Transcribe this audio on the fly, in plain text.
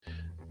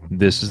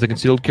This is the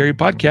Concealed Carry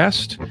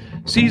Podcast,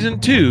 Season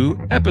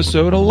 2,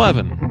 Episode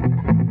 11.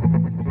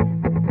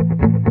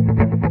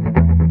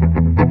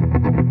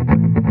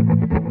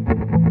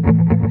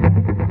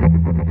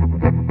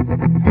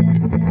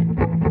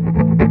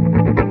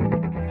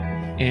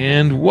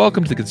 And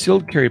welcome to the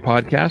Concealed Carry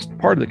Podcast,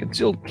 part of the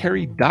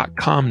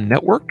ConcealedCarry.com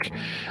network.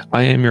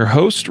 I am your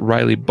host,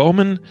 Riley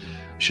Bowman.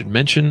 I should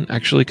mention,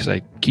 actually, because I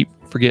keep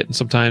forgetting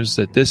sometimes,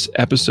 that this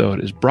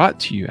episode is brought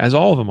to you, as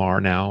all of them are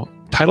now,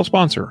 title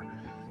sponsor,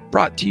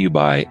 brought to you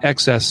by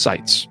XS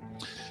Sites.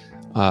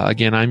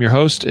 Again, I'm your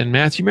host, and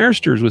Matthew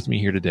Marister is with me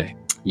here today.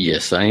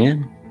 Yes, I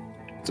am.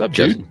 What's up,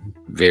 dude?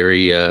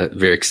 Very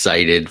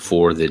excited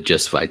for the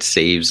Justified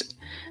Saves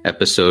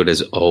episode,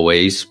 as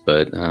always,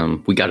 but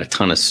we got a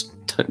ton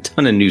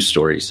of news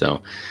stories,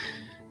 so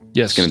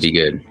yes, it's going to be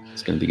good.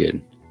 It's going to be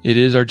good. It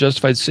is our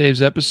Justified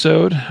Saves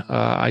episode.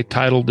 I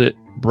titled it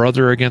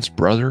Brother Against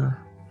Brother,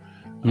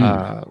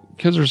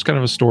 because there's kind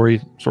of a story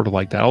sort of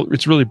like that.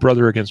 It's really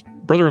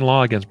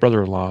brother-in-law against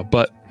brother-in-law,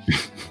 but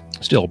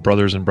still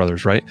brothers and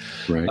brothers, right?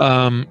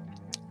 Right.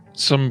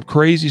 Some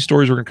crazy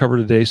stories we're going to cover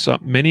today.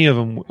 Many of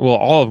them, well,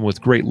 all of them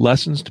with great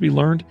lessons to be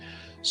learned.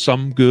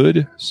 Some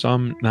good,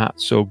 some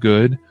not so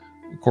good.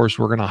 Of course,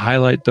 we're going to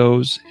highlight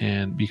those,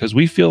 and because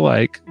we feel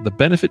like the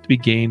benefit to be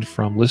gained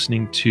from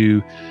listening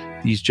to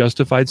these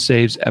Justified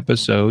Saves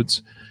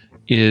episodes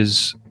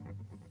is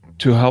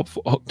to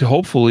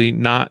hopefully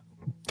not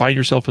find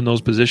yourself in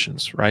those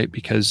positions, right?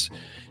 Because,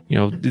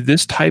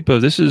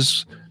 this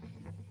is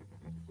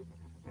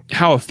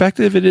how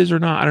effective it is or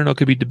not, I don't know, it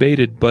could be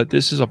debated, but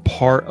this is a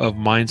part of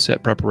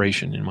mindset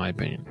preparation, in my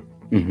opinion.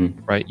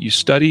 Mm-hmm. Right? You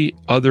study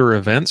other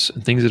events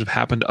and things that have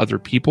happened to other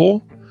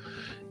people,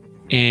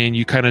 and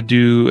you kind of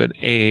do an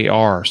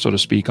AAR, so to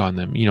speak, on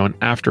them, an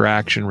after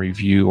action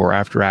review or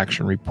after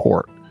action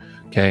report.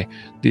 Okay.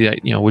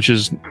 Which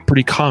is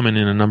pretty common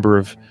in a number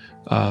of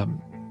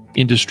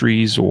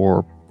industries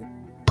or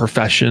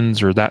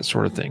professions or that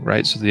sort of thing,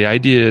 right? So the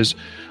idea is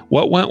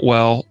what went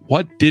well,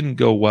 what didn't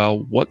go well,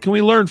 what can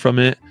we learn from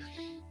it?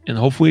 And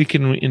hopefully we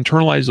can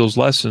internalize those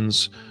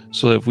lessons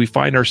so that if we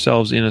find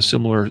ourselves in a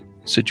similar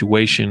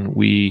situation,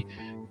 we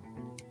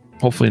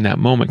hopefully in that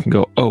moment can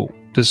go, oh,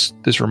 this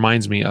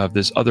reminds me of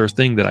this other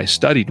thing that I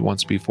studied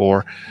once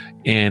before,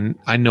 and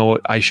I know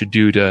what I should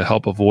do to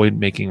help avoid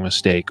making a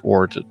mistake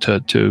or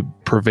to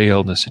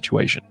prevail in the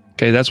situation.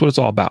 Okay, that's what it's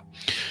all about.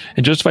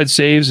 And Justified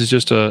Saves is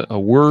just a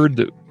word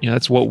that,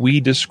 that's what we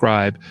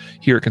describe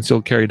here at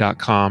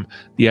ConcealedCarry.com,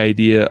 the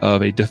idea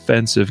of a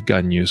defensive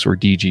gun use, or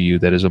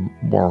DGU, that is a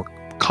more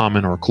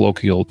common or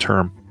colloquial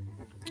term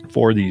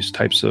for these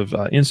types of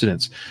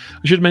incidents.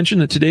 I should mention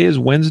that today is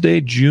Wednesday,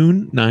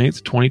 June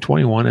 9th,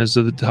 2021, as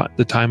of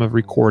the time of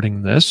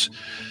recording this.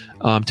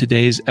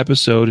 Today's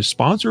episode is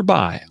sponsored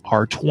by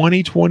our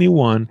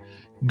 2021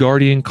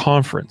 Guardian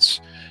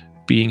Conference,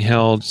 being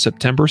held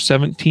September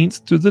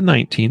 17th through the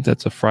 19th.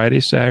 That's a Friday,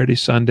 Saturday,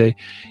 Sunday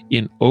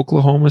in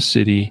Oklahoma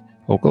City,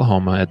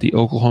 Oklahoma, at the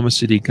Oklahoma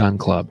City Gun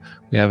Club.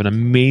 We have an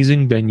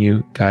amazing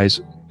venue, guys.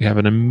 We have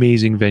an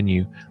amazing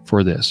venue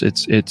for this.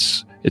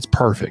 It's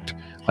perfect.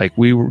 Like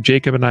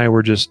Jacob and I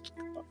were just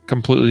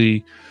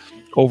completely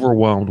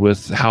overwhelmed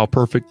with how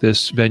perfect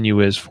this venue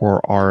is for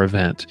our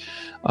event.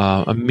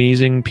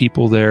 Amazing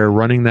people there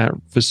running that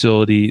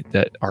facility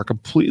that are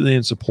completely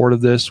in support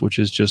of this, which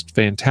is just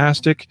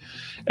fantastic.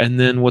 And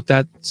then what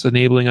that's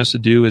enabling us to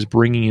do is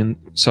bringing in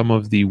some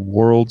of the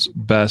world's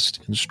best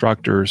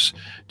instructors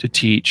to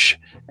teach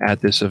at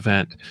this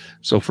event.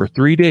 So for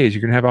 3 days,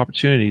 you're going to have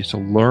opportunities to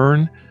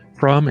learn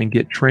from and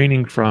get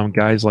training from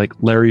guys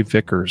like Larry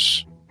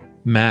Vickers,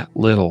 Matt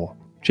Little,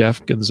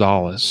 Jeff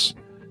Gonzalez,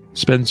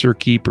 Spencer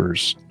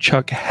Keepers,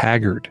 Chuck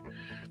Haggard,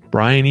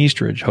 Brian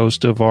Eastridge,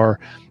 host of our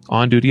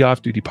On Duty,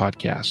 Off Duty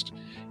podcast,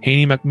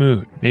 Haney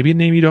Mahmoud, maybe a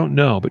name you don't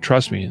know, but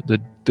trust me, the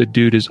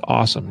dude is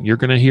awesome. You're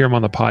going to hear him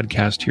on the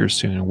podcast here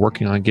soon, and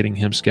working on getting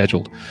him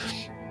scheduled.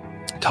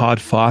 Todd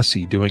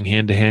Fossey doing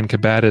hand-to-hand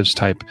combatives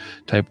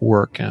type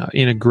work,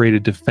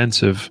 integrated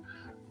defensive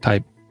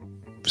type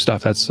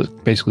stuff. That's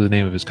basically the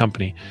name of his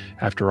company,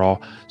 after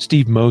all.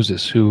 Steve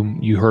Moses, whom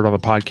you heard on the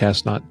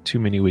podcast not too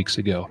many weeks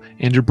ago.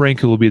 Andrew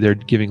Branco will be there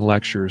giving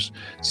lectures.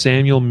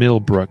 Samuel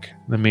Millbrook,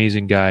 an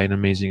amazing guy, an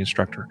amazing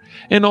instructor.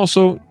 And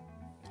also,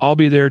 I'll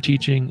be there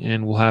teaching,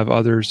 and we'll have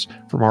others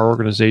from our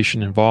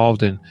organization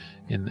involved in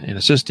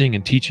assisting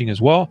and teaching as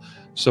well.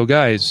 So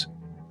guys,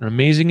 an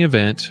amazing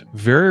event,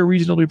 very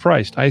reasonably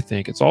priced, I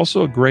think. It's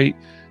also a great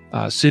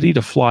city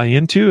to fly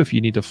into if you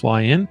need to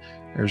fly in.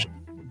 There's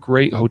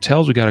great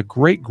hotels. We got a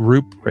great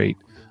group rate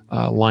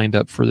lined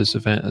up for this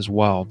event as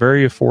well.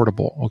 Very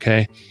affordable.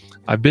 Okay.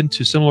 I've been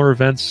to similar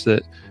events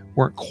that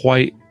weren't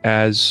quite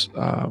as,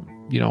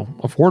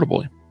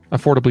 affordably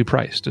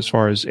priced as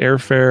far as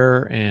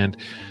airfare and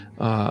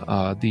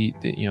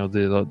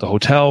the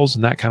hotels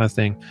and that kind of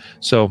thing.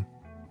 So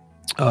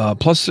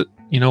plus,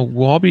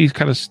 we'll all be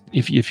kind of,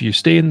 if you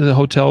stay in the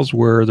hotels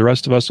where the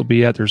rest of us will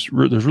be at, there's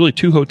really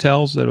two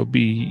hotels that'll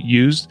be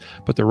used,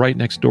 but they're right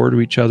next door to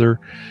each other.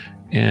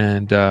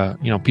 And,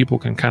 people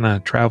can kind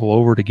of travel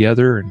over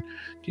together and,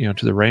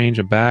 to the range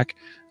and back.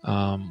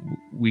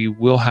 We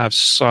will have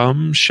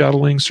some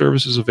shuttling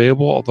services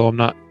available, although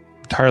I'm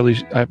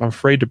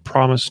afraid to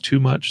promise too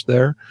much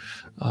there.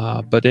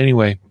 But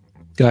anyway,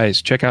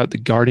 guys, check out the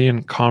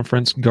Guardian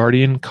Conference.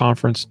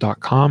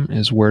 GuardianConference.com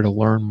is where to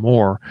learn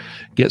more.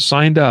 Get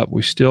signed up.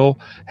 We still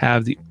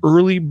have the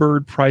early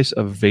bird price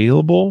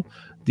available.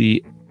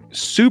 The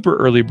super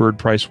early bird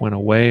price went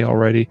away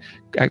already.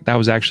 That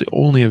was actually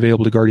only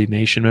available to Guardian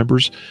Nation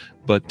members,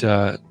 but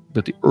the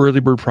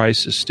early bird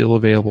price is still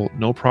available.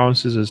 No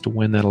promises as to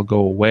when that'll go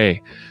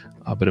away,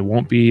 but it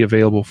won't be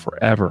available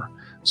forever.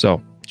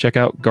 So check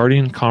out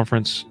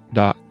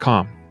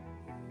GuardianConference.com.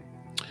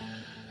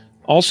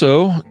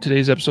 Also,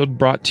 today's episode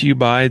brought to you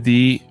by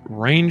the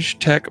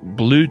Range-Tech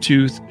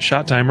Bluetooth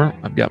Shot Timer.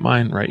 I've got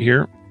mine right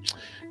here.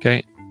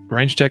 Okay,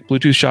 Range-Tech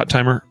Bluetooth Shot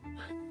Timer.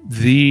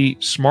 The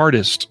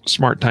smartest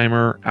smart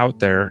timer out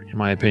there, in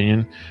my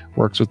opinion,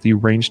 works with the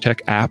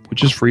Range-Tech app,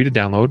 which is free to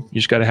download.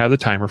 You just got to have the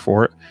timer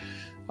for it.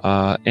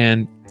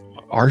 And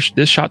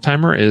this shot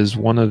timer is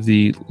one of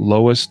the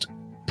lowest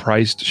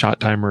priced shot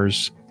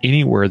timers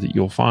anywhere that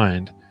you'll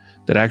find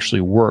that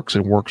actually works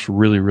and works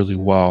really, really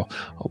well.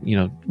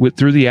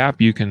 Through the app,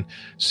 you can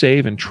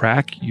save and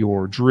track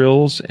your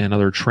drills and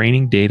other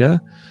training data.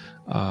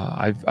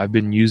 I've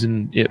been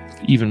using it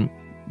even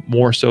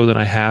more so than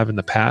I have in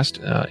the past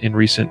in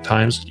recent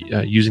times,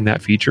 using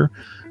that feature,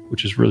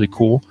 which is really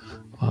cool.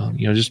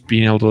 Just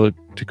being able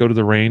to go to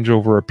the range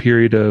over a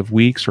period of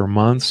weeks or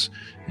months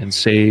and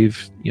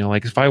save,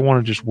 like if I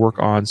want to just work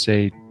on,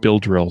 say,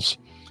 build drills,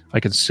 I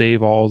can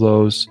save all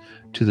those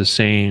to the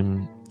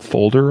same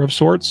folder of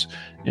sorts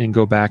and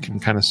go back and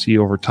kind of see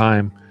over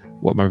time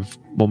what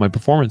my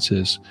performance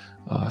is.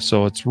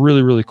 So it's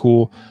really, really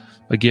cool.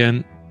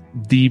 Again,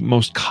 the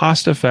most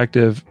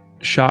cost-effective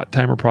shot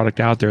timer product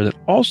out there that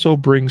also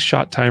brings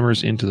shot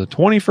timers into the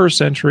 21st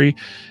century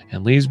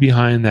and leaves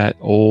behind that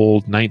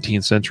old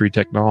 19th century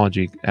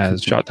technology,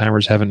 as shot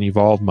timers haven't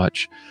evolved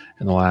much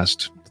in the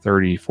last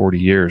 30, 40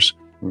 years.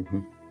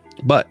 Mm-hmm.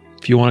 But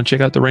if you want to check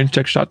out the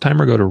Range-Tech Shot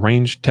Timer, go to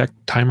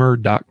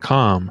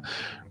rangetechtimer.com.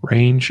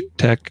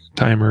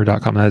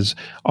 rangetechtimer.com. That's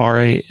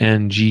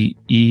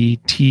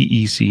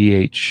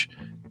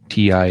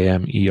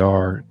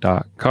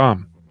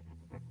rangetechtimer.com.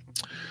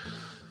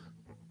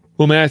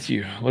 Well,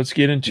 Matthew, let's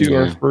get into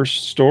our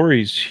first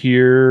stories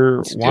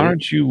here. Why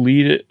don't you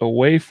lead it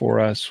away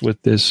for us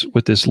with this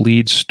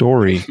lead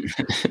story?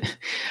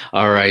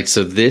 All right.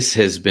 So this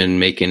has been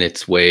making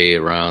its way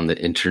around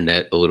the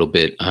internet a little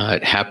bit.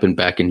 It happened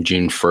back in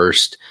June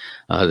 1st.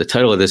 The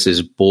title of this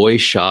is "Boy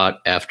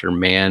Shot After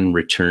Man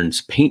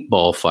Returns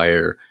Paintball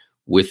Fire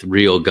with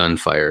Real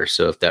Gunfire."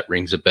 So if that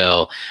rings a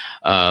bell,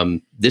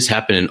 this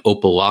happened in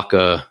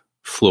Opelika,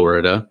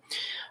 Florida.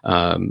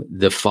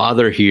 The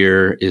father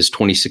here is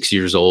 26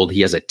 years old.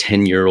 He has a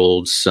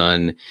 10-year-old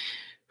son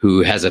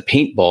who has a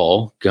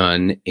paintball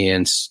gun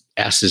and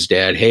asks his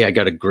dad, "Hey, I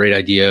got a great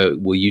idea.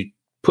 Will you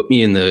put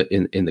me in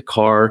the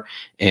car?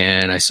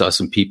 And I saw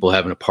some people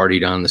having a party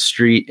down the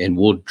street, and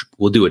we'll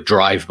do a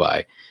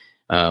drive-by.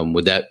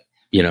 Would that,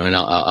 and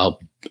I'll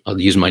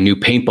use my new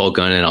paintball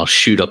gun and I'll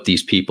shoot up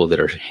these people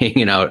that are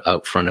hanging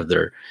out front of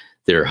their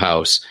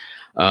house."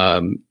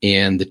 And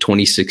the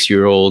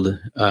 26-year-old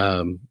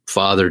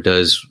father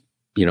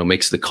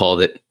makes the call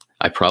that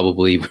I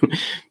probably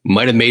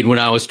might have made when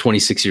I was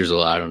 26 years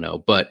old. I don't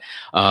know, but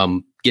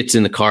gets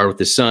in the car with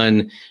the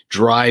son,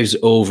 drives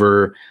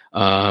over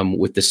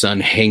with the son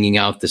hanging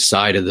out the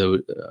side of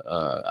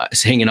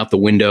hanging out the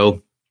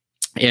window.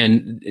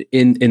 And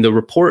in the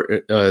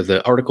report,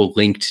 the article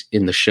linked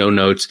in the show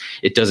notes,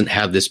 it doesn't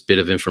have this bit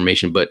of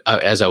information. But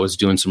as I was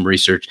doing some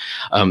research,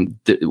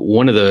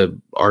 one of the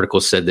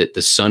articles said that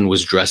the son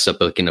was dressed up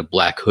like in a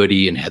black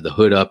hoodie and had the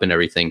hood up and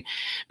everything.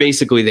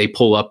 Basically, they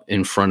pull up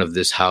in front of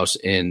this house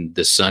and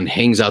the son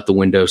hangs out the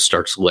window,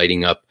 starts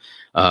lighting up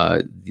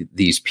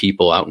these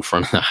people out in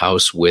front of the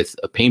house with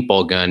a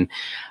paintball gun.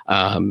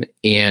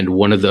 And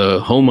one of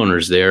the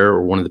homeowners there,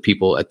 or one of the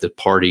people at the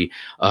party,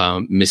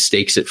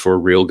 mistakes it for a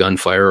real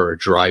gunfire or a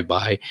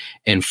drive-by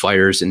and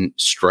fires and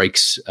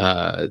strikes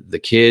the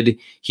kid.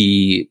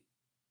 He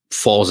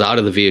falls out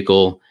of the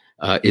vehicle,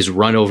 is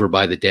run over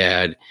by the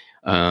dad,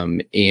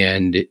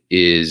 and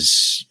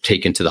is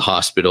taken to the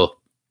hospital.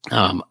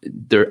 I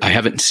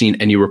haven't seen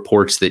any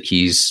reports that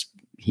he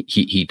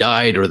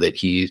died, or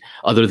that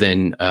other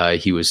than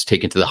he was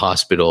taken to the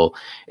hospital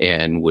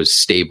and was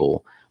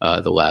stable,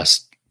 the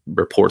last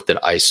report that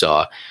I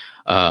saw.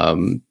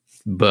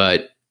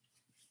 But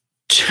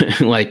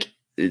like,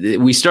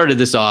 we started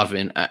this off,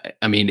 and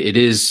I mean, it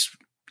is,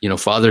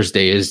 Father's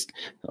Day is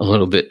a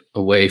little bit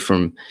away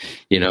from,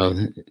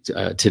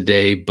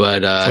 today,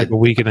 but it's like a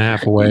week and a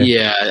half away.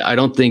 Yeah. I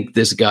don't think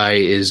this guy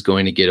is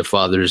going to get a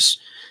father's,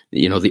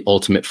 the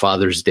ultimate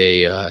Father's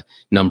Day,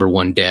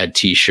 #1 dad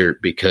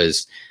t-shirt,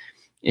 because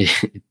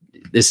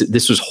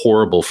this was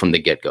horrible from the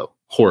get-go.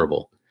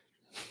 Horrible.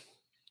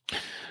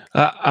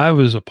 I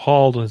was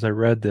appalled as I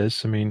read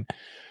this. I mean,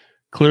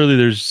 clearly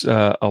there's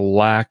a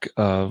lack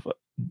of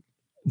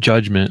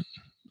judgment,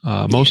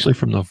 mostly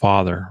from the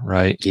father,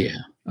 right? Yeah.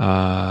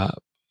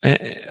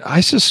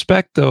 I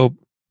suspect, though,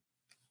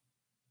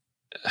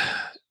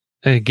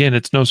 again,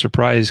 it's no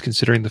surprise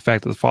considering the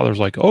fact that the father's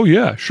like, oh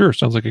yeah, sure,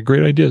 sounds like a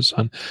great idea,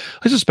 son.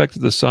 I suspect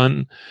that the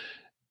son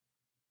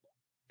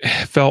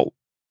felt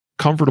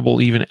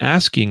comfortable even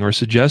asking or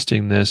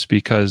suggesting this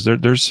because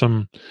there's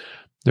some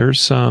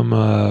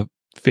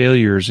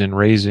failures in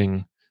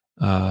raising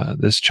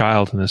this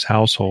child in this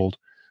household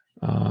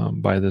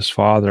by this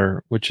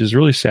father, which is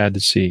really sad to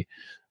see.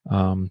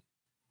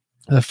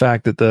 The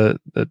fact that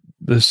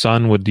the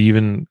son would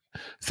even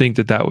think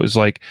that was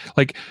like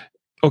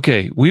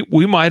okay,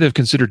 we might have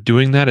considered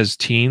doing that as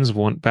teens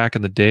back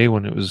in the day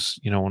when it was,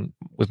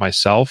 with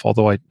myself,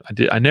 although I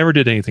never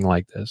did anything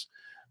like this.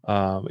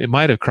 It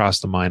might have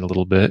crossed the mind a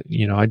little bit.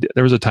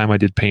 There was a time I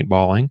did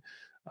paintballing.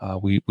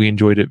 We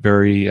enjoyed it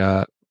very,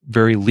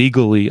 very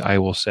legally, I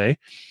will say.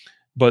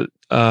 But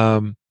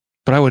I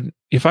would,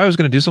 if I was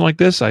going to do something like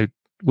this, I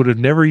would have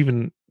never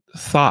even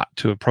thought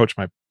to approach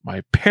my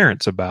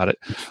parents about it.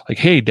 Like,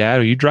 hey, Dad,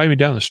 will you drive me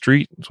down the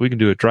street so we can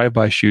do a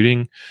drive-by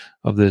shooting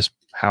of this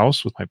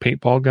house with my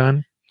paintball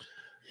gun?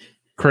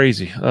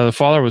 Crazy. The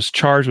father was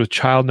charged with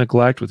child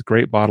neglect with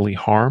great bodily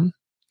harm.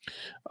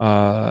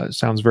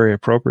 Sounds very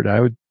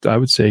appropriate. I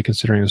would say,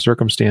 considering the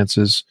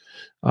circumstances.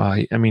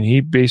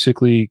 He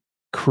basically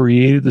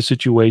created the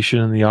situation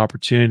and the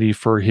opportunity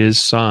for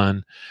his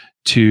son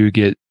to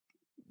get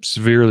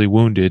severely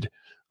wounded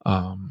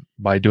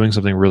by doing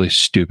something really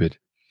stupid.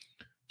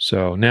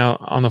 So now,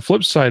 on the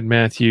flip side,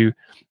 Matthew,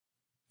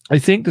 I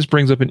think this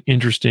brings up an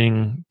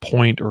interesting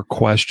point or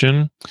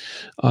question,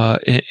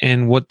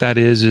 and what that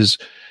is,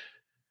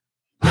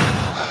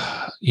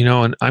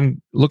 and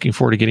I'm looking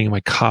forward to getting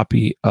my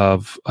copy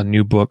of a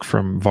new book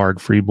from Varg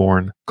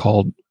Freeborn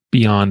called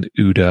Beyond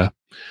OODA,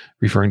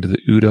 referring to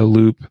the OODA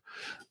loop,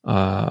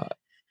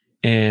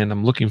 and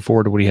I'm looking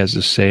forward to what he has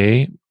to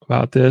say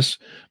about this.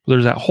 But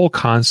there's that whole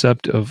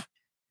concept of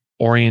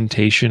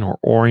orientation or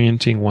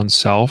orienting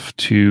oneself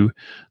to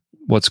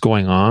what's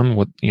going on,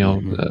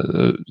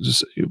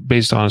 just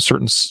based on a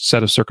certain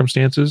set of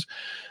circumstances.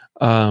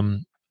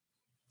 The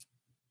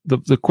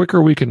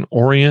quicker we can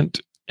orient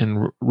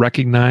and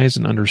recognize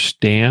and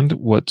understand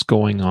what's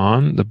going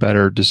on, the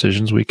better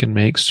decisions we can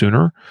make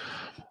sooner.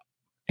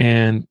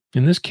 And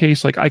in this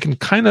case, I can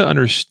kind of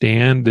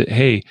understand that,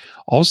 hey,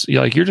 also,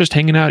 you're just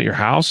hanging out at your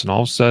house and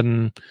all of a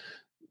sudden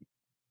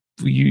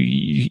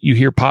you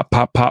hear pop,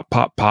 pop, pop,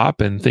 pop,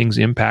 pop, and things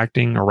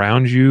impacting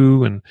around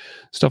you and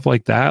stuff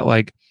like that.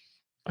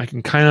 I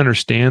can kind of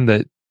understand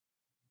that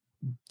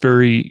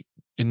very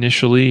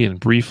initially and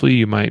briefly,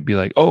 you might be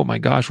like, oh my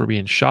gosh, we're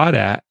being shot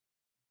at.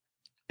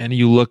 And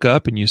you look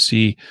up and you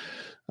see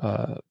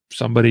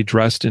somebody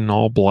dressed in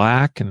all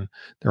black and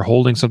they're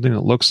holding something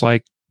that looks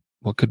like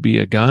what could be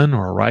a gun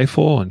or a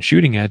rifle and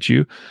shooting at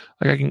you.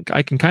 I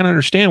can kind of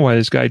understand why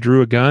this guy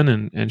drew a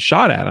gun and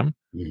shot at him.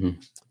 Mm-hmm.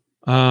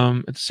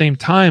 At the same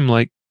time,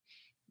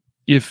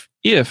 if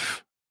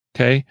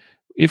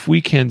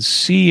we can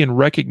see and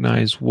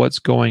recognize what's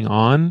going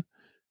on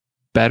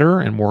better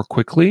and more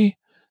quickly,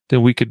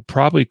 then we could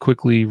probably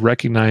quickly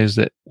recognize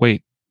that,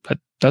 wait, that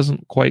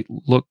doesn't quite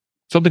look,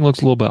 something looks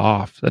a little bit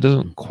off. That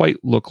doesn't quite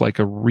look like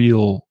a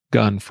real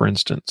gun, for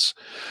instance.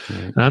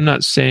 Mm-hmm. And I'm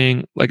not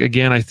saying,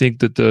 again, I think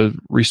that the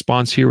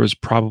response here was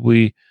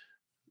probably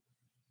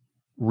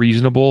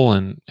reasonable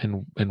and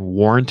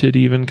warranted,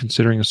 even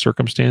considering the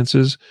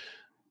circumstances.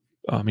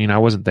 I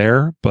wasn't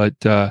there, but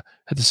at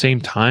the same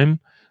time,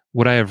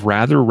 would I have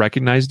rather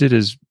recognized it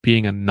as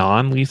being a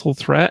non-lethal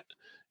threat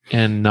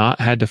and not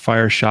had to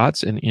fire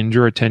shots and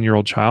injure a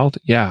 10-year-old child?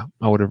 Yeah,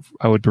 I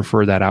would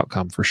prefer that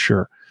outcome for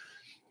sure.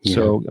 Yeah.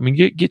 So,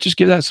 just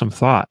give that some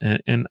thought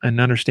and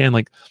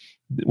understand,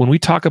 when we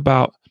talk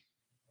about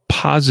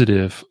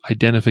positive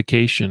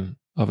identification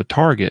of a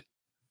target,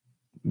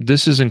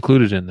 this is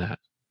included in that.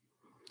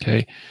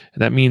 Okay.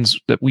 And that means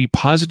that we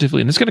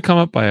positively, and it's going to come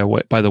up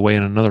by the way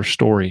in another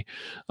story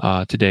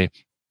today.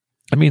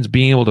 That means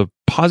being able to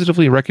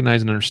positively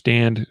recognize and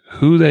understand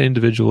who that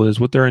individual is,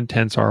 what their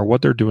intents are,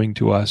 what they're doing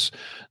to us,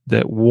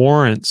 that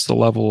warrants the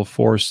level of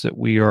force that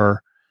we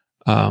are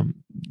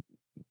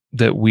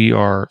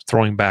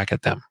throwing back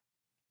at them.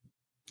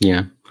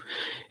 Yeah.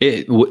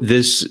 There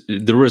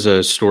was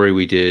a story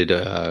we did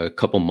a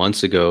couple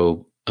months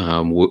ago,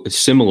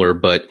 similar,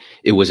 but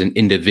it was an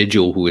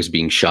individual who was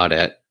being shot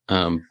at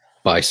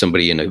by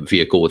somebody in a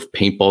vehicle with a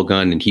paintball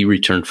gun, and he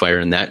returned fire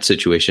in that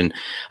situation.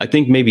 I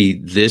think maybe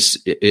this,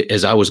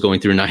 as I was going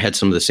through, and I had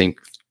some of the same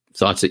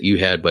thoughts that you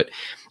had, but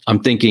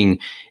I'm thinking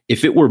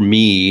if it were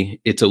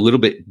me, it's a little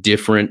bit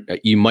different.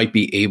 You might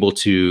be able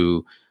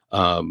to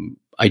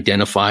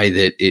identify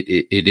that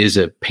it is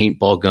a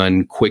paintball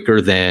gun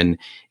quicker than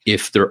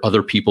if there are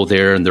other people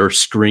there and they're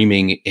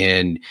screaming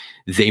and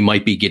they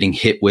might be getting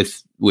hit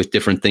with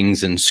different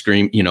things and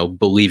scream,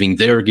 believing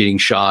they're getting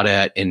shot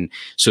at. And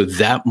so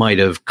that might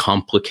have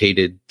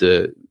complicated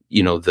the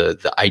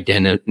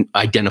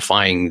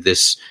identifying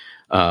this,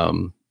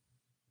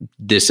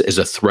 this as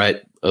a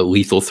threat, a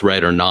lethal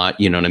threat or not,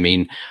 you know what I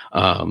mean?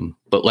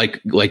 But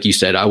like you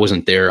said, I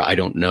wasn't there. I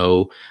don't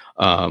know.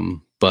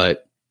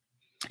 But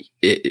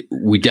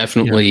we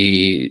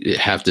definitely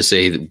have to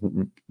say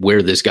that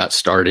where this got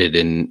started,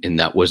 and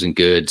that wasn't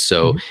good.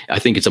 So I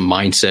think it's a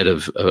mindset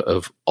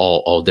of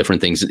all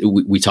different things.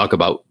 We talk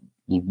about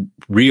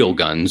real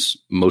guns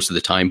most of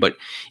the time, but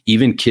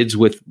even kids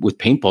with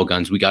paintball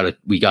guns, we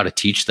gotta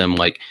teach them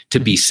like to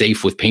be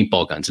safe with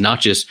paintball guns,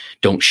 not just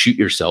don't shoot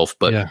yourself,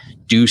 but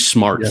do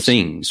smart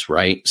things,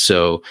 right?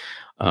 So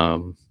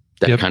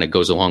that kind of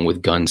goes along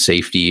with gun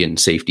safety and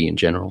safety in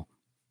general.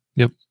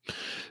 Yep.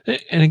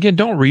 And again,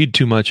 don't read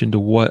too much into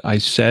what I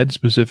said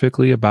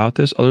specifically about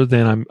this, other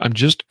than I'm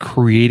just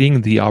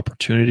creating the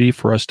opportunity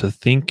for us to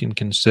think and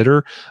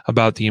consider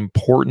about the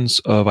importance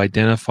of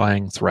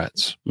identifying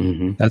threats.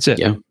 That's it.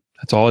 Yeah.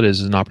 That's all it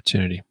is an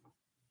opportunity.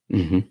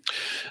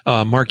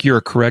 Mark, you're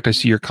correct. I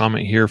see your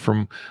comment here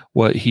from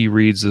what he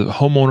reads. The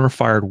homeowner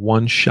fired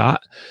one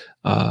shot.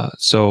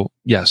 So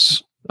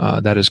yes,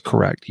 that is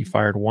correct. He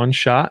fired one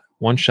shot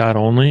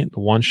only. The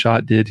one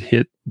shot did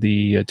hit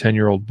the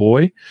 10-year-old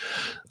boy.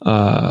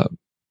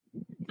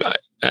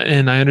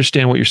 And I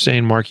understand what you're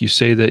saying, Mark. You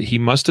say that he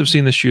must have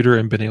seen the shooter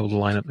and been able to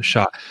line up the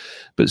shot,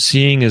 but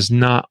seeing is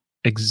not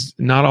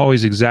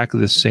always exactly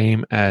the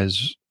same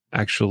as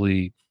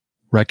actually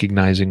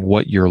recognizing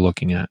what you're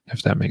looking at,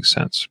 if that makes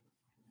sense.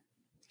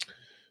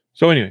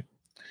 So anyway,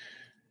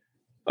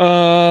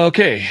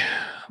 okay.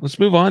 Let's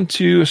move on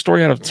to a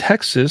story out of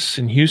Texas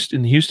in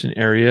the Houston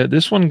area.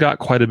 This one got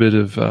quite a bit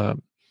of, at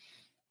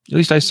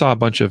least I saw a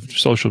bunch of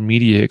social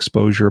media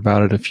exposure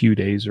about it a few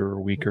days or a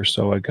week or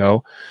so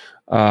ago.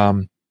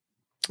 For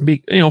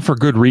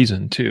good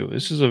reason too.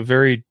 This is a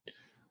very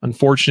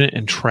unfortunate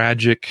and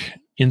tragic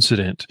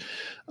incident.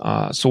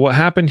 So what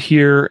happened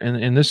here,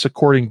 and this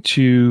according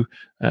to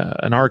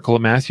an article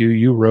that Matthew,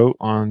 you wrote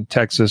on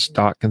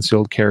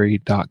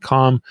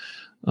texas.concealedcarry.com,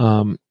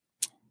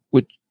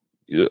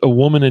 a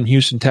woman in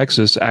Houston,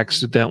 Texas,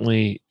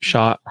 accidentally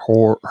shot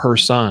her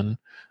son.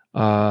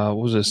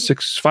 Was a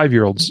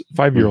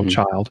 5-year-old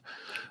child.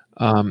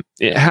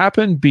 It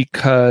happened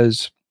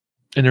because,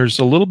 and there's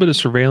a little bit of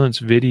surveillance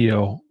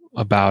video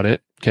about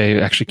it.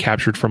 Okay, actually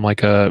captured from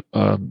like a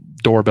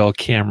doorbell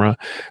camera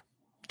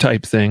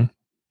type thing.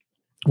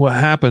 What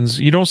happens?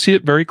 You don't see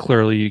it very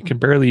clearly. You can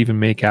barely even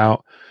make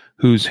out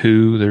who's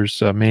who.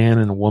 There's a man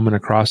and a woman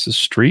across the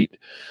street.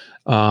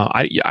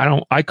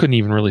 I couldn't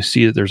even really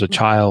see that there's a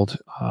child,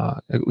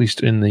 at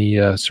least in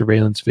the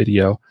surveillance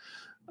video.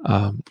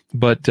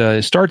 But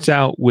it starts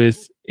out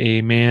with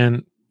a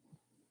man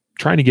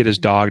trying to get his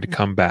dog to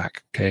come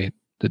back. Okay.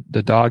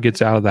 The dog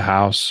gets out of the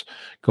house,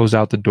 goes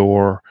out the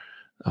door,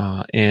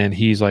 and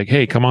he's like,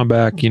 "Hey, come on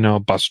back,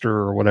 Buster,"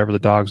 or whatever the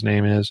dog's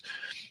name is.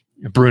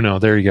 Bruno.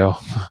 There you go.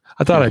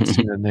 I thought I'd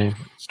seen that name.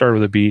 Started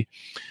with a B.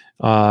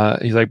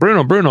 He's like,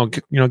 Bruno,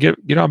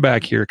 get on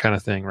back here, kind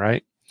of thing.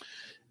 Right.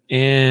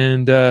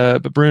 And,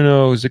 but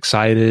Bruno is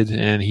excited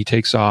and he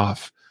takes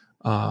off,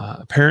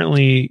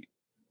 apparently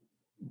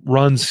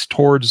runs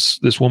towards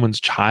this woman's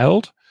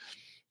child.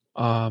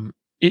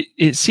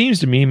 It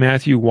seems to me,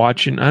 Matthew,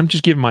 watching, I'm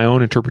just giving my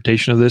own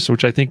interpretation of this,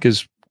 which I think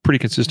is pretty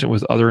consistent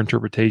with other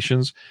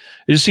interpretations.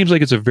 It just seems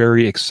like it's a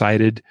very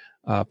excited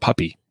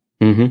puppy.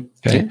 Okay.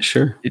 Yeah,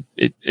 sure.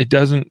 It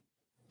doesn't,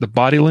 the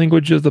body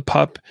language of the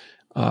pup,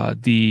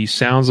 the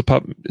sounds the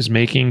pup is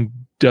making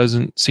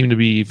doesn't seem to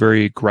be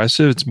very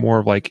aggressive. It's more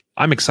of like,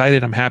 I'm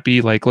excited, I'm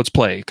happy, like, let's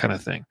play kind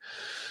of thing.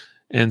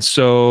 And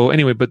so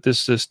anyway, but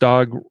this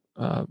dog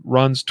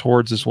runs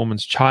towards this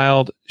woman's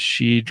child.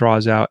 She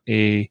draws out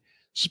a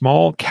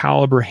small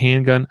caliber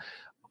handgun.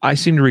 I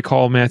seem to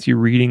recall, Matthew,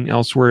 reading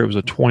elsewhere it was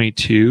a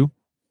 22.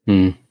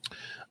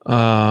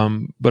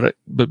 But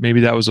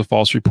maybe that was a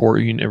false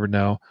report. You never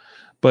know.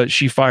 But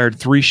she fired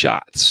 3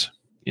 shots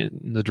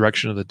in the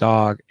direction of the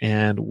dog,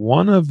 and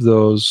one of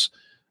those,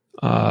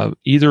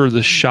 either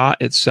the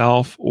shot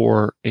itself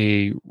or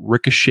a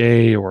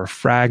ricochet or a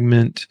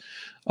fragment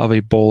of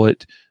a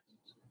bullet,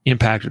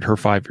 impacted her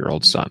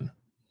 5-year-old son.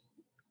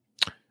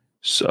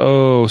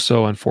 So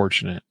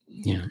unfortunate.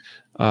 Yeah.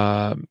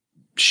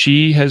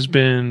 She has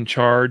been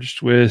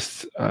charged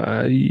with,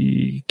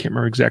 I can't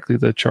remember exactly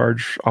the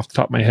charge off the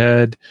top of my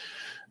head.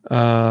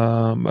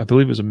 I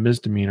believe it was a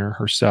misdemeanor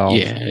herself.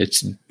 Yeah,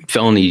 it's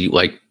felony,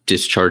 like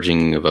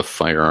discharging of a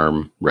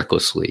firearm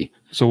recklessly.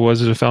 So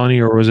was it a felony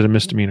or was it a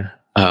misdemeanor?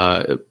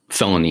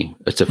 Felony.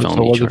 It's a felony.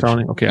 So was charge. it a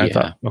felony? Okay, yeah. I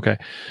thought. Okay.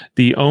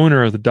 The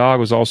owner of the dog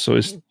was also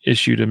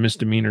issued a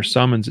misdemeanor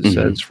summons, it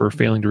says, for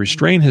failing to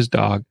restrain his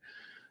dog.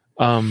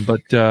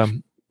 But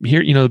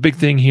here, the big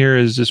thing here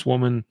is this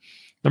woman,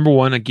 number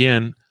one,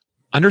 again,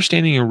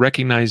 understanding and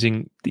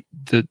recognizing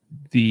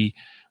the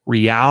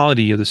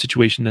reality of the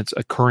situation that's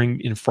occurring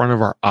in front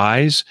of our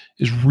eyes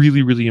is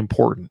really, really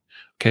important.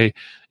 Okay.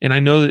 And I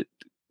know that,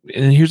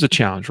 and here's the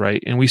challenge,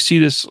 right? And we see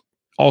this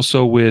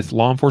also with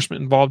law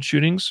enforcement involved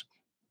shootings,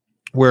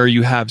 where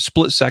you have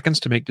split seconds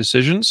to make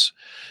decisions,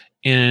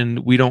 and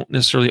we don't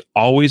necessarily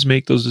always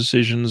make those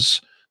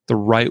decisions the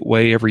right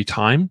way every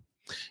time.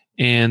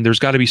 And there's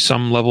got to be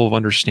some level of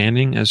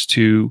understanding as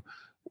to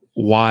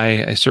why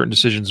a certain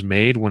decision's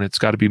made, when it's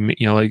got to be,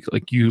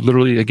 like you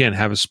literally, again,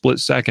 have a split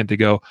second to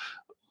go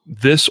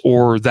this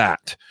or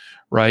that,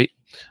 right?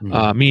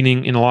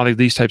 Meaning in a lot of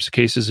these types of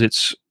cases,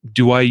 it's,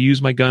 do I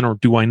use my gun or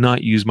do I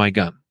not use my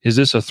gun? Is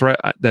this a threat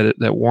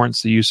that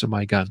warrants the use of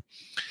my gun?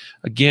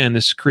 Again,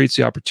 this creates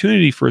the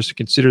opportunity for us to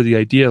consider the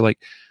idea, like,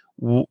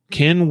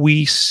 can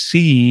we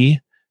see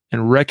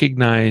and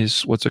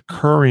recognize what's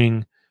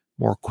occurring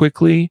more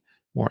quickly,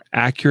 more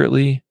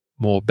accurately,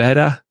 more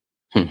better?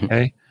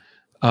 Okay.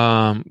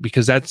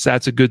 Because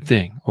that's a good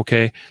thing.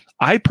 Okay.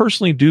 I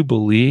personally do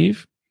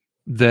believe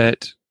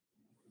that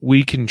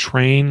we can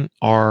train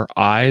our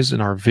eyes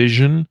and our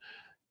vision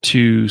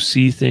to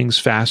see things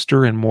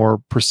faster and more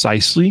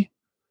precisely.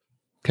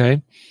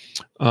 Okay.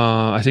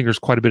 I think there's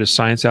quite a bit of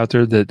science out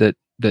there that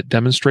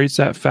demonstrates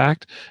that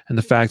fact, and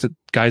the fact that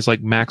guys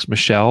like Max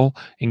Michel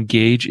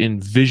engage in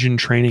vision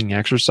training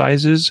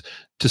exercises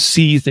to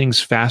see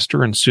things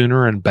faster and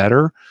sooner and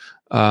better.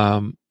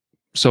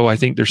 So I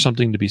think there's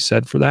something to be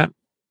said for that.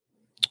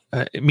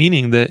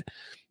 Meaning that,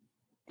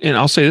 and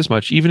I'll say this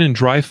much, even in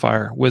dry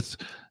fire, with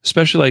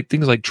especially like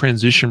things like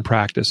transition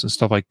practice and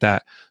stuff like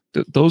that,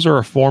 those are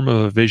a form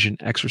of a vision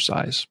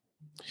exercise.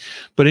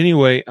 But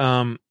anyway,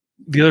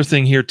 the other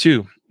thing here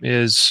too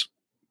is,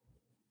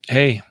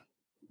 hey,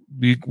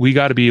 we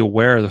got to be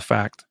aware of the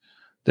fact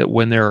that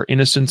when there are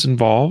innocents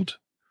involved,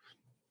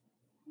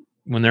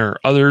 when there are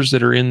others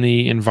that are in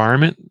the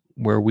environment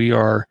where we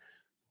are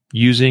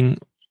using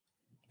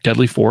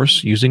deadly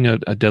force, using a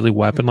deadly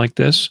weapon like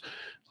this,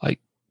 like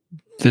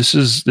this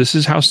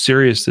is how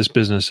serious this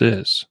business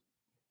is.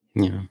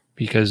 Yeah.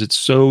 Because it's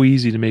so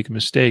easy to make a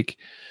mistake.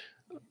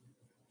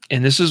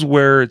 And this is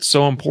where it's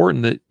so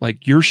important that,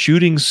 like, your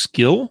shooting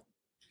skill,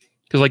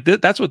 because like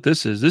that's what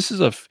this is. This is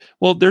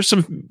there's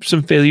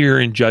some failure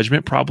in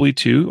judgment probably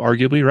too,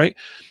 arguably, right?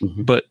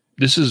 Mm-hmm. But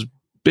this is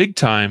big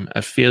time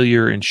a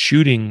failure in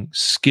shooting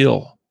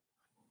skill.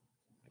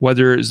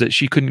 Whether it's that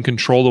she couldn't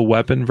control the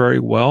weapon very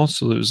well,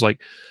 so it was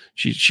like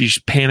she's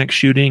panic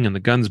shooting and the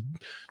gun's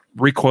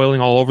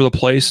recoiling all over the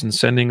place and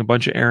sending a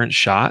bunch of errant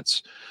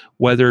shots.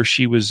 Whether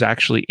she was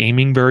actually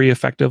aiming very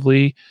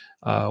effectively,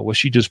 was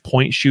she just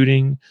point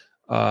shooting?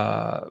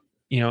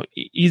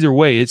 Either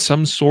way, it's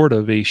some sort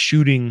of a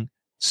shooting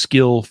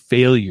skill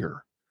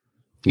failure,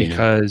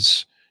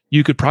 because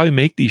you could probably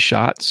make these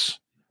shots,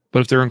 but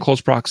if they're in close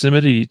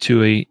proximity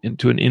to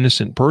an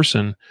innocent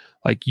person,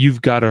 like,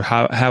 you've got to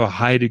have a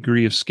high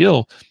degree of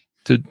skill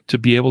to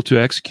be able to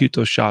execute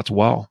those shots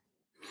well.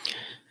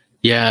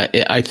 Yeah,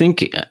 I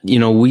think,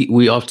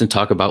 we often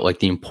talk about like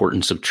the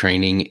importance of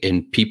training,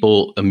 and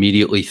people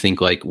immediately think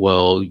like,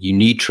 well, you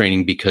need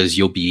training because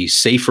you'll be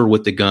safer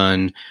with the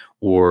gun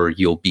or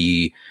you'll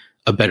be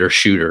a better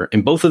shooter.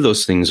 And both of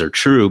those things are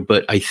true.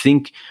 But I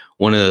think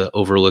one of the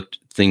overlooked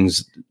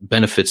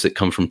benefits that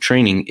come from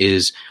training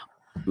is,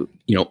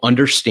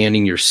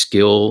 understanding your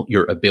skill,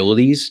 your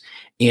abilities,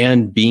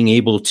 and being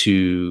able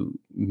to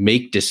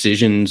make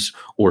decisions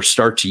or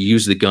start to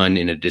use the gun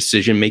in a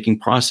decision-making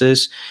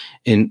process.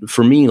 And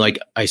for me, like,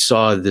 I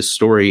saw this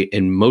story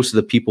and most of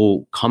the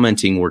people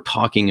commenting were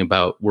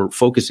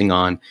focusing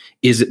on,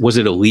 was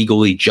it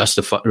illegally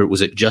justified, or was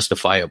it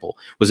justifiable?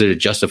 Was it a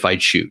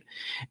justified shoot?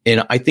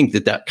 And I think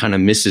that kind of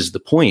misses the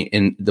point.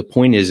 And the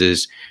point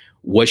is,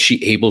 was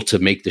she able to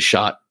make take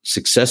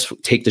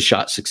the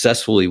shot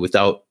successfully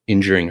without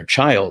injuring her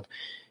child?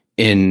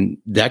 And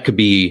that could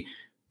be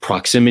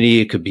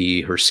proximity. It could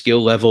be her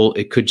skill level.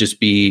 It could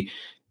just be,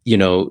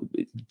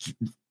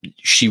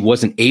 she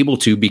wasn't able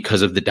to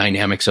because of the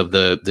dynamics of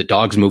the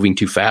dogs moving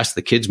too fast,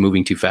 the kids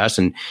moving too fast,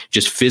 and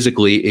just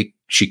physically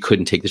she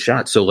couldn't take the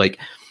shot. So like,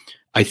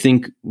 I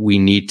think we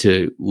need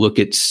to look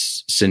at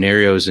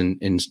scenarios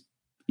and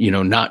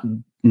not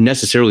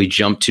necessarily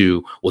jump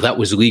to, well, that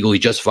was legally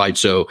justified.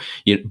 So,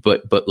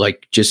 but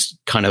like, just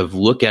kind of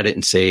look at it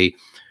and say,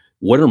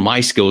 what are my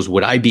skills?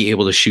 Would I be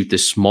able to shoot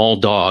this small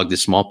dog,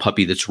 this small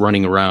puppy that's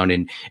running around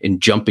and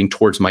jumping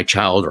towards my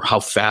child, or how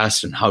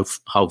fast and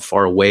how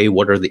far away?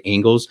 What are the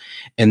angles?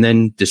 And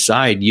then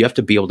decide. You have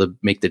to be able to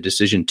make the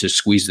decision to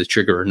squeeze the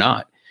trigger or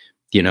not.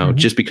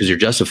 Just because you're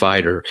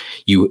justified or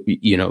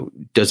you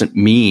doesn't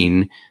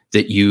mean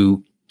that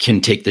you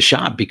can take the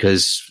shot,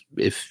 because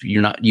if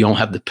you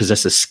don't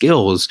possess the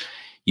skills,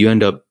 you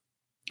end up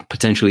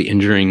potentially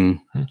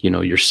injuring,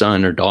 your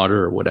son or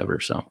daughter or whatever.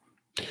 So.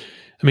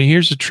 I mean,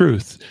 here's the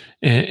truth.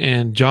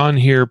 And John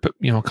here,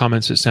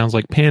 comments, it sounds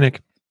like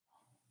panic.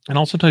 And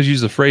I'll sometimes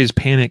use the phrase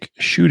panic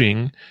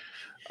shooting.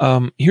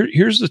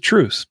 Here's the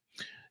truth.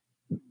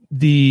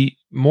 The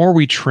more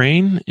we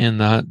train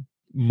and the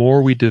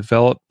more we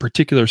develop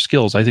particular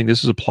skills, I think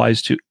this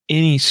applies to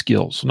any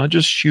skills. So not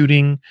just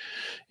shooting.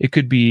 It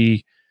could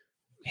be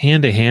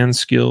hand-to-hand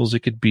skills.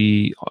 It could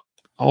be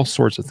all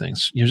sorts of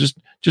things.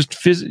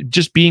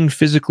 Just being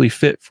physically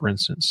fit, for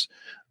instance,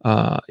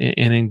 and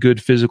in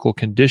good physical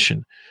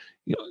condition.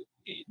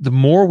 The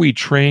more we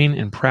train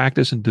and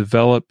practice and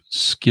develop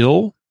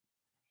skill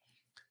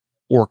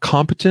or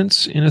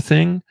competence in a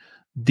thing,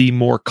 the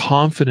more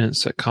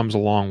confidence that comes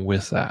along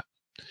with that.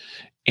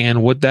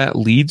 And what that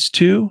leads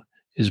to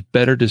is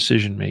better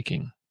decision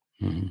making.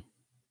 Mm-hmm.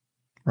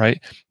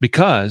 Right?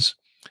 Because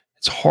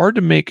it's hard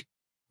to make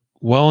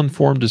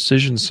well-informed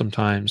decisions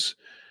sometimes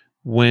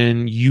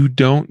when you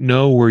don't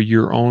know where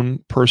your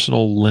own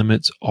personal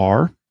limits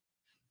are,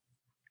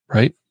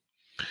 right?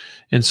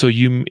 And so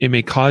it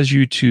may cause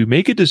you to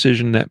make a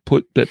decision that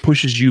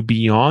pushes you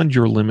beyond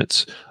your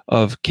limits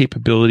of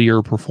capability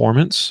or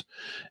performance.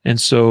 And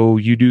so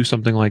you do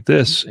something like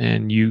this,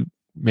 and you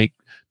make,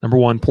 number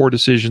one, poor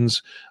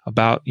decisions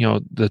about,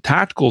 the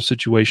tactical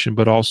situation,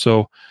 but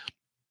also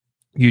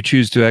you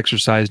choose to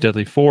exercise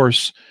deadly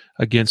force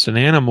against an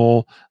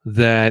animal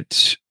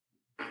that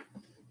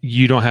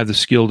you don't have the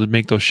skill to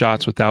make those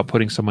shots without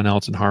putting someone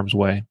else in harm's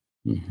way,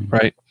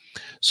 right?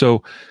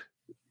 So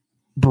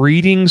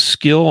breeding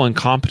skill and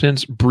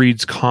competence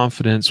breeds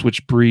confidence,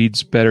 which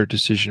breeds better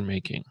decision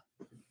making.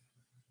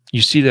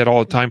 You see that all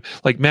the time.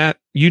 Like Matt,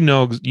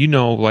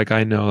 like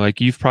I know,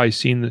 like you've probably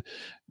seen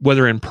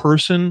whether in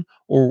person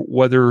or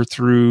whether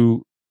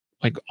through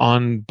like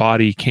on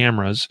body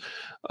cameras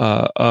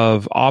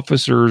of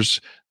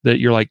officers that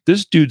you're like,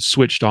 this dude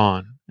switched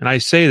on. And I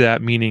say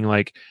that meaning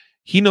like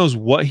he knows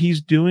what he's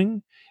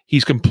doing.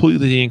 He's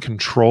completely in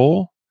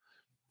control.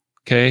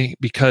 Okay.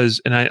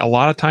 A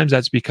lot of times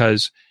that's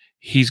because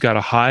he's got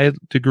a high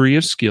degree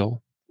of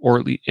skill, or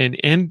at least,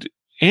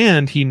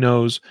 and he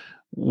knows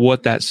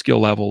what that skill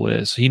level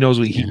is. He knows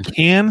what he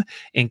can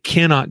and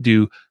cannot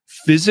do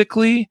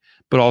physically,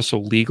 but also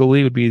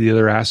legally would be the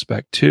other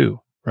aspect too,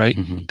 right?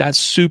 That's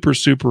super,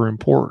 super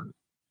important.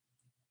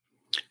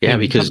 Yeah,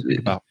 because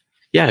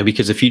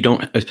if you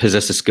don't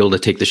possess a skill to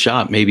take the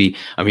shot,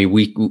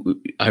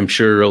 I'm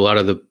sure a lot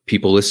of the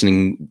people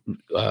listening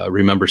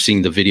remember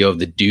seeing the video of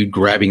the dude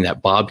grabbing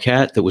that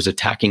bobcat that was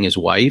attacking his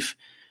wife,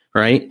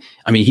 right?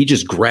 I mean, he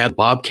just grabbed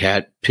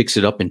bobcat, picks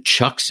it up and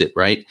chucks it,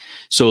 right?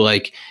 So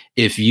like,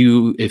 if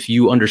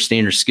you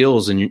understand your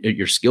skills and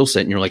your skill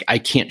set and you're like, I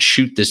can't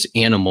shoot this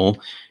animal,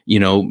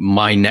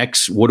 my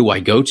next, what do I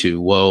go to?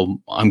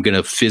 Well, I'm going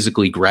to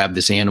physically grab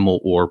this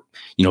animal or,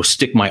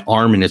 stick my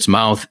arm in its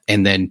mouth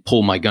and then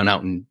pull my gun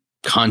out and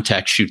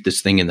contact shoot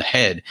this thing in the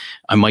head.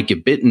 I might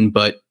get bitten,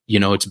 but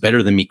it's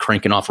better than me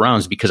cranking off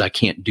rounds because I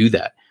can't do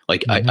that.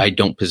 Like I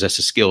don't possess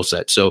a skill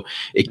set. So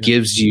it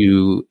gives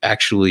you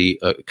actually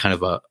a kind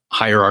of a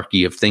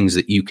hierarchy of things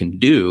that you can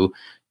do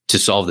to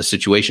solve the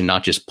situation,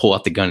 not just pull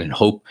out the gun and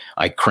hope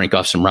I crank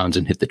off some rounds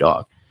and hit the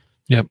dog.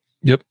 Yep.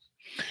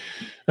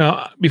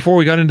 Now, before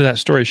we got into that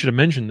story, I should have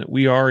mentioned that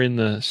we are in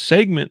the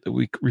segment that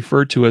we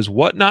refer to as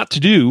 "What Not to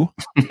Do."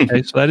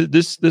 Okay, so that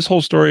is, this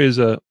whole story is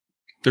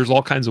there's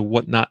all kinds of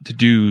what not to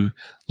do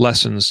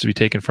lessons to be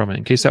taken from it.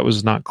 In case that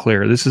was not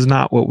clear, this is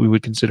not what we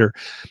would consider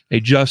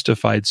a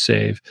justified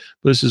save.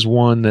 This is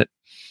one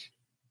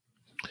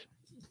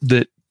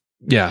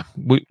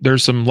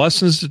there's some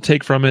lessons to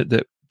take from it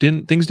that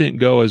things didn't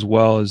go as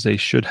well as they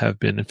should have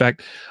been. In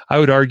fact, I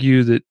would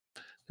argue that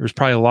there's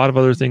probably a lot of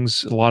other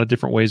things, a lot of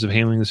different ways of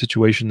handling the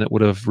situation that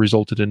would have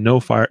resulted in no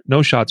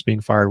shots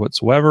being fired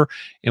whatsoever,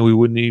 and we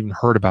wouldn't even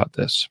heard about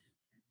this.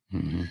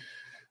 I'm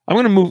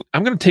going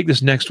to take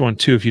this next one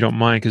too, if you don't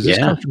mind, because this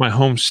comes from my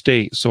home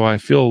state. So I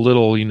feel a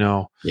little,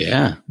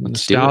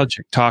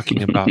 nostalgic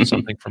talking about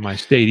something from my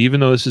state,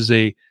 even though this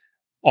is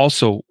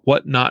also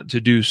what not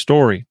to do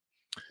story.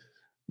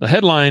 The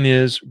headline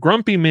is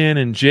 "Grumpy Man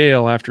in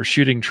Jail After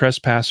Shooting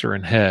Trespasser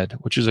in Head,"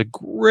 which is a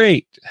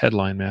great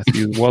headline,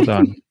 Matthew. Well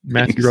done.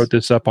 Matthew wrote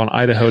this up on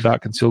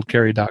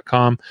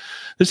idaho.concealedcarry.com.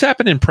 This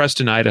happened in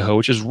Preston, Idaho,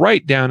 which is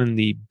right down in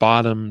the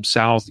bottom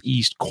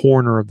southeast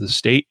corner of the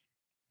state.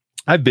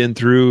 I've been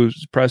through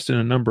Preston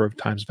a number of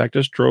times. In fact, I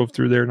just drove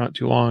through there not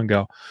too long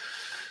ago.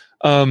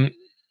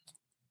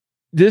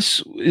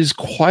 This is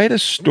quite a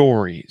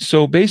story.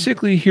 So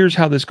basically, here's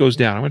how this goes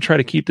down. I'm going to try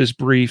to keep this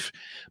brief,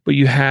 but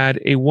you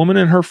had a woman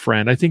and her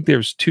friend. I think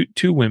there's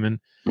two women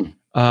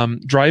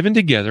driving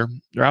together.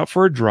 They're out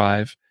for a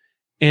drive,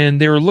 and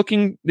they were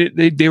looking.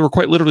 They were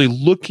quite literally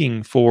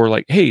looking for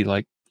like, hey,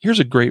 like here's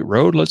a great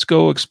road. Let's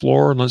go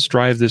explore and let's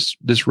drive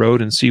this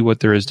road and see what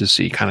there is to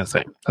see, kind of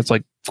thing. That's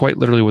like quite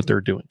literally what they're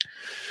doing,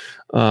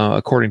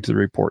 according to the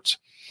reports.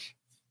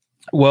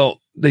 Well,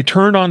 they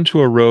turned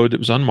onto a road that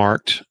was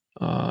unmarked.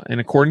 And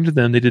according to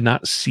them, they did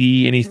not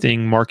see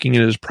anything marking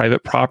it as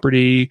private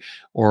property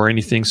or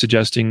anything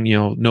suggesting,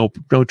 no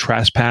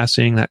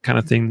trespassing, that kind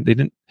of thing.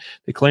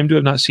 They claim to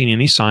have not seen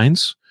any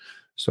signs.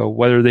 So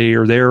whether they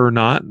are there or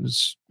not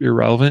is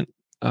irrelevant,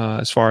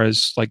 as far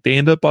as like they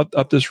end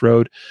up this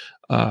road.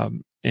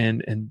 It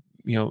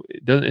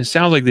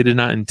sounds like they did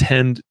not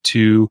intend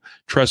to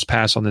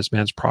trespass on this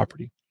man's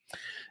property.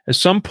 At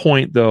some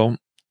point though,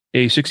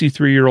 a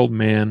 63-year-old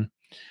man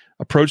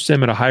approached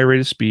them at a high rate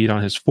of speed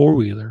on his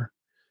four-wheeler,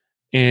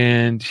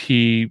 and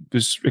he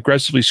was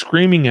aggressively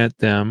screaming at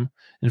them.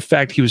 In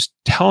fact, he was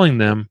telling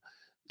them,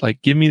 like,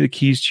 give me the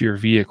keys to your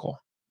vehicle.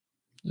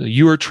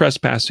 You are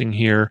trespassing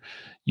here.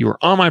 You are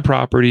on my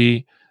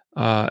property.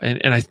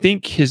 And I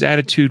think his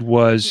attitude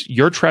was,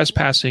 you're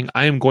trespassing.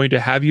 I am going to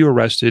have you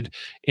arrested.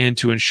 And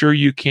to ensure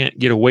you can't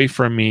get away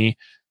from me,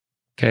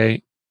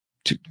 okay,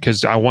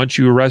 because I want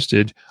you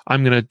arrested,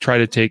 I'm going to try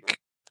to take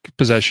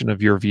possession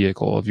of your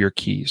vehicle, of your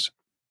keys.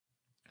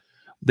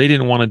 They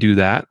didn't want to do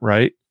that,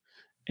 right?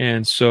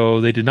 And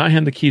so they did not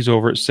hand the keys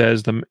over. It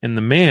says the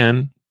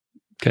man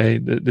okay,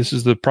 this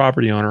is the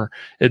property owner,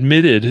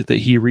 admitted that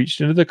he reached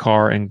into the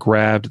car and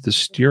grabbed the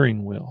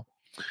steering wheel.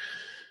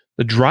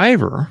 The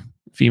driver,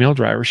 female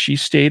driver, she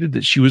stated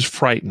that she was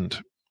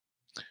frightened.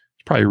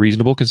 Probably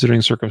reasonable considering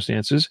the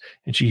circumstances,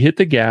 and she hit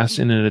the gas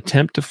in an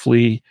attempt to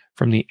flee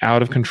from the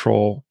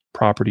out-of-control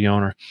property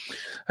owner.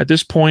 At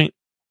this point,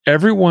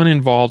 everyone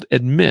involved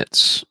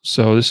admits,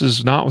 so this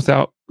is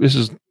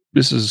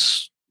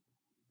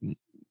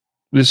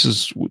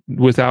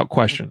without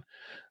question,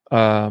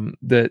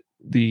 that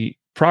the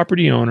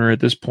property owner at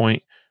this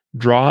point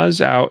draws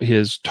out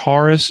his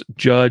Taurus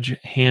Judge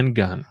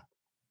handgun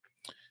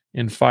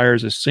and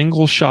fires a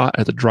single shot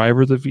at the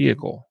driver of the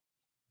vehicle,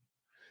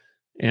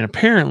 and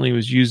apparently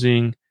was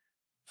using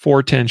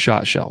 410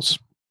 shot shells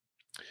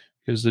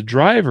because the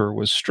driver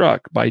was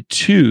struck by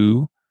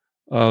 2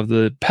 of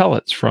the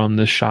pellets from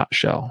the shot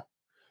shell.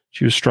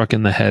 She was struck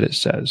in the head, it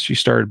says. She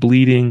started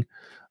bleeding.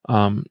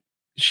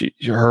 She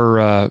and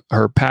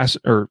her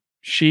passenger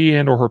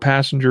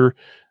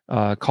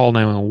called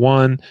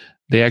 911.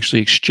 They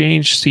actually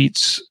exchanged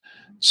seats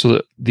so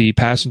that the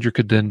passenger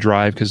could then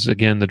drive, because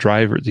again,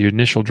 the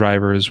initial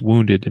driver is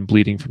wounded and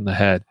bleeding from the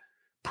head.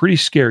 Pretty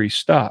scary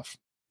stuff.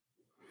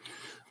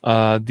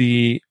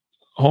 The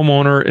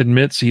homeowner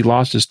admits he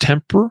lost his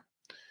temper,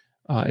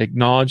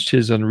 acknowledged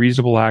his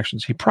unreasonable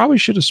actions. He probably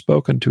should have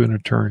spoken to an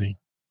attorney.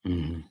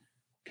 Mm-hmm.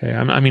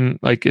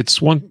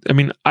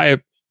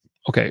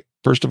 Okay.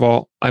 First of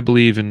all, I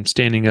believe in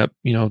standing up,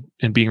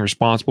 and being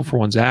responsible for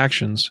one's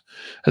actions.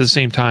 At the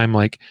same time,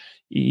 like,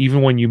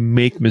 even when you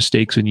make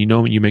mistakes and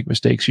when you make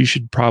mistakes, you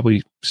should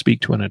probably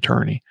speak to an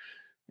attorney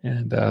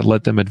and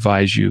let them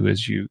advise you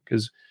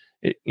because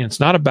it's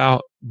not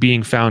about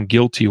being found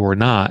guilty or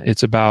not.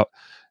 It's about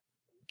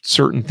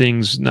certain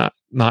things not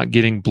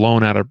getting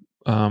blown out of,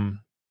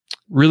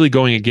 really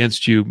going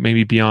against you,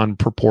 maybe beyond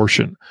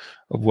proportion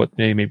of what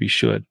they maybe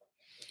should.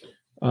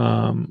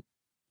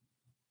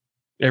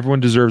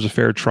 Everyone deserves a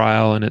fair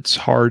trial, and it's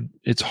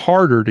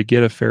harder to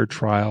get a fair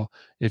trial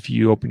if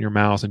you open your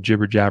mouth and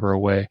jibber jabber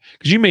away,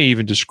 because you may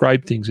even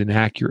describe things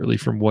inaccurately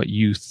from what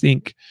you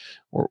think,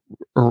 or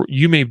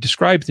you may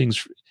describe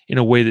things in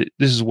a way that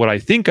this is what I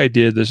think I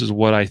did, this is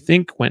what I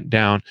think went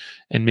down,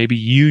 and maybe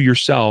you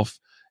yourself,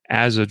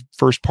 as a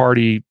first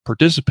party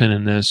participant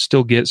in this,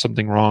 still get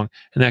something wrong,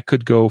 and that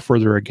could go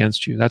further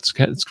against you. That's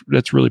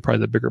really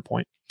probably the bigger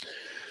point.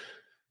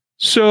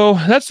 So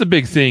that's the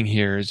big thing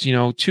here is,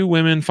 2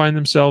 women find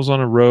themselves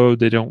on a road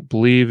they don't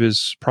believe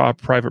is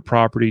private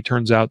property.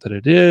 Turns out that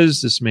it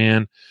is. This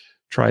man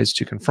tries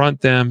to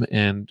confront them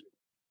and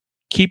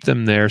keep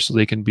them there so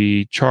they can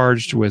be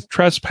charged with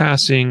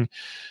trespassing,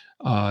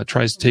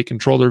 tries to take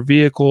control of their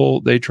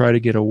vehicle. They try to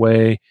get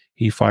away.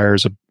 He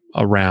fires a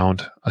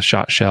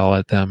shot shell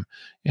at them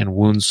and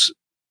wounds,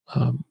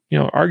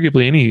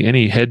 arguably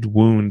any head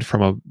wound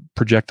from a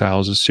projectile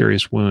is a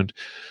serious wound.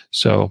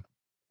 So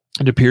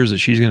it appears that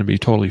she's going to be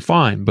totally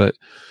fine, but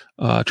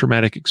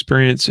traumatic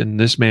experience, and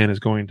this man is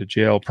going to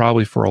jail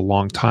probably for a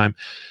long time.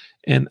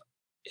 And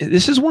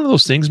this is one of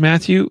those things,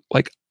 Matthew,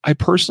 like, I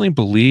personally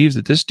believe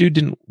that this dude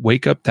didn't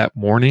wake up that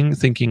morning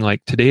thinking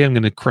like, today I'm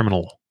going to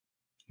criminal.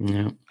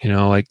 Yeah.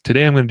 Like,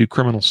 today I'm going to do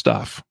criminal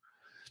stuff.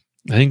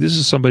 I think this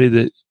is somebody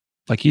that,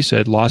 like he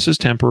said, lost his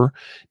temper,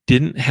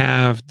 didn't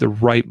have the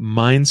right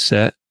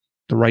mindset,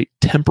 the right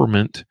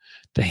temperament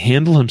to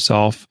handle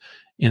himself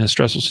in a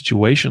stressful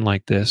situation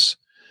like this,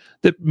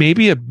 that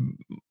maybe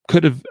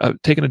could have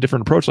taken a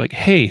different approach. Like,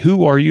 hey,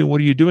 who are you and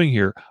what are you doing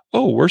here?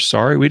 Oh, we're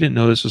sorry. We didn't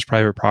know this was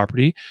private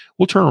property.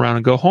 We'll turn around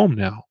and go home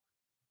now.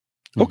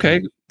 Mm-hmm.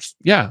 Okay.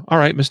 Yeah. All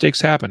right.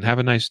 Mistakes happen. Have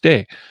a nice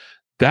day.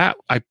 That,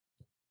 I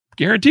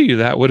guarantee you,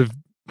 that would have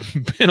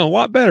been a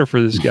lot better for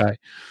this guy.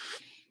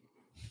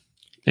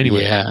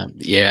 Anyway.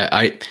 Yeah.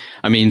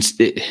 I mean,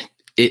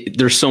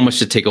 there's so much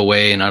to take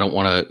away, and I don't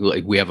want to,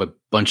 like, we have a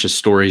bunch of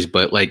stories,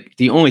 but like,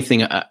 the only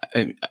thing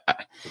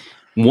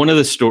one of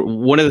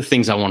the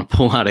things I want to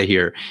pull out of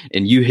here,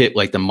 and you hit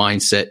like the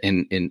mindset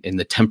and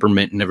the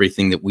temperament and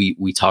everything that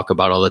we talk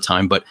about all the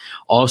time, but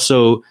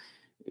also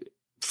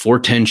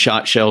 410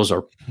 shot shells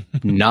are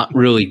not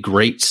really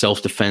great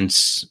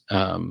self-defense,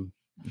 aren't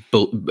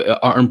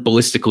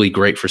ballistically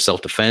great for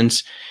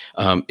self-defense.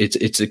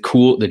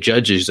 The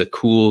Judge is a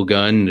cool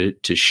gun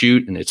to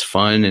shoot, and it's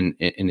fun and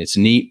it's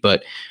neat,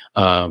 but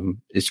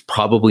it's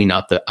probably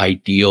not the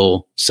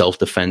ideal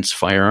self-defense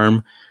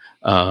firearm.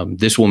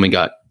 This woman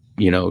got,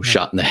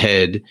 shot in the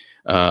head.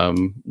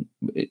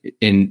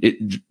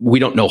 We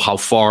don't know how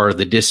far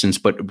the distance,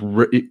 but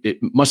it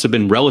must have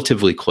been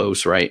relatively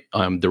close, right?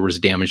 There was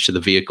damage to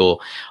the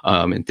vehicle,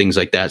 and things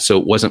like that. So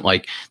it wasn't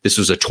like this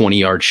was a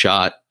 20-yard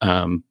shot,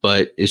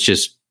 but it's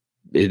just,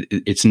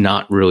 it's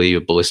not really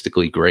a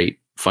ballistically great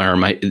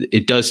firearm.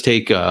 It does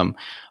take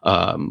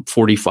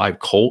 45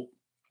 Colt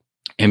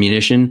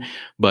ammunition,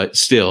 but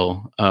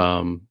still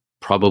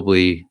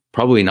probably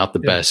not the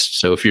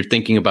best. So if you're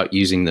thinking about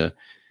using the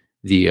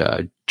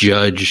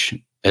Judge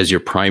as your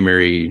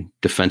primary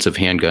defensive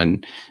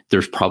handgun,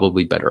 there's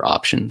probably better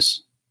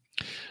options.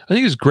 I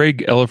think it's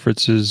Greg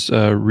Ellifritz's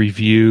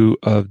review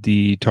of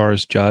the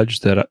Taurus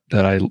Judge that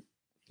I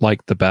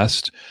like the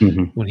best.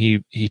 Mhm. When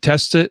he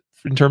tests it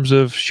in terms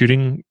of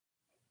shooting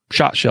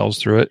shot shells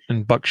through it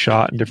and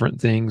buckshot and different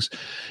things,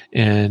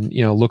 and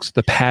looks at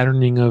the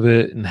patterning of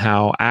it and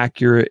how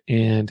accurate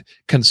and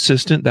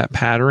consistent that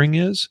patterning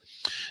is,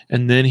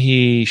 and then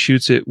he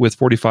shoots it with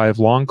 45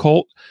 long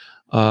Colt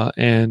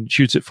and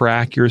shoots it for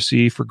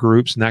accuracy for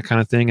groups and that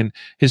kind of thing. And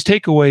his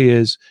takeaway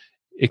is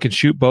it can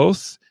shoot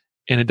both,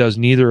 and it does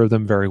neither of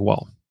them very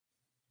well.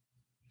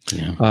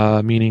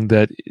 Yeah. Meaning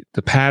that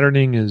the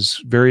patterning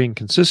is very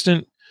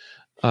inconsistent.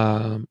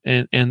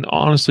 And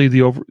honestly,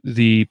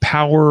 the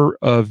power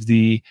of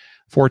the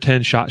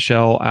 410 shot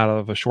shell out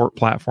of a short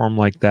platform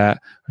like that,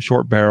 a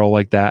short barrel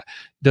like that,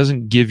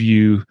 doesn't give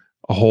you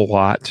a whole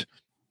lot,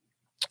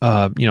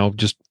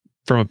 just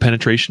from a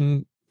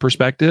penetration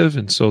perspective.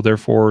 And so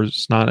therefore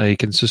it's not a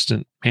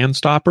consistent hand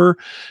stopper,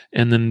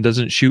 and then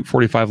doesn't shoot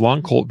 45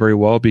 long Colt very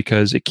well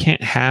because it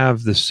can't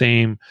have the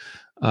same,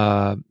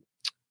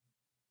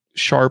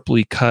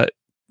 sharply cut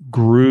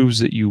grooves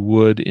that you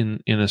would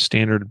in a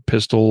standard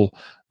pistol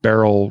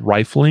barrel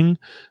rifling.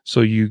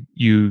 So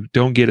you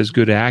don't get as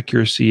good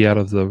accuracy out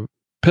of the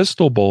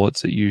pistol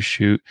bullets that you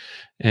shoot,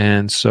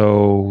 and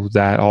so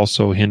that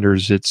also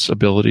hinders its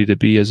ability to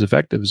be as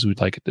effective as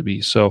we'd like it to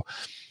be. So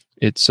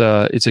it's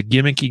a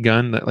gimmicky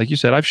gun that, like you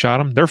said, I've shot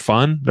them. They're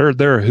fun.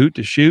 They're a hoot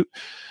to shoot,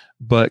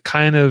 but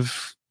kind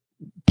of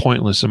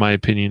pointless in my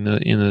opinion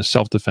in a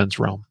self-defense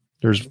realm.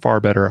 There's far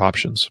better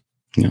options.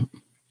 Yeah.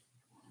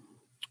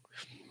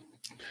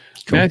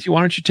 Cool. Matthew, why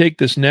don't you take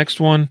this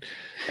next one?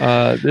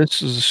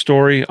 This is a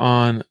story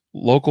on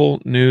Local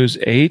News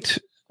 8,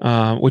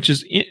 which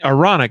is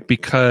ironic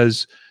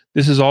because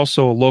this is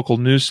also a local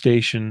news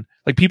station.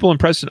 Like, people in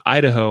Preston,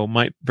 Idaho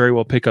might very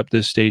well pick up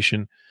this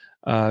station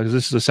because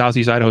this is a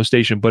Southeast Idaho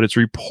station, but it's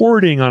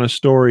reporting on a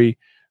story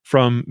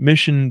from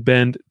Mission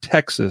Bend,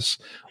 Texas.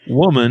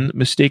 Woman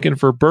mistaken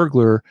for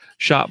burglar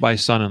shot by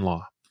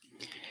son-in-law.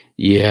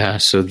 Yeah,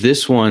 so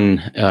this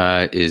one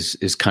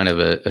is kind of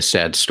a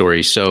sad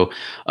story. So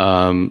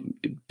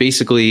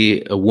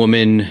basically, a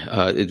woman,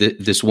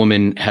 this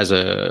woman has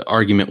an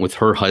argument with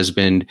her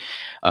husband,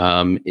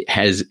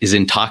 is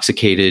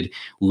intoxicated,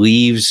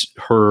 leaves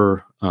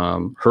her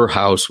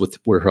house with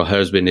where her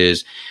husband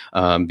is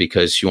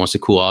because she wants to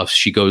cool off.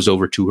 She goes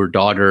over to her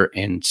daughter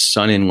and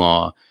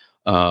son-in-law's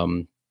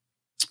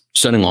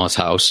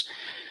house.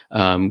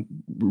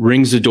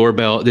 Rings the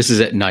doorbell. This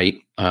is at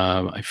night.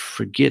 I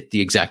forget the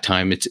exact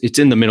time. It's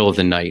in the middle of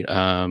the night.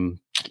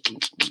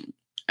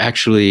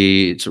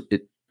 Actually,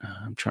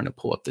 I'm trying to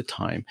pull up the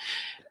time.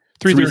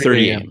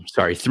 3:30 a.m.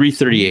 Sorry,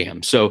 3:30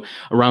 a.m. So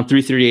around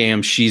 3:30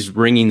 a.m., she's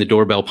ringing the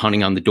doorbell,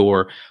 pounding on the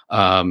door.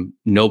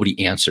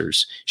 Nobody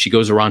answers. She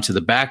goes around to the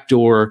back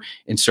door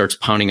and starts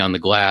pounding on the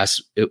glass.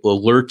 It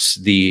alerts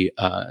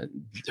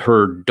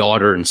her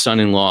daughter and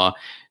son-in-law.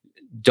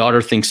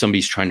 Daughter thinks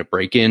somebody's trying to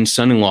break in.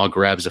 Son-in-law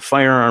grabs a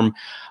firearm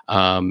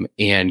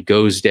and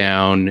goes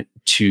down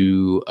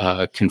to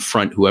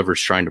confront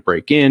whoever's trying to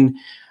break in,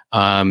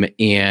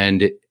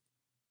 and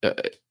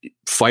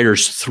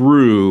fires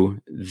through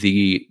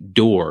the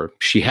door.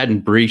 She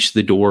hadn't breached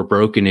the door,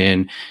 broken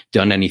in,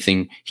 done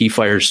anything.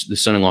 The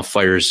son-in-law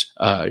fires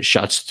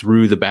shots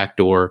through the back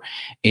door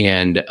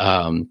and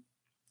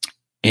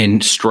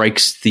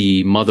strikes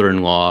the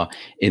mother-in-law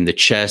in the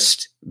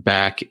chest,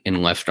 back,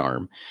 and left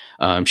arm.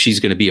 She's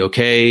going to be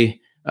okay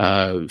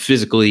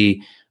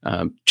physically.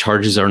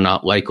 Charges are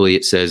not likely,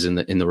 it says in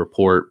the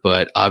report,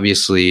 but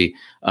obviously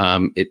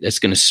it's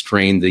going to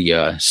strain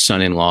the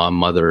son-in-law,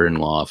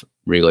 mother-in-law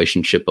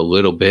relationship a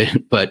little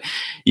bit. But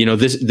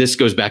this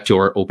goes back to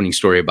our opening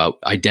story about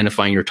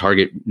identifying your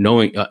target,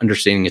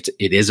 understanding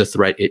it is a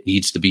threat, it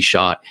needs to be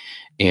shot,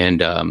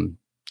 and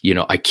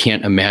I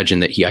can't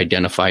imagine that he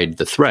identified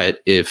the threat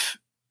if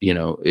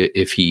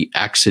he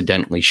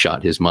accidentally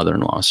shot his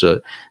mother-in-law.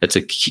 So that's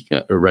a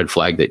red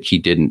flag that he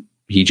didn't.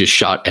 He just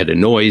shot at a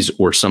noise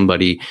or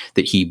somebody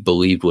that he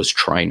believed was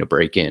trying to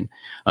break in.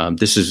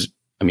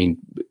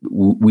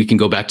 We can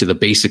go back to the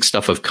basic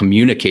stuff of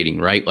communicating,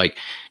 right? Like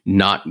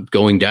not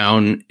going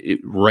down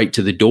right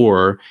to the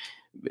door.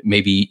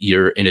 Maybe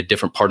you're in a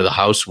different part of the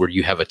house where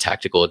you have a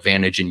tactical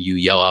advantage and you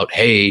yell out,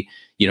 "Hey,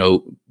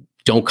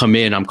 don't come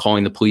in. I'm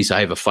calling the police.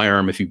 I have a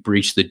firearm. If you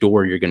breach the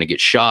door, you're going to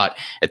get shot."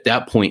 At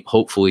that point,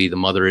 hopefully the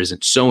mother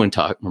isn't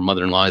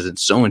mother-in-law isn't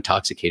so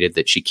intoxicated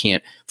that she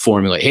can't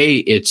formulate, "Hey,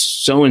 it's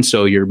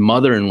so-and-so, your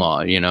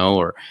mother-in-law,"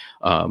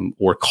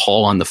 or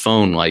call on the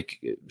phone.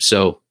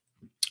 So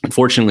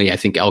unfortunately, I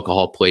think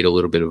alcohol played a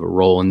little bit of a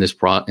role in this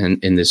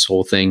in this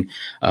whole thing.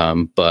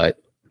 But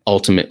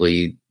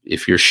ultimately,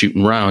 if you're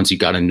shooting rounds, you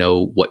got to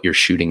know what you're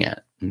shooting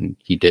at. And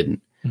he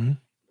didn't. Mm-hmm.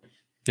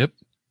 Yep.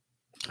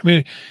 I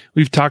mean,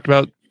 we've talked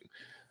about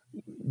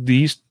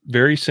these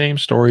very same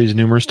stories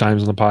numerous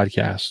times on the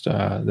podcast.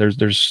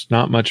 There's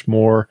not much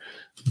more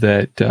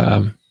that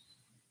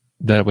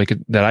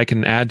I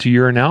can add to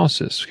your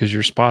analysis because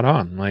you're spot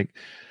on.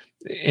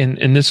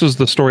 And this was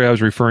the story I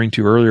was referring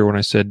to earlier when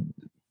I said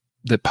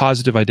that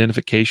positive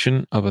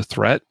identification of a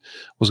threat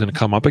was going to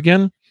come up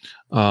again.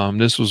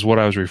 This was what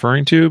I was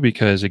referring to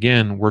because,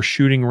 again, we're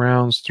shooting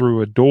rounds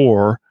through a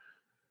door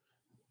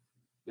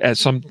at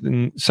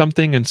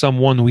something and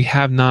someone we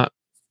have not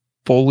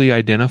fully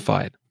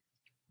identified.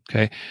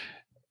 Okay.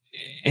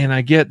 And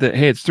I get that,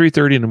 hey, it's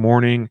 3:30 in the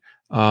morning.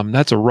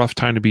 That's a rough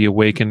time to be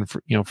awakened,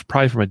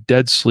 probably from a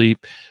dead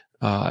sleep.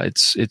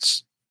 It's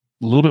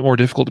a little bit more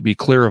difficult to be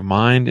clear of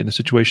mind in a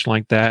situation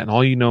like that. And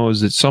all you know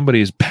is that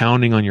somebody is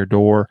pounding on your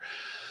door.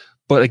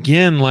 But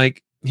again,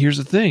 like, here's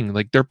the thing,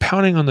 like, they're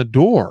pounding on the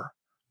door,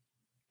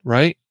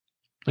 right?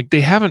 Like,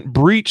 they haven't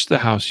breached the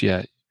house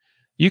yet.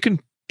 You can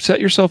set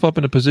yourself up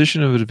in a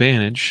position of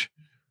advantage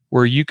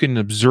where you can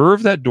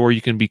observe that door.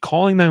 You can be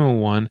calling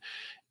 911,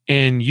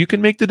 and you can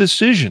make the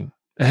decision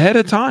ahead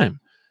of time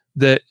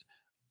that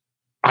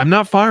I'm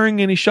not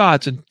firing any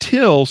shots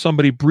until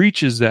somebody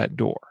breaches that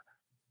door,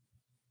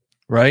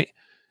 right?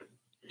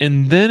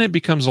 And then it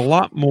becomes a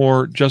lot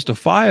more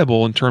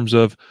justifiable in terms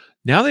of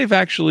now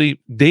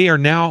they are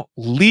now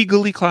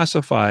legally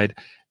classified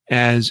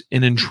as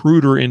an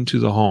intruder into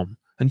the home.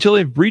 Until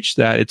they've breached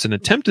that, it's an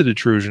attempted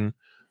intrusion,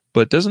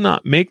 but does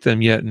not make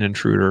them yet an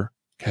intruder.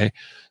 Okay.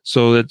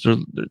 So that's,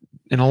 and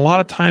a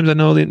lot of times I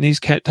know that in these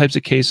types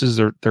of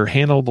cases, they're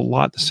handled a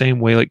lot the same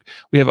way. Like,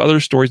 we have other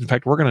stories. In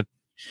fact,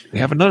 we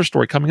have another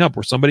story coming up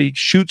where somebody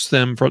shoots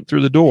them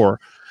through the door,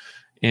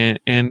 and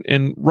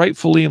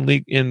rightfully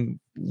and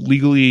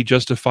legally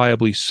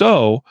justifiably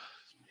so.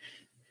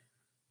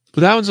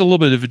 But that one's a little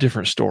bit of a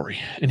different story.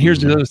 And here's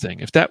the other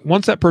thing.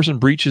 Once that person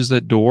breaches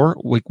that door,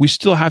 like, we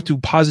still have to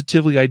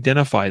positively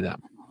identify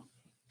them.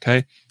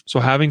 Okay. So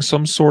having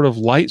some sort of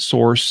light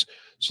source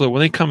so that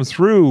when they come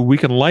through, we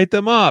can light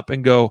them up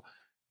and go,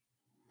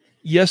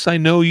 yes, I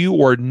know you,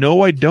 or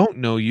no, I don't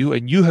know you.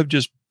 And you have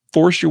just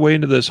forced your way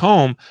into this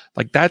home.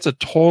 Like, that's a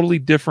totally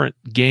different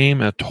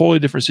game, a totally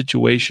different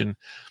situation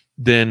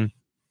than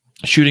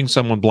shooting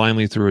someone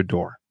blindly through a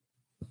door.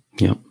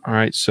 Yep. All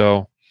right.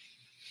 So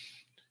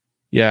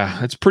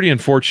yeah, it's pretty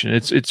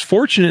unfortunate. It's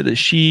fortunate that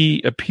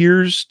she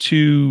appears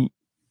to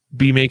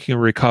be making a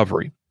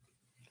recovery,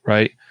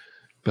 right?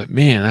 But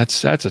man,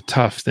 that's a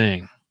tough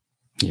thing.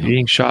 Yeah.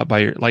 Being shot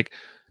by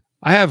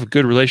I have a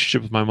good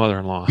relationship with my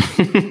mother-in-law.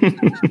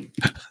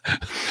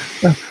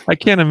 I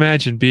can't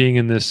imagine being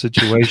in this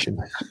situation.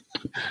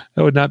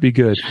 That would not be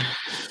good.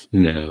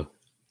 No.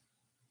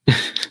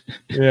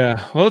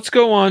 Yeah. Well, let's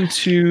go on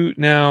to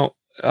now.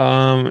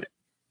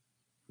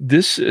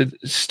 This is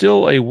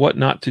still a what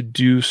not to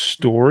do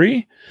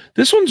story.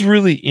 This one's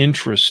really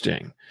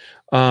interesting.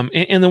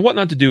 And the what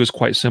not to do is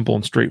quite simple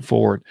and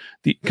straightforward.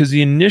 Because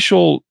the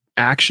initial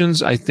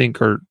actions, I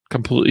think, are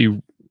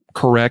completely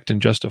correct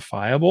and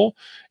justifiable.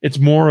 It's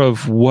more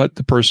of what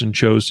the person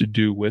chose to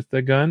do with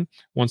the gun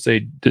once they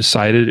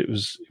decided it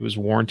was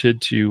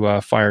warranted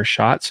to fire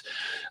shots.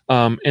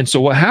 And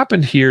so what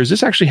happened here is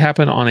this actually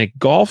happened on a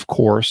golf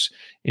course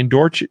in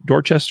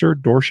Dorchester,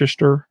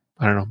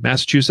 I don't know,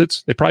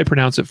 Massachusetts. They probably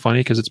pronounce it funny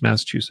because it's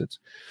Massachusetts.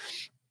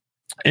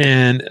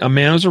 And a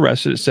man was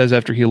arrested, it says,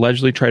 after he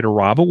allegedly tried to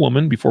rob a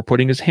woman before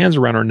putting his hands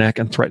around her neck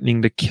and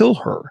threatening to kill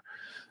her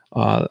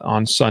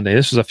on Sunday.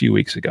 This was a few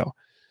weeks ago.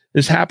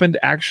 This happened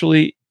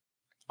actually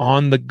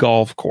on the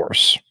golf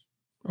course,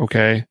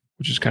 okay,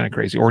 which is kind of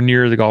crazy, or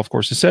near the golf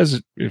course. It says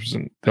it was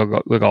in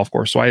the golf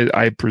course, so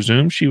I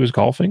presume she was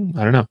golfing.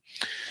 I don't know.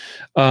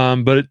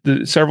 But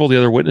several of the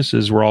other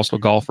witnesses were also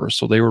golfers,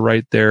 so they were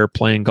right there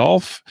playing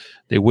golf.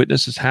 They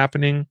witnessed this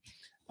happening.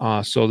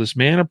 So this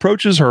man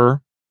approaches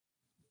her,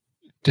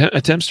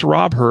 attempts to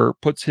rob her,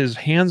 puts his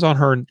hands on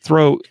her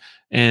throat,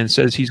 and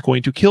says he's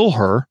going to kill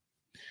her.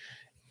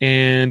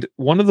 And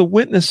one of the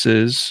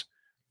witnesses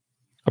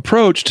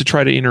approached to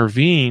try to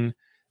intervene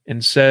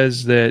and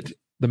says that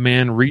the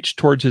man reached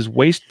towards his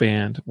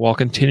waistband while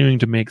continuing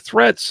to make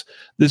threats.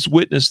 This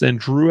witness then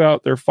drew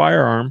out their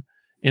firearm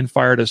and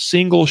fired a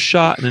single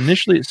shot. And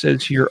initially it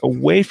says here,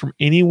 away from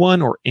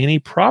anyone or any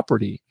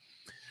property.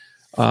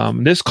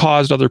 This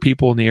caused other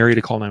people in the area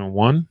to call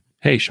 911.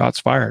 Hey, shots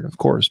fired. Of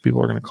course,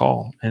 people are going to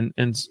call.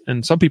 And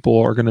some people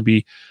are going to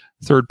be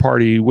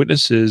third-party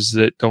witnesses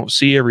that don't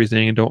see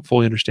everything and don't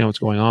fully understand what's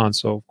going on.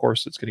 So, of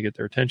course, it's going to get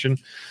their attention.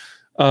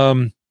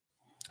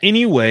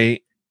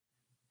 Anyway,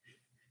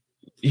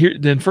 here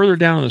then further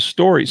down in the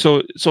story.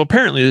 So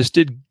apparently this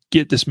did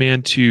get this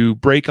man to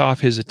break off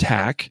his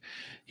attack.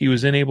 He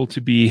was then able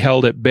to be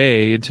held at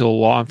bay until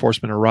law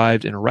enforcement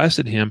arrived and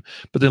arrested him.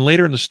 But then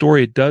later in the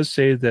story, it does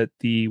say that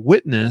the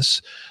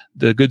witness,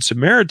 the Good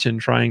Samaritan,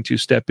 trying to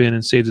step in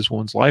and save this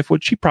woman's life,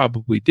 which he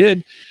probably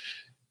did,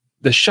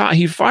 the shot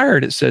he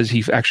fired, it says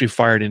he actually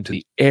fired into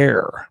the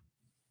air.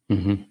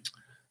 Mm-hmm.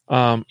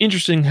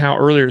 Interesting how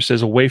earlier it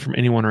says away from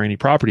anyone or any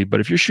property,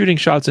 but if you're shooting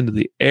shots into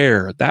the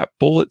air, that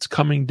bullet's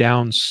coming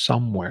down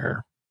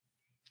somewhere.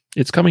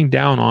 It's coming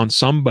down on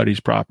somebody's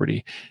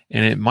property,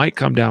 and it might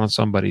come down on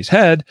somebody's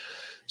head.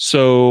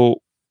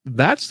 So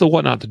that's the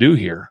what not to do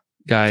here,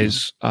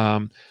 guys.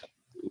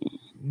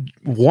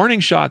 Warning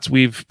shots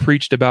we've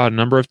preached about a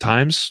number of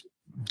times,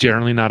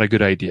 generally not a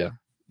good idea.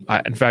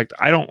 In fact,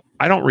 I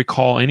don't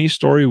recall any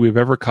story we've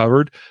ever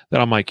covered that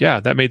I'm like,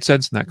 yeah, that made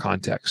sense in that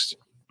context.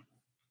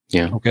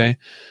 Yeah. Okay.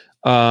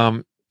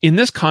 In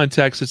this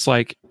context, it's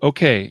like,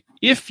 okay,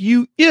 if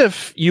you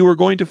were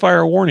going to fire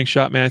a warning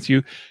shot,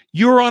 Matthew,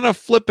 you're on a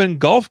flippin'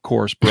 golf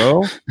course,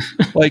 bro.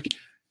 Like,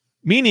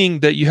 meaning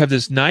that you have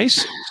this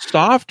nice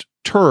soft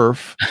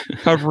turf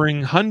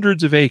covering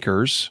hundreds of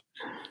acres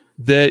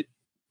that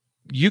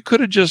you could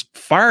have just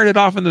fired it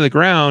off into the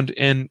ground,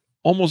 and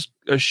almost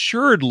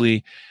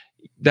assuredly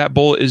that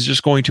bullet is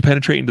just going to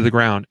penetrate into the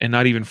ground and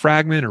not even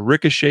fragment or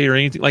ricochet or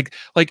anything.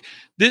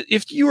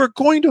 If you are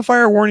going to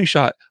fire a warning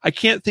shot, I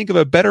can't think of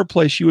a better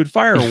place you would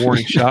fire a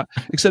warning shot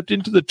except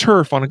into the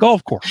turf on a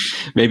golf course.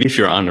 Maybe if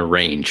you're on a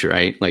range,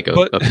 right? Like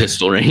a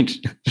pistol range.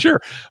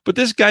 Sure. But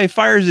this guy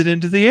fires it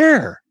into the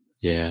air.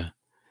 Yeah.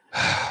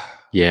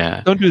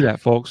 Yeah. Don't do that,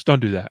 folks.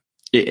 Don't do that.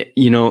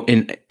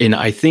 And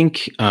I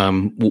think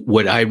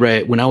what I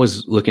read when I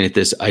was looking at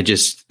this,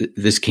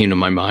 this came to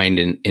my mind,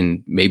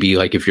 and maybe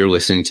like if you're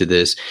listening to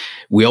this,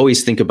 we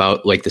always think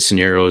about like the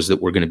scenarios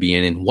that we're going to be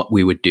in and what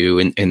we would do,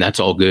 and that's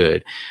all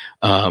good.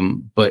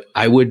 But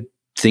I would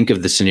think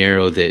of the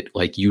scenario that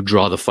like you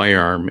draw the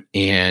firearm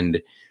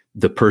and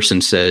the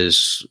person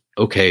says,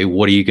 "Okay,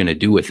 what are you going to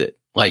do with it?"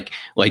 Like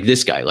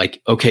this guy,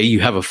 like, "Okay, you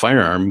have a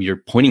firearm, you're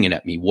pointing it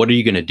at me. What are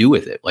you going to do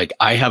with it?" Like,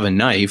 I have a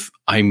knife.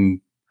 I'm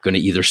going to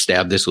either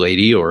stab this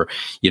lady or,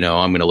 I'm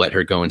going to let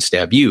her go and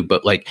stab you.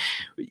 But like,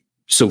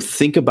 so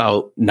think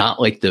about not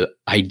like the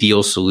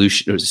ideal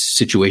solution or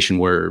situation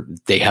where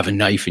they have a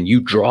knife and you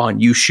draw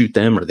and you shoot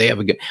them, or they have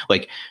a gun.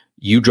 Like,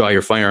 you draw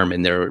your firearm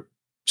and they're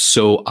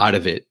so out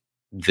of it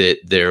that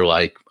they're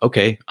like,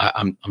 "Okay,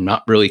 I'm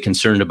not really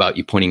concerned about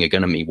you pointing a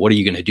gun at me. What are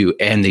you going to do?"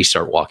 And they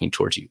start walking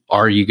towards you.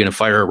 Are you going to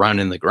fire a round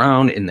in the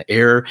ground, in the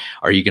air?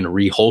 Are you going to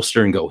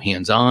reholster and go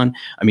hands on?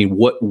 I mean,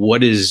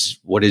 what is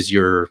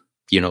your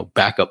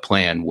backup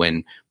plan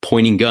when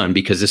pointing gun?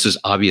 Because this is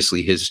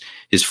obviously his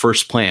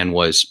first plan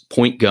was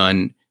point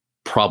gun,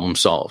 problem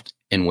solved.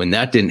 And when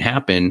that didn't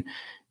happen,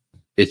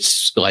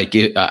 it's like,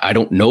 I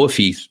don't know if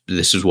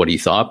this is what he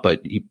thought,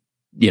 but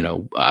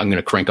I'm going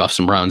to crank off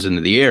some rounds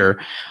into the air.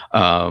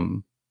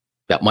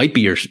 That might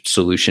be your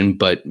solution,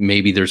 but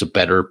maybe there's a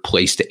better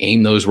place to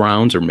aim those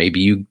rounds, or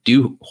maybe you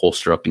do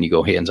holster up and you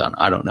go hands on.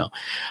 I don't know.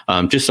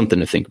 Just something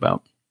to think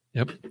about.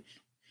 Yep.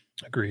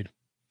 Agreed.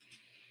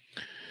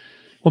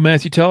 Well,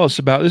 Matthew, tell us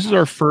about, this is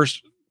our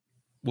first,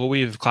 what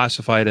we've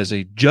classified as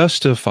a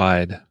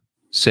justified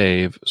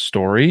save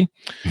story,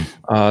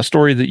 a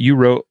story that you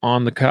wrote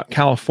on the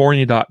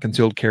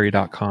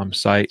california.concealedcarry.com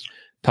site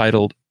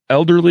titled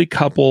 "Elderly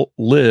Couple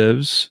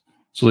Lives,"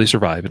 so they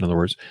survive, in other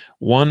words,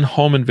 "One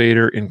Home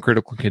Invader in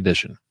Critical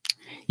Condition."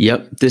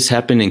 Yep. This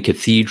happened in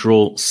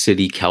Cathedral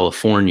City,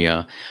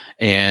 California.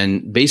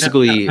 And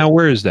basically... Now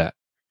where is that?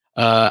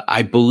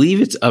 I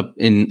believe it's up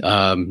in...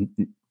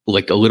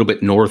 like a little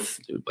bit north,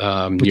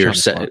 near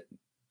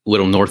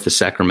little north of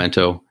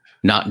Sacramento.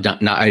 Not.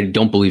 I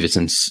don't believe it's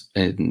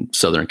in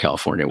Southern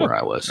California where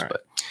I was,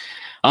 but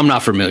I'm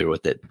not familiar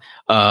with it.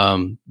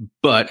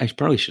 But I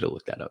probably should have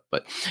looked that up.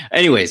 But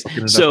anyways,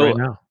 so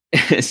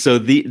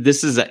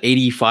this is an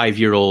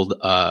 85-year-old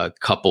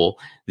couple.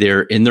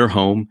 They're in their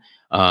home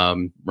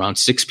around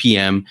 6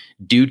 p.m.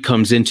 Dude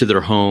comes into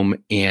their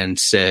home and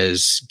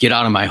says, "Get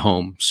out of my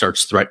home,"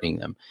 starts threatening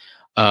them.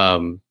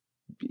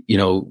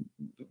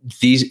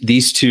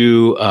 These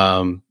two,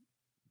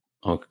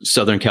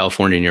 Southern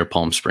California near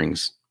Palm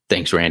Springs.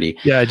 Thanks, Randy.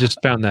 Yeah, I just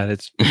found that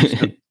it's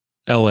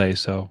LA.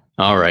 So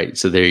all right,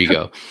 so there you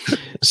go.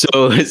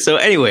 so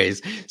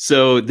anyways,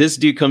 so this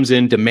dude comes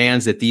in,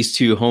 demands that these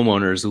two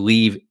homeowners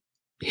leave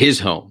his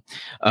home.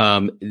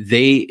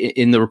 They,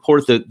 in the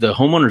report, the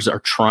homeowners are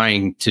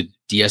trying to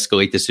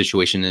de-escalate the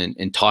situation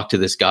and talk to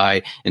this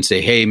guy and say,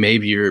 "Hey,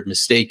 maybe you're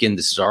mistaken.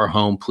 This is our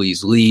home.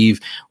 Please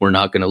leave. We're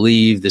not going to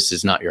leave. This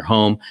is not your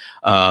home."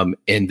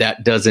 And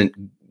that doesn't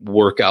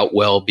work out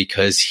well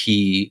because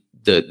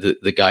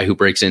the guy who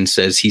breaks in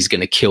says he's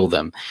going to kill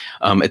them.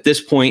 At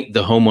this point,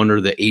 the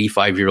homeowner, the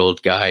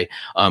 85-year-old guy,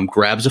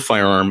 grabs a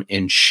firearm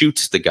and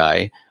shoots the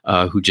guy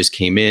who just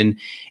came in,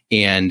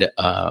 and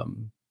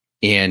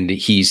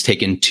he's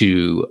taken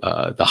to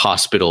the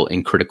hospital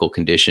in critical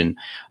condition.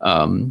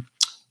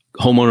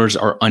 Homeowners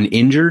are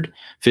uninjured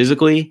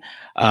physically.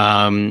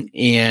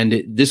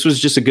 And this was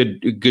just a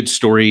good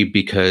story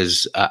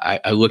because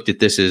I looked at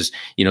this as,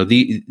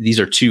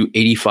 these are two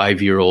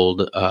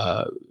 85-year-old,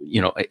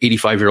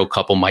 85-year-old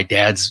couple. My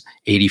dad's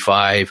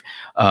 85.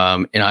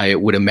 And I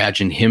would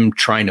imagine him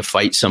trying to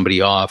fight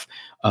somebody off,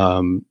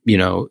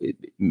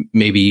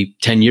 maybe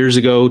 10 years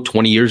ago,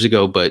 20 years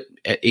ago, but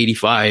at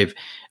 85,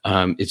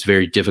 it's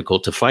very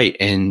difficult to fight.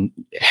 And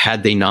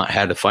had they not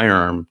had a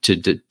firearm to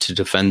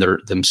defend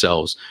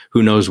themselves,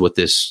 who knows what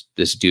this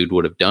dude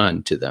would have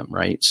done to them,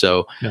 right?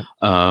 So,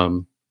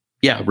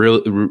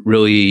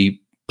 really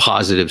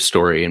positive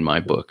story in my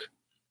book.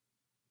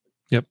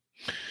 Yep.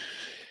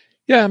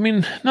 Yeah, I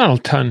mean, not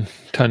a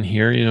ton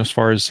here, as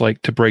far as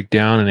like to break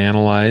down and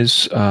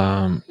analyze.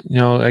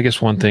 I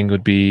guess one thing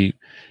would be,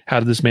 how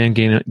did this man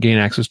gain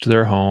access to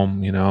their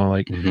home?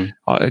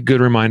 A good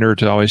reminder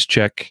to always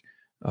check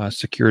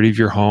security of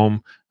your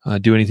home.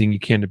 do anything you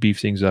can to beef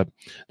things up.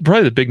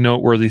 Probably the big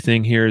noteworthy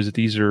thing here is that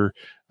these are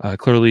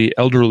clearly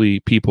elderly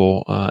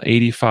people.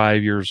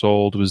 85 years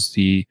old was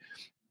the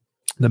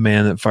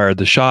man that fired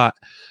the shot.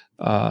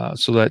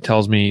 So that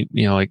tells me,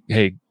 like,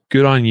 hey,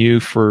 good on you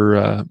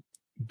for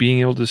being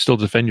able to still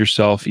defend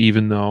yourself,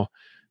 even though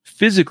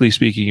physically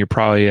speaking, you're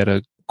probably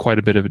at quite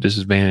a bit of a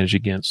disadvantage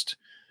against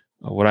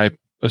what I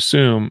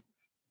assume.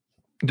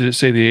 Did it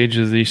say the age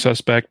of the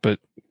suspect? But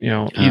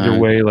either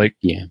way,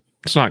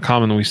 it's not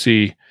common that we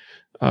see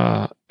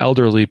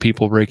elderly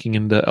people breaking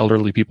into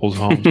elderly people's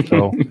homes.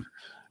 So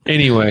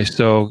anyway,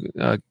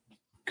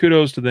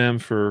 kudos to them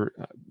for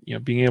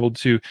being able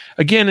to,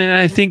 again, and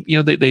I think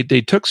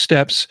they took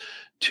steps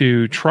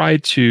to try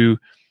to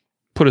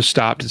put a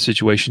stop to the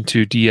situation,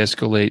 to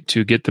de-escalate,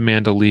 to get the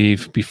man to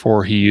leave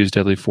before he used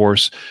deadly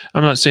force.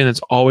 I'm not saying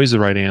that's always the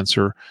right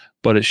answer,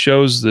 but it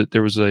shows that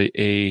there was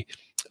a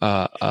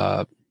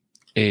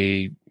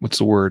what's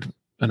the word?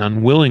 An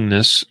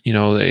unwillingness,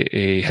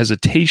 a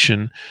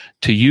hesitation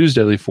to use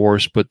deadly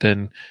force, but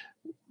then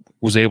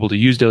was able to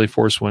use deadly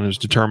force when it was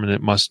determined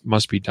it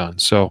must be done.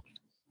 So,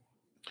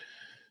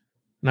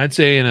 and I'd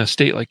say in a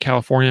state like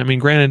California, I mean,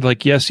 granted,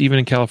 like, yes, even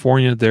in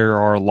California, there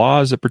are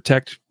laws that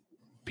protect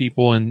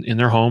people in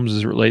their homes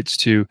as it relates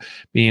to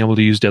being able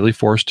to use deadly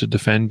force to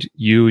defend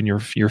you and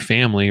your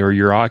family or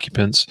your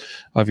occupants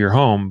of your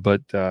home.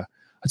 But I'd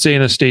say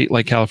in a state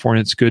like California,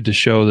 it's good to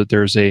show that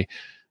there's a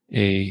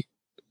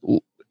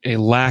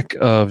lack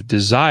of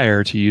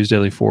desire to use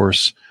deadly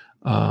force.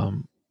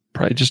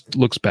 Probably just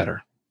looks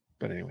better.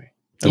 But anyway,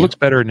 it looks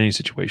better in any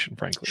situation,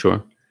 frankly.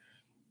 Sure.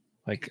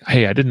 Like,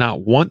 hey, I did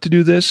not want to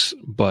do this,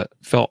 but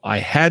felt I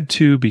had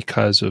to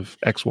because of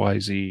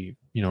XYZ,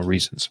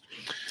 reasons.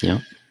 Yeah.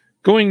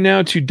 Going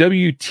now to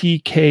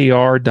WTKR.com,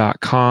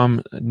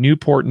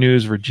 Newport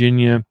News,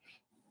 Virginia.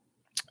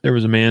 There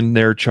was a man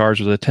there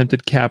charged with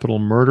attempted capital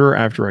murder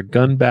after a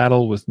gun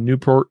battle with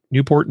Newport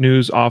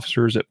News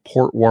officers at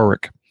Port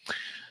Warwick.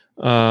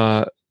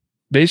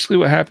 Basically,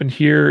 what happened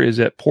here is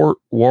at Port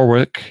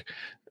Warwick,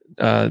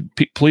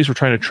 police were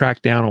trying to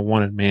track down a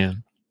wanted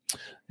man.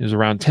 It was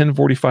around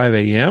 10:45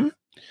 a.m.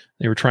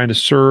 They were trying to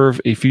serve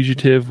a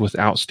fugitive with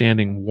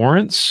outstanding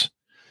warrants.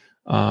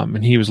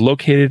 And he was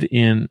located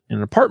in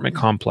an apartment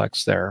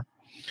complex there.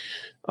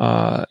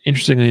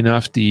 Interestingly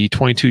enough, the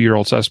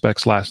 22-year-old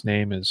suspect's last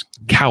name is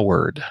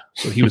Coward.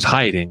 So he was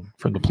hiding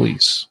from the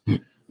police.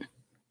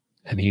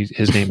 And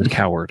his name is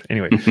Coward.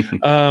 Anyway,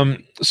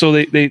 so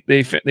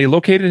they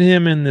located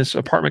him in this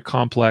apartment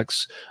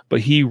complex,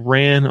 but he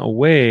ran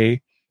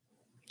away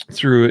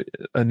through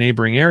a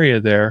neighboring area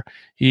there.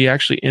 He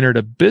actually entered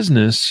a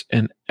business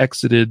and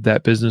exited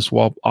that business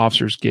while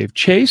officers gave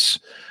chase.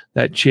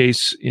 That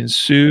chase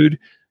ensued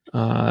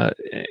in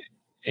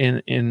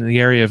the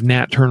area of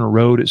Nat Turner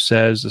Road. It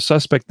says the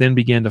suspect then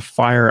began to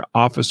fire at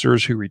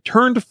officers who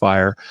returned to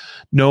fire.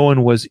 No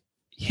one was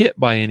hit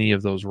by any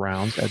of those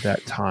rounds at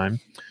that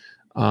time.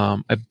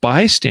 A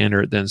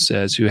bystander, it then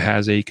says, who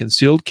has a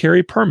concealed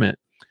carry permit,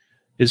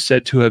 is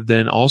said to have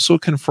then also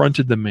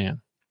confronted the man,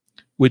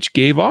 which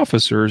gave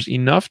officers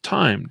enough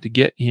time to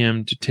get to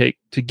him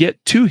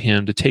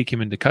to take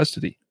him into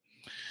custody.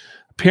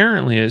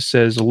 Apparently, it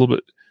says a little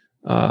bit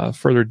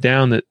further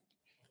down that,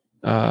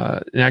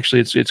 and actually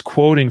it's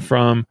quoting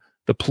from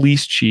the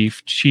police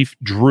chief. Chief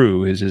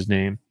Drew is his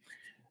name.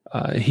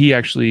 He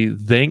actually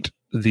thanked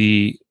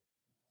the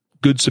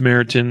Good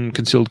Samaritan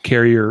concealed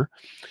carrier.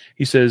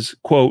 He says,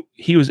 quote,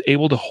 he was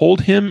able to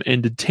hold him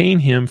and detain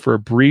him for a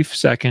brief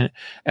second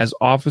as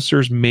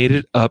officers made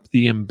it up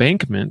the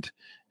embankment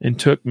and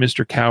took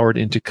Mr. Coward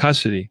into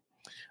custody.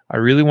 I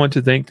really want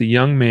to thank the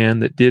young man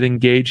that did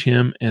engage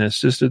him and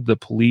assisted the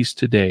police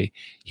today.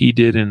 He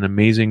did an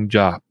amazing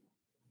job.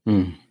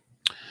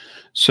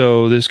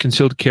 So this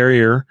concealed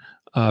carrier,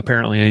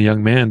 apparently a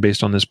young man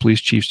based on this police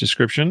chief's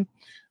description,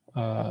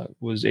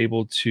 was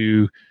able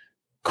to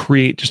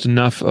create just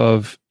enough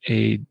of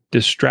a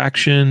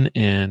distraction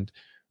and,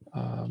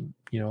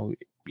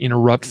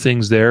 interrupt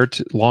things there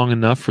long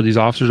enough for these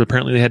officers.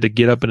 Apparently they had to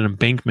get up an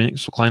embankment,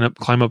 so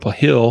climb up a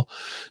hill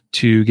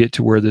to get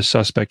to where this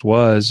suspect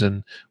was,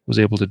 and was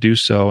able to do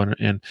so.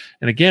 And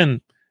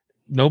again,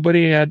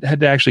 nobody had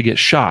to actually get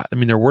shot. I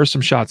mean, there were some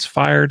shots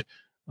fired.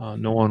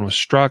 No one was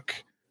struck.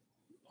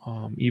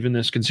 Even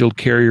this concealed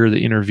carrier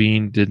that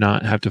intervened did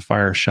not have to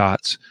fire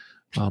shots,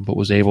 but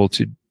was able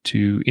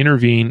to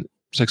intervene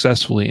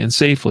successfully and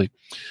safely.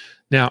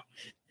 Now,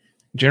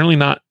 generally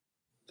not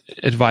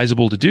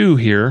advisable to do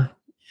here,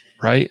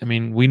 right? I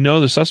mean, we know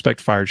the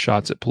suspect fired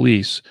shots at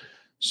police,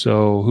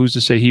 so who's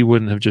to say he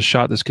wouldn't have just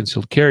shot this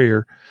concealed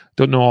carrier?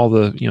 Don't know all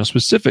the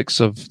specifics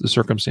of the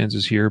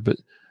circumstances here, but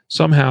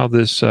somehow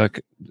this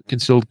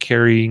concealed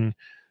carrying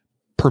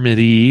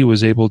permittee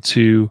was able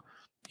to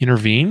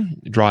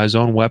intervene, draw his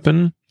own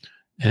weapon,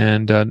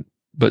 and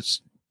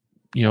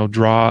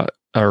draw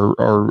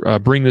or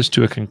bring this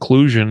to a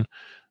conclusion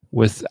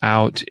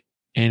without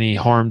any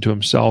harm to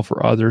himself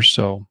or others.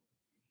 So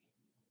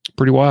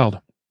pretty wild.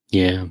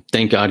 Yeah,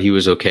 thank God he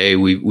was okay.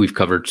 We've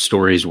covered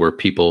stories where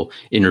people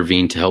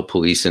intervene to help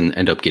police and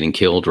end up getting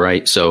killed,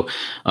 right? So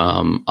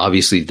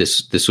obviously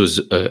this was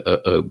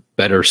a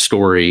better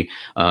story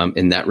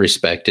in that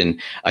respect.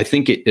 And I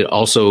think it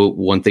also,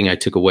 one thing I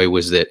took away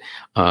was that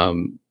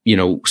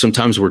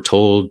sometimes we're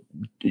told,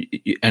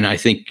 and I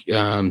think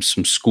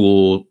some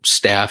school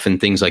staff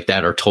and things like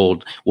that are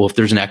told, well, if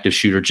there's an active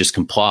shooter, just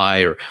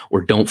comply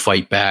or don't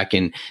fight back.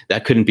 And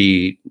that couldn't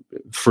be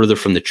further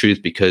from the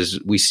truth, because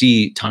we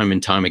see time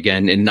and time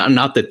again, and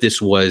not that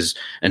this was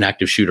an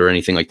active shooter or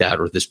anything like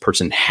that, or this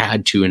person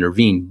had to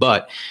intervene,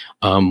 but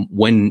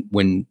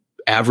when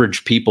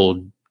average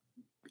people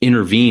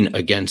intervene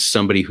against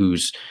somebody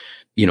who's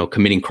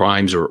committing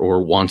crimes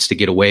or wants to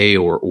get away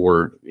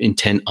or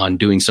intent on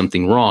doing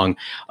something wrong,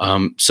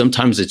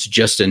 sometimes it's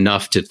just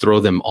enough to throw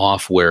them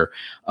off where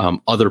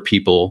other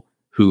people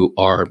who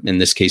are, in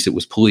this case, it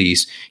was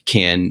police,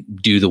 can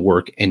do the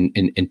work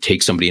and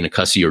take somebody into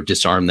custody or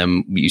disarm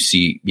them. You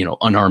see,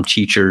 unarmed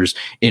teachers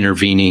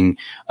intervening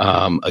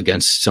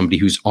against somebody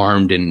who's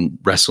armed and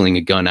wrestling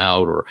a gun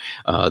out, or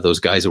those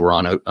guys that were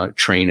on a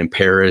train in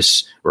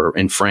Paris or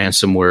in France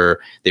somewhere,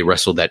 they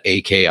wrestled that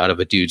AK out of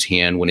a dude's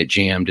hand when it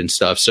jammed and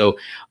stuff. So,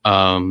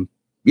 I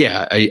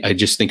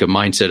just think a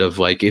mindset of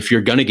like, if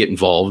you're going to get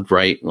involved,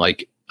 right,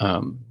 like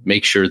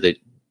make sure that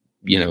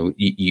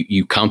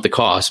you count the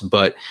cost,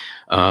 but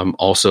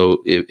also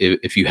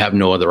if you have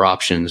no other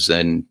options,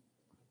 then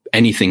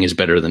anything is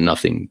better than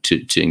nothing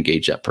to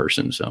engage that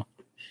person. So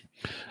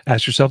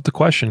ask yourself the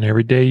question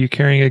every day you're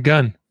carrying a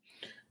gun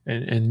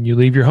and you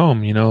leave your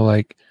home,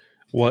 like,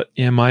 what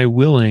am I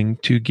willing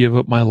to give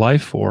up my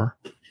life for?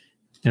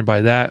 And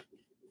by that,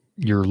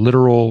 your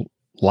literal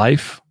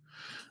life,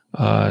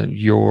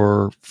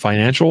 your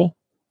financial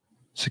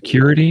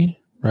security,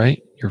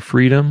 right? Your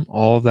freedom,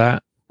 all of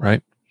that,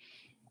 right?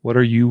 What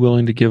are you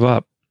willing to give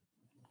up?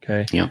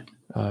 Okay. Yeah.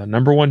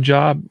 Number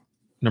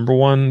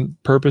one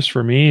purpose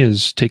for me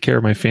is take care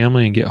of my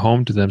family and get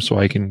home to them so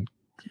I can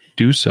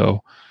do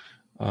so.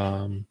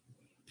 But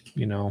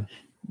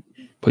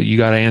you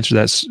got to answer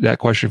that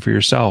question for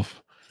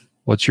yourself.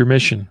 What's your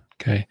mission?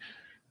 Okay.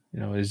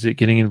 Is it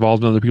getting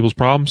involved in other people's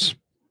problems?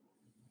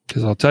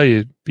 Because I'll tell you,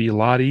 it'd be a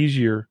lot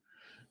easier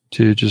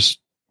to just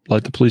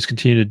let the police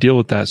continue to deal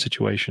with that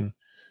situation,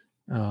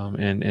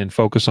 and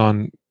focus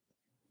on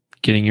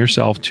getting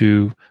yourself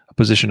to a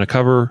position of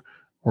cover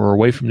or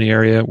away from the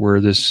area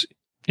where this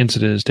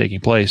incident is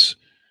taking place.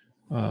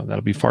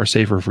 That'll be far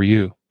safer for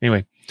you.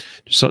 Anyway,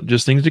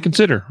 just things to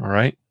consider. All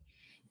right.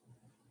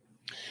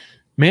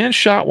 Man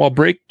shot while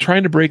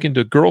trying to break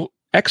into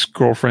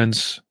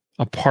ex-girlfriend's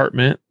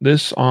apartment.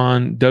 This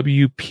on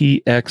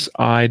WPXI.com,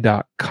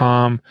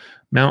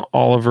 Mount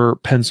Oliver,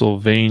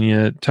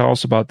 Pennsylvania. Tell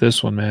us about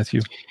this one, Matthew.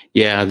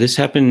 Yeah, this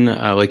happened,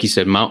 like you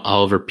said, Mount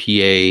Oliver,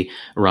 PA,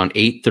 around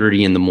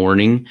 8:30 in the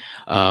morning.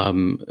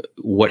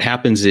 What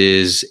happens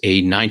is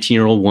a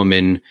 19-year-old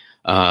woman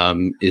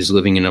is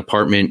living in an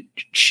apartment.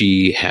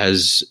 She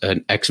has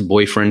an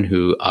ex-boyfriend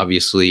who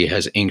obviously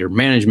has anger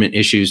management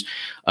issues,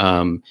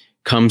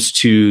 comes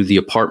to the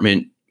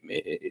apartment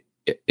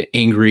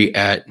angry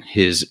at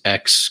his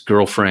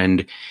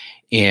ex-girlfriend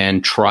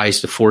and tries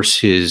to force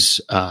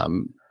his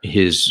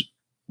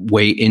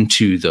way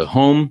into the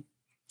home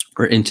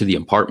or into the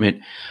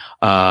apartment.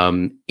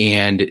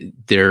 And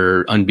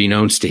they're,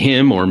 unbeknownst to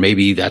him, or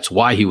maybe that's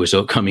why he was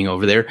coming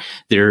over there,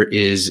 there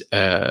is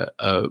a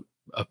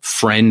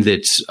friend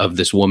that's of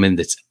this woman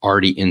that's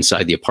already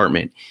inside the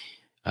apartment.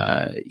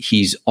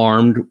 He's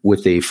armed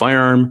with a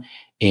firearm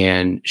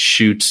and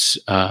shoots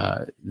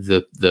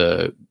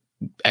the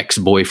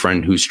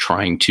ex-boyfriend who's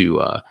trying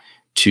to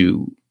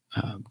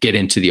get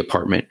into the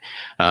apartment.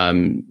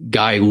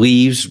 Guy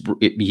leaves.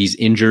 He's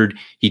injured.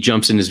 He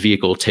jumps in his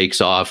vehicle,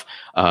 takes off.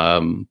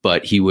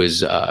 But he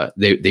was,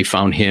 they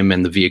found him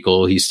in the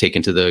vehicle. He's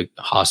taken to the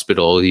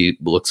hospital. He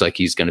looks like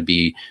he's going to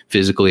be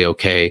physically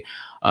okay.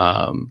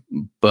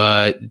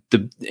 But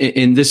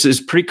this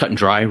is pretty cut and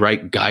dry,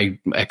 right? Guy,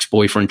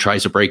 ex-boyfriend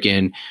tries to break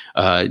in.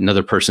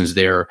 Another person's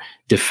there,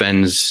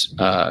 defends,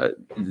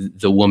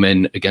 the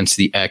woman against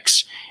the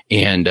ex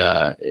and,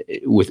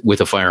 with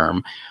a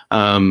firearm.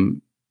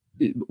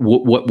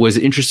 What was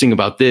interesting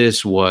about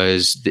this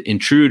was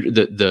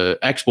the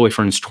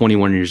ex-boyfriend's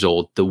 21 years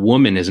old. The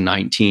woman is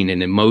 19.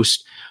 And in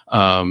most,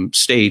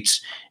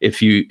 states,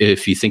 if you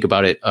think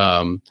about it,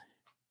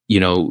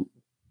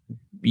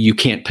 you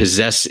can't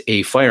possess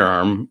a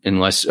firearm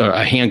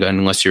a handgun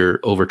unless you're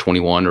over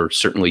 21, or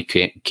certainly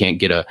can't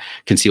get a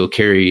concealed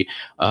carry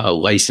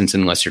license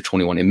unless you're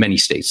 21 in many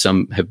states.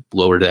 Some have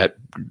lowered that,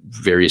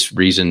 various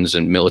reasons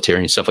and military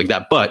and stuff like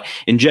that. But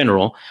in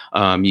general,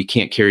 you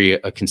can't carry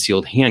a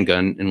concealed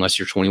handgun unless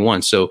you're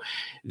 21. So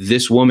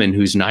this woman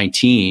who's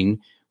 19,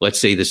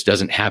 let's say this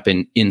doesn't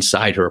happen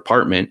inside her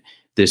apartment.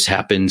 This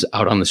happens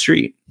out on the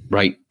street,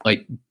 right?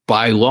 Like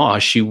by law,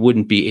 she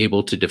wouldn't be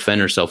able to defend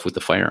herself with the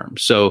firearm.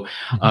 So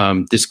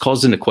this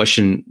calls into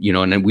question,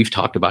 and then we've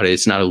talked about it.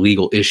 It's not a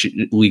legal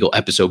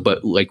episode,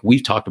 but like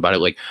we've talked about it.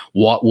 Like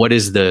what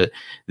is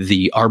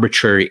the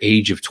arbitrary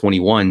age of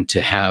 21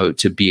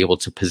 to be able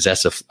to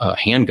possess a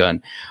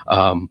handgun,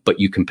 but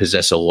you can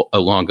possess a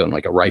long gun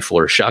like a rifle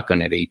or a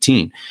shotgun at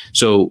 18.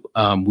 So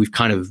we've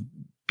kind of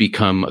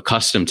become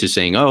accustomed to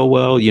saying, oh,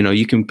 well,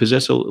 you can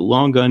possess a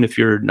long gun if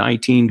you're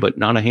 19, but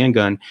not a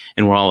handgun.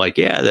 And we're all like,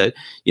 yeah, that,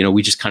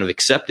 we just kind of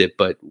accept it.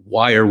 But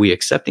why are we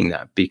accepting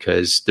that?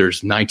 Because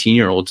there's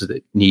 19-year-olds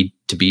that need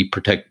to be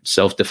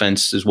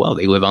self-defense as well.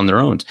 They live on their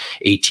own.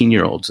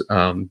 18-year-olds,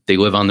 they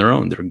live on their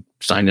own. They're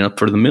signing up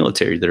for the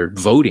military. They're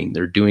voting.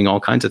 They're doing all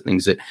kinds of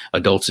things that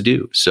adults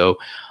do. So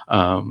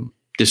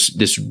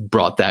this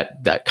brought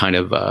that kind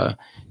of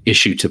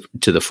issue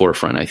to the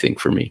forefront, I think,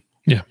 for me.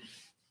 Yeah.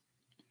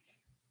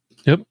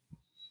 Yep,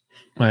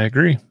 I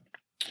agree.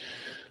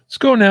 Let's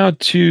go now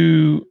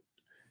to.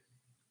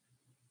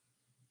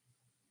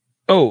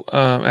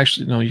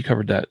 Actually, no, you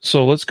covered that.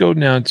 So let's go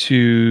now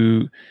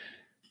to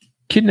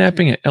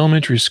kidnapping at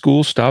elementary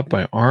school stopped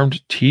by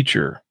armed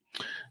teacher.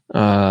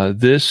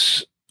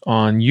 This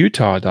on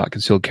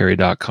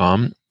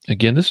utah.concealedcarry.com.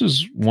 Again, this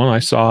is one I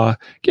saw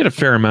get a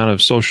fair amount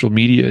of social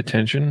media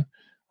attention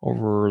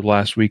over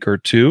last week or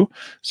two.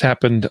 This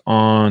happened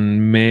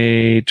on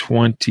May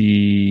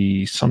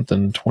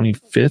 20-something,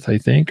 25th, I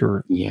think,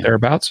 or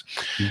thereabouts.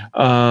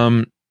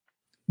 Yeah.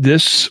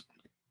 This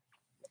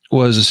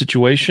was a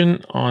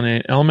situation on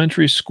an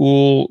elementary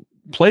school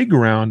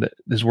playground.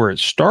 This is where it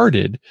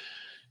started.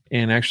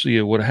 And actually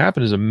what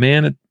happened is a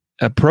man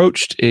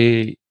approached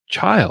a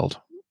child,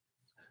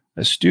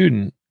 a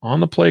student on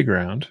the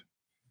playground.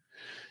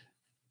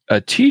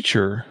 A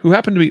teacher who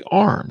happened to be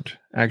armed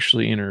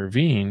actually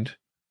intervened.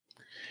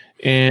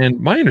 And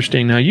my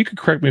understanding, now you could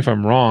correct me if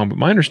I'm wrong, but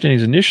my understanding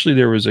is initially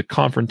there was a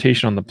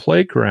confrontation on the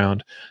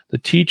playground. The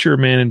teacher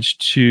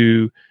managed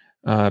to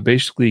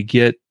basically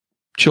get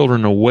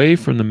children away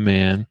from the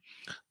man.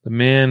 The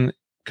man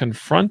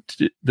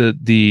confronted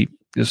the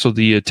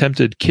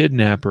attempted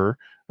kidnapper,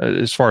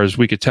 as far as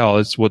we could tell,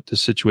 it's what the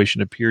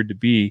situation appeared to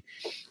be,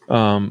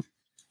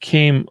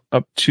 came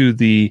up to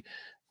the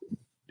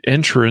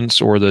entrance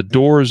or the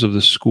doors of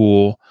the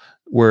school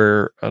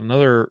where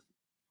another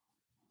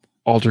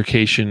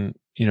altercation,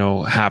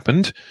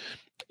 happened,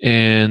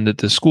 and that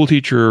the school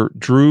teacher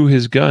drew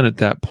his gun at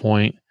that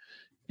point,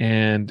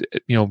 and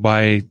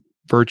by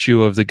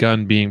virtue of the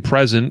gun being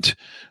present,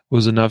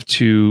 was enough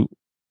to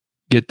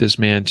get this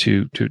man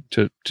to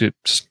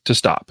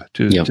stop,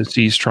 to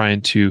cease trying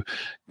to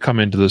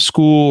come into the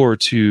school or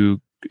to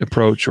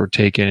approach or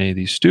take any of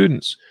these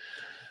students.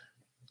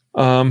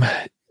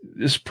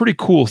 It's a pretty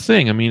cool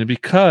thing. I mean,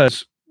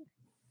 because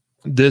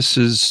this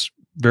is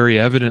very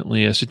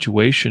evidently a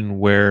situation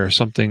where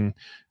something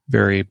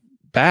very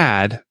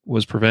bad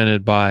was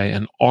prevented by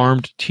an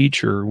armed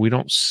teacher. We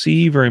don't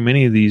see very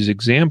many of these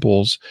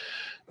examples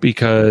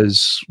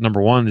because, number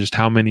one, just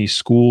how many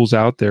schools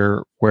out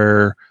there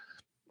where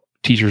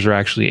teachers are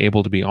actually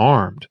able to be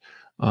armed.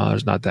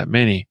 There's not that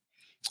many.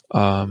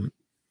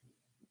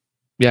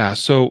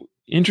 So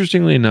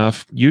interestingly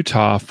enough,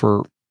 Utah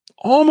for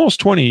almost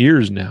 20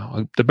 years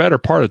now, the better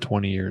part of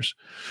 20 years,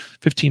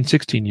 15,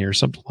 16 years,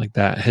 something like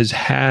that, has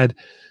had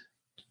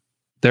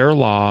their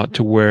law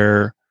to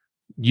where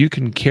you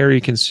can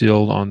carry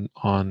concealed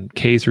on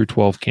K through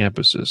 12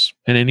 campuses,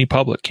 and any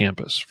public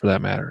campus for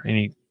that matter,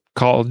 any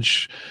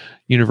college,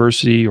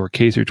 university, or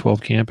K through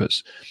 12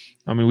 campus.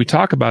 I mean, we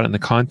talk about it in the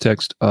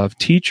context of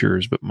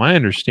teachers, but my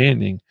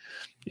understanding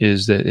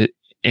is that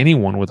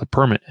anyone with a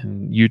permit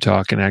in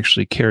Utah can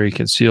actually carry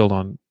concealed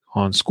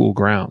on school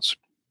grounds,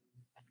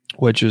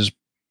 which is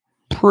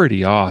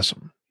pretty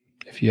awesome,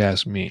 if you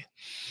ask me.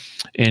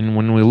 And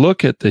when we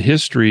look at the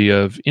history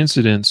of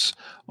incidents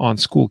on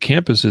school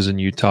campuses in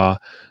Utah,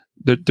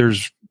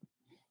 there's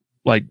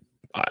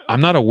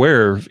I'm not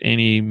aware of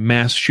any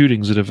mass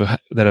shootings that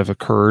have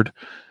occurred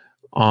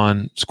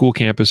on school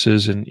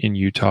campuses in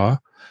Utah.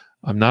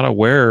 I'm not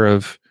aware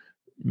of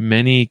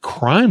many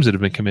crimes that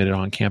have been committed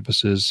on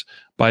campuses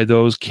by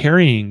those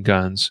carrying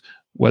guns,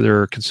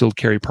 whether concealed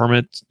carry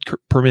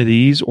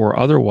permittees or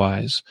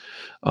otherwise.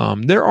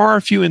 There are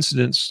a few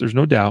incidents, there's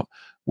no doubt,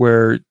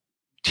 where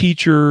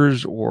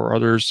teachers or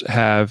others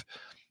have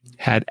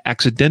had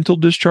accidental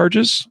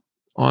discharges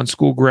on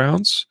school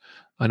grounds.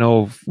 I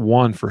know of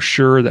one for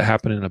sure that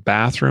happened in a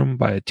bathroom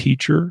by a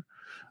teacher.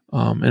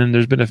 And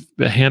there's been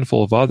a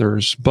handful of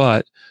others,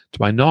 but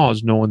to my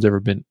knowledge, no one's ever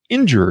been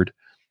injured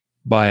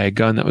by a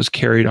gun that was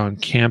carried on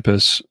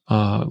campus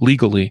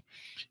legally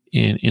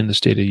in the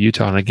state of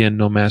Utah. And again,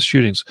 no mass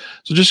shootings.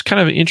 So just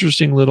kind of an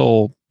interesting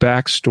little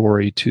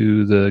backstory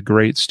to the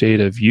great state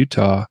of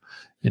Utah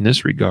in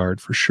this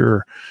regard, for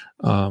sure.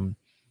 And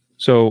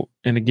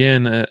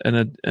again,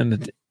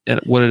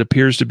 what it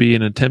appears to be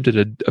an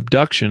attempted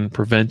abduction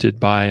prevented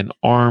by an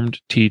armed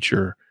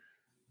teacher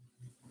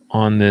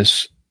on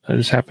this.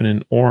 This happened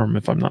in Orem,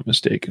 if I'm not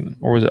mistaken.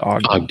 Or was it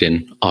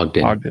Ogden?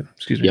 Ogden.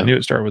 Excuse me. Yep. I knew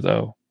it started with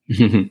O.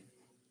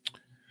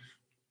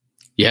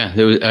 Yeah,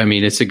 I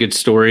mean, it's a good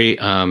story.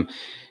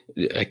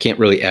 I can't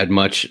really add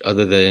much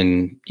other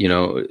than,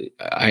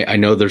 I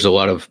know there's a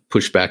lot of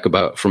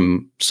pushback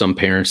from some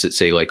parents that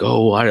say like,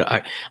 oh,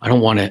 I don't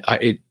want to,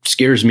 it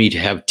scares me to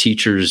have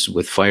teachers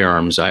with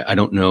firearms. I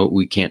don't know.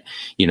 We can't,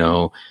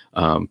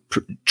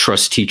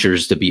 trust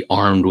teachers to be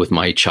armed with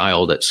my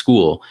child at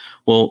school.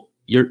 Well,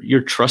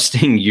 you're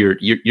trusting you're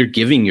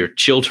giving your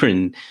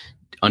children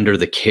under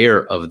the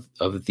care of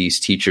these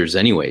teachers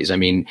anyways. I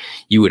mean,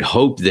 you would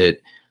hope that,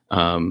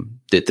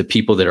 that the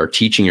people that are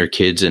teaching your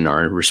kids and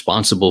are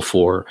responsible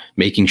for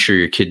making sure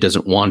your kid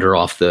doesn't wander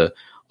off the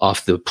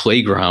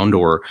playground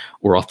or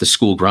off the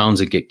school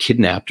grounds and get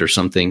kidnapped or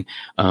something,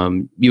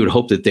 you would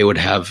hope that they would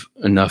have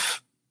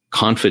enough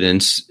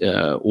confidence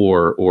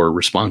or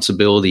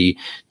responsibility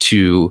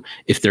to,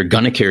 if they're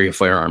going to carry a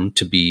firearm,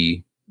 to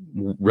be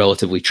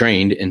relatively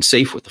trained and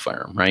safe with the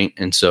firearm, right?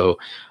 And so,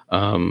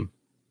 I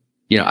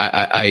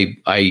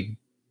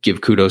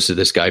give kudos to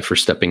this guy for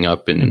stepping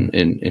up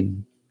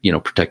and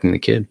protecting the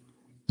kid.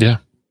 Yeah.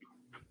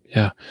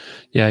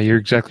 You're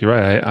exactly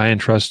right. I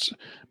entrust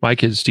my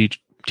kids'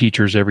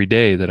 teachers every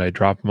day that I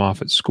drop them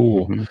off at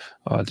school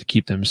to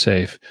keep them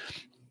safe.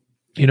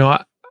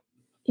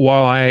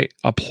 While I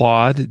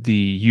applaud the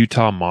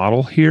Utah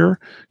model here,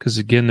 because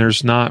again,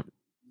 there's not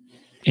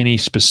any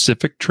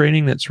specific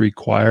training that's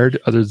required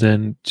other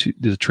than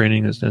the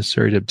training that's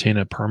necessary to obtain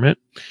a permit.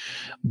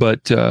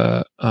 But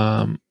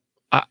I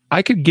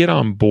could get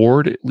on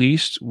board at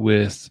least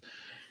with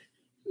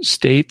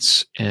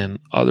states and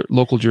other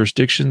local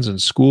jurisdictions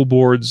and school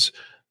boards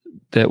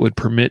that would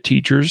permit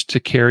teachers to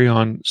carry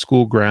on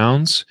school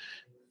grounds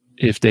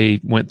if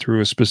they went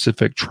through a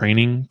specific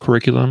training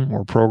curriculum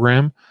or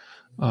program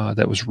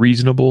that was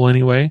reasonable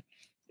anyway,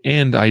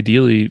 and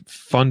ideally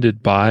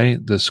funded by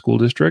the school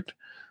district.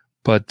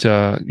 But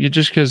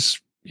just because,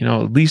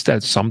 at least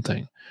that's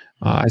something.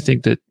 I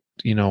think that,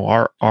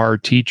 our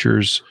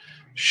teachers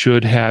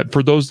should have,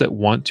 for those that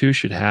want to,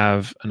 should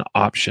have an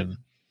option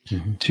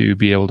to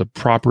be able to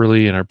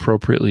properly and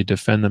appropriately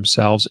defend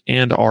themselves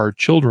and our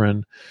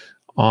children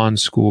on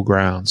school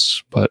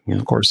grounds. But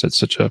of course, that's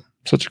such a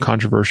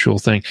controversial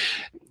thing.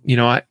 When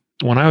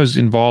I was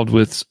involved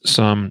with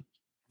some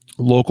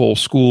local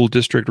school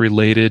district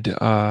related, we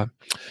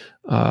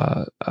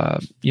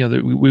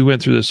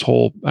went through this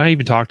whole, I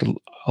even talked a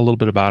little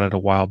bit about it a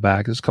while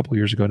back. It's a couple of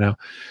years ago now,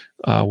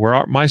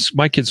 where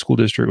my kid's school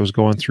district was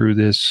going through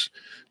this,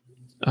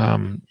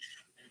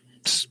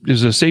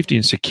 there's a safety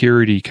and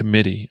security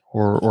committee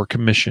or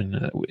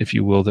commission, if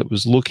you will, that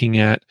was looking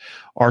at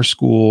our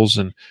schools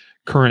and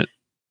current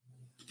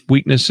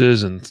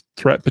weaknesses and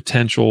threat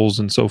potentials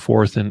and so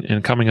forth,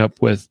 and coming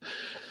up with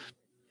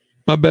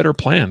a better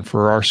plan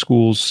for our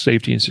school's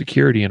safety and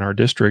security in our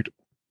district.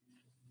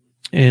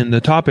 And the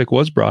topic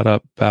was brought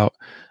up about,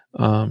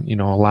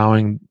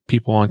 allowing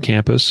people on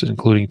campus,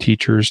 including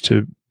teachers,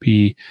 to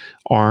be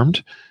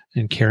armed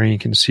and carrying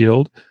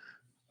concealed.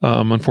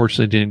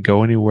 Unfortunately, didn't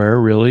go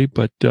anywhere really,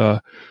 but I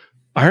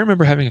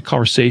remember having a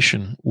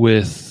conversation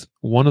with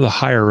one of the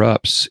higher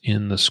ups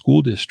in the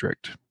school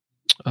district.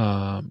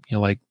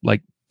 Like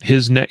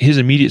his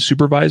immediate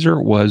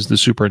supervisor was the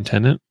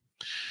superintendent,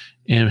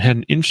 and had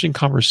an interesting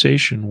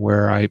conversation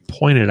where I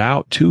pointed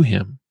out to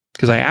him,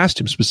 because I asked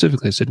him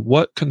specifically, I said,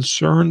 "What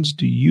concerns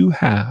do you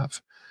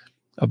have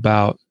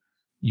about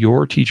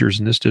your teachers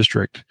in this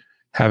district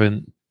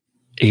having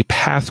a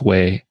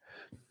pathway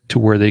to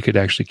where they could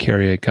actually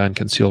carry a gun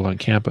concealed on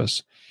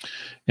campus?"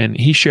 And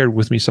he shared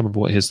with me some of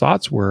what his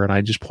thoughts were. And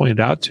I just pointed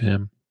out to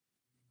him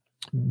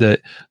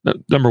that,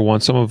 number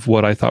one, some of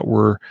what I thought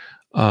were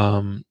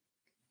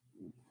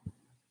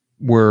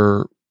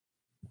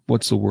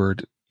what's the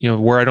word?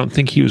 Where I don't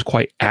think he was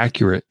quite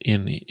accurate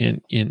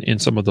in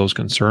some of those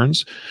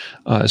concerns,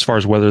 as far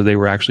as whether they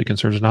were actually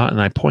concerns or not.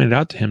 And I pointed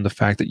out to him the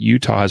fact that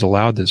Utah has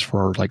allowed this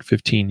for like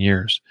 15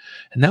 years.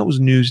 And that was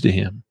news to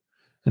him.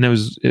 And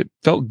it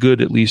felt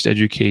good at least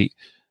educate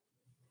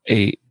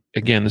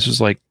again, this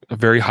is like a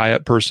very high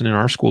up person in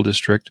our school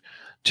district,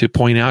 to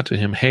point out to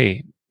him,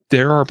 hey,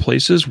 there are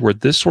places where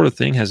this sort of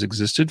thing has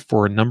existed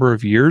for a number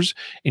of years.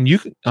 And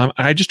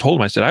I just told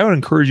him, I said, I would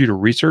encourage you to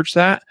research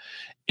that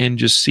and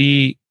just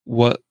see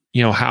what,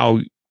 how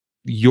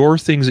your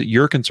things that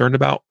you're concerned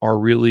about are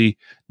really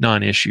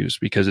non-issues,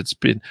 because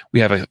we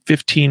have a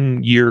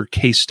 15-year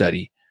case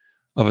study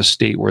of a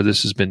state where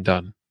this has been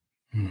done.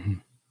 Mm-hmm.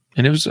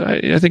 And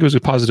I think it was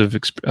a positive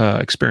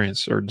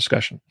experience or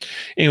discussion.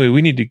 Anyway,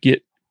 we need to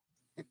get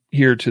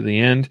here to the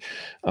end.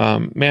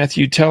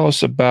 Matthew, tell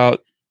us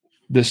about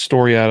this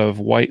story out of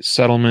White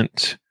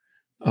Settlement.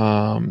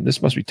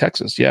 This must be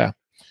Texas. Yeah.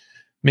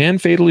 Man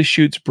fatally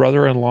shoots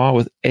brother-in-law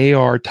with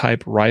AR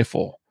type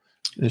rifle.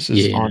 This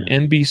is on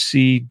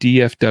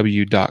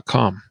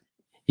NBCDFW.com.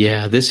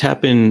 Yeah, this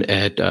happened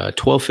at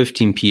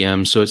 12:15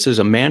 p.m. So it says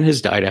a man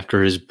has died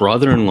after his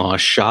brother-in-law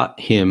shot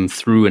him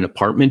through an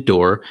apartment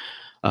door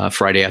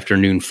Friday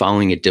afternoon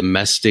following a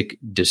domestic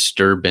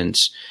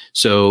disturbance.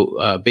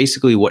 So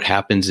basically what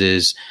happens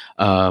is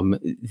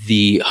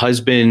the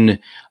husband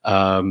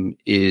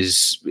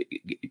is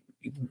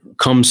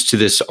comes to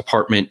this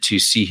apartment to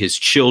see his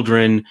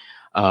children,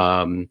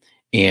 and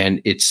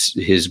it's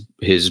his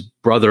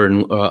brother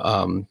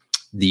and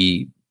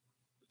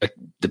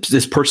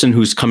this person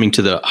who's coming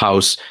to the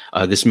house.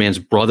 This man's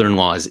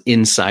brother-in-law is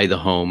inside the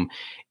home,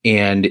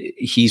 and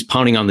he's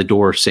pounding on the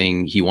door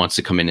saying he wants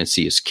to come in and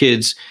see his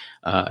kids.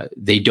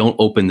 They don't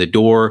open the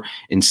door.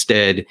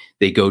 Instead,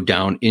 they go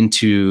down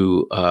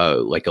into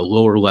like a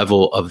lower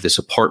level of this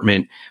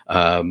apartment,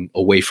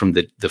 away from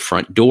the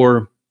front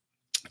door.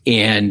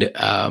 And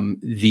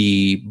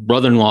the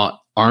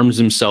brother-in-law arms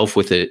himself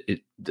with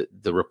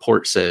the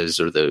report says,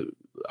 or the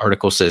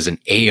article says, an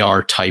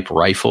AR type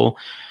rifle.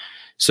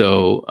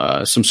 So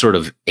some sort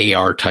of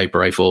AR type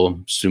rifle,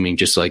 assuming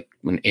just like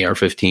an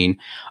AR-15.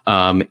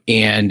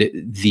 And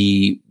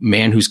the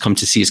man who's come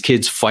to see his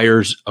kids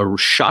fires a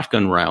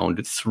shotgun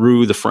round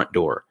through the front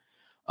door.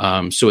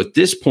 So at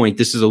this point,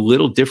 this is a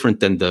little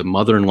different than the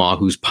mother-in-law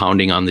who's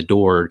pounding on the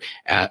door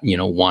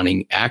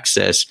wanting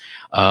access.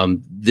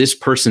 This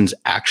person's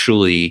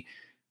actually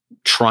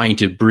trying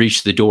to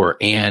breach the door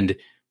and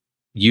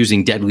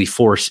using deadly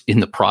force in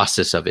the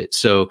process of it.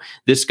 So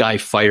this guy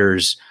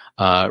fires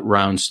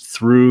rounds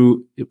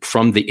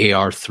from the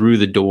AR through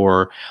the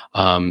door,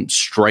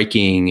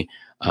 striking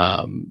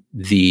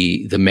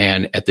the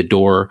man at the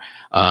door,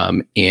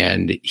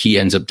 and he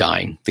ends up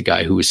dying. The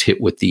guy who was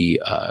hit with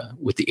the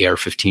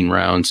AR-15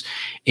 rounds,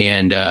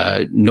 and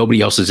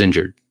nobody else is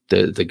injured.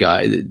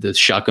 The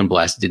shotgun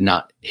blast did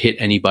not hit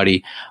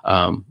anybody,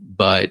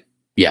 but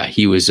yeah,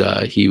 he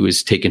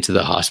was taken to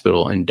the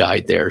hospital and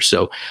died there.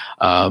 So.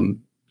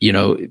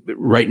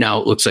 Right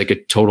now it looks like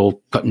a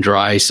total cut and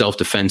dry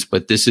self-defense,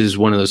 but this is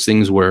one of those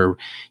things where,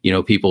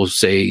 people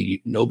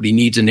say nobody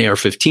needs an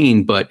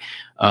AR-15, but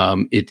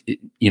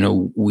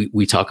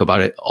we talk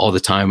about it all the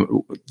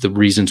time. The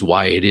reasons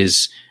why it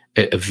is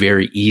a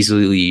very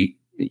easy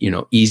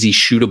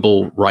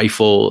shootable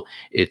rifle.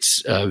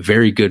 It's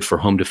very good for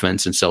home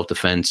defense and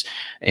self-defense.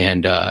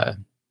 And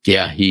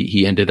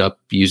he ended up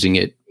using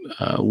it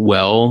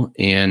well.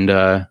 And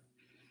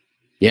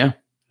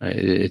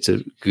it's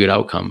a good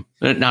outcome.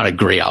 Not a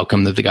great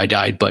outcome that the guy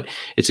died, but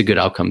it's a good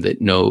outcome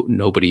that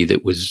nobody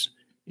that was,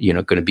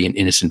 going to be an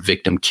innocent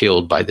victim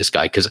killed by this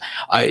guy. Cause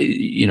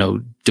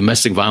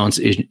domestic violence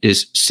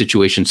is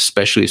situations,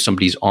 especially if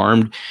somebody's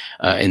armed,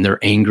 and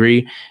they're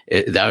angry,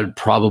 that would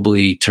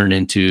probably turn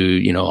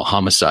into, a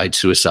homicide,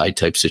 suicide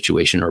type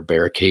situation, or a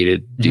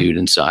barricaded dude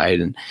inside.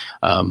 And,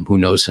 who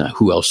knows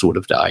who else would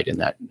have died in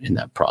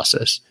that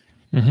process.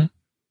 Mm-hmm.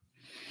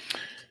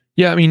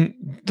 Yeah, I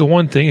mean, the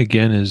one thing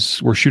again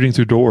is we're shooting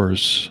through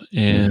doors,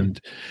 and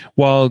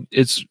while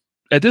it's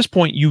at this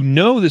point,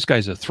 this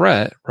guy's a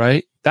threat,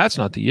 right? That's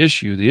not the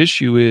issue. The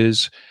issue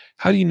is,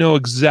 how do you know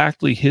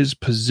exactly his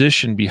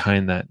position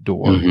behind that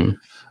door?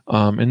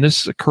 Mm-hmm. And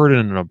this occurred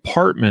in an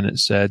apartment, it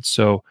said.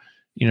 So,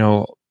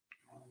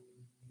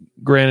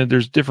 granted,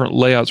 there's different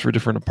layouts for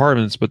different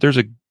apartments, but there's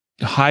a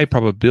high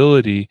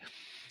probability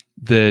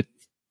that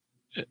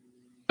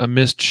a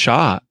missed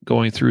shot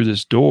going through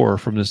this door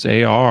from this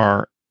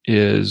AR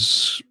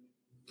is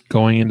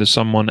going into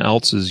someone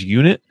else's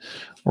unit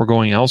or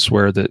going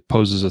elsewhere that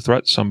poses a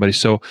threat to somebody.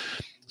 So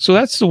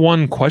that's the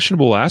one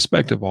questionable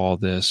aspect of all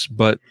this,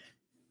 but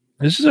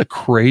this is a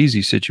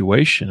crazy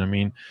situation. I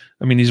mean,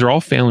 these are all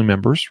family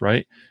members,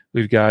 right?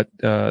 We've got,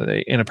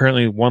 and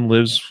apparently one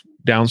lives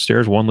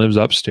downstairs, one lives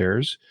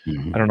upstairs.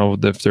 Mm-hmm. I don't know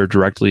if they're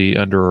directly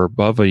under or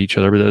above each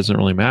other, but that doesn't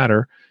really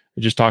matter.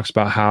 It just talks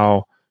about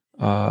how,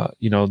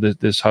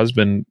 this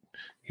husband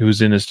who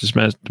was in this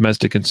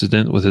domestic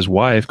incident with his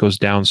wife goes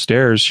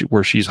downstairs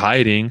where she's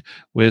hiding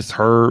with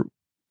her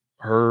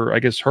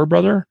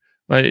brother.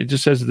 It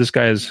just says that this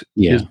guy is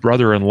his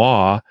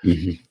brother-in-law.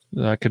 Mm-hmm.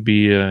 That could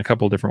be a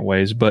couple of different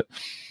ways, but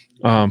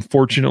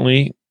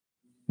fortunately,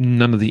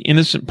 none of the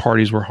innocent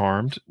parties were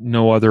harmed.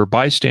 No other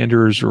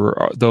bystanders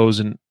or those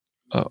in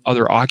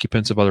other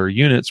occupants of other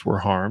units were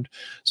harmed.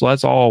 So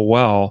that's all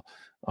well.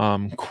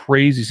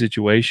 Crazy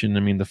situation.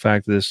 I mean, the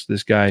fact that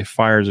this guy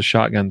fires a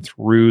shotgun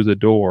through the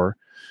door.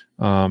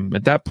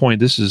 At that point,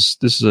 this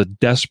is a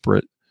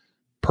desperate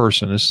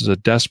person. This is a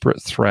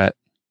desperate threat,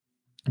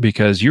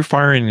 because you're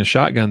firing a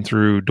shotgun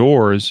through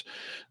doors.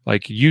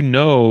 Like,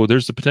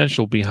 there's the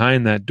potential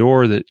behind that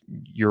door that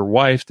your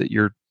wife that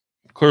you're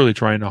clearly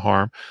trying to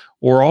harm,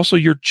 or also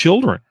your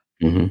children,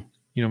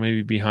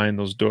 maybe behind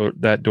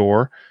that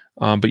door.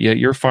 But yet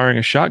you're firing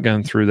a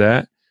shotgun through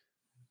that.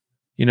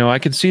 I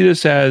can see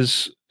this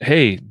as,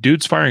 hey,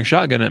 dude's firing a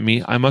shotgun at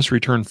me, I must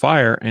return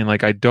fire. And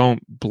I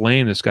don't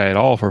blame this guy at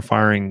all for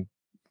firing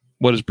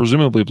what is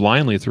presumably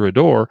blindly through a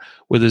door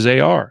with his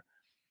AR,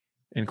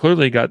 and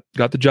clearly got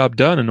the job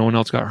done and no one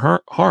else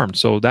got harmed.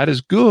 So that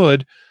is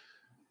good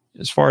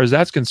as far as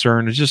that's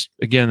concerned. It's just,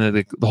 again,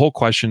 the whole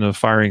question of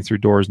firing through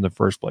doors in the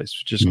first place.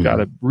 Just got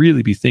to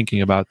really be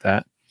thinking about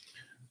that.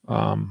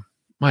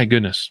 My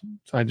goodness.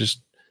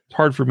 It's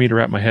hard for me to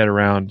wrap my head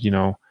around,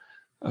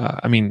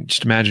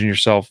 just imagine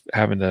yourself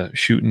having to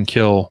shoot and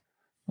kill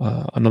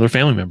another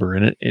family member.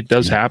 And it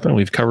does happen.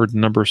 We've covered a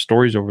number of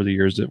stories over the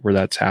years where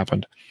that's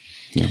happened.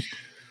 Yeah.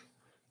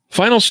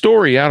 Final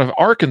story out of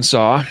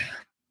Arkansas.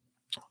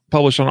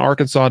 published on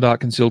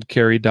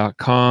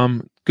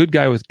arkansas.concealedcarry.com. Good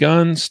guy with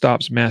gun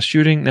stops mass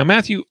shooting. Now,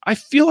 Matthew, I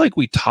feel like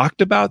we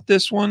talked about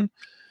this one.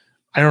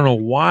 I don't know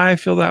why I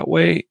feel that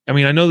way. I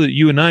mean, I know that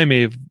you and I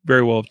may have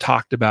very well have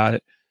talked about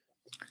it.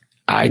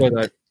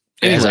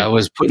 As I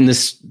was putting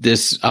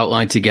this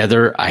outline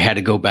together, I had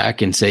to go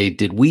back and say,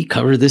 did we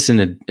cover this in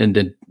a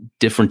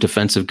different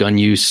defensive gun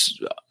use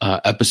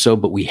episode?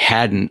 But we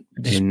hadn't.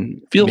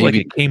 Feels like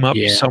it came up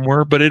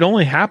somewhere, but it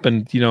only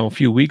happened, a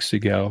few weeks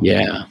ago.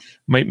 Yeah,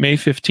 May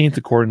 15th,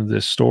 according to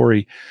this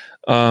story.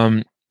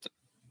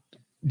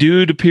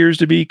 Dude appears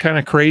to be kind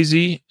of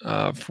crazy.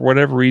 For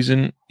whatever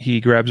reason, he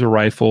grabs a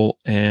rifle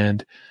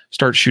and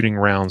starts shooting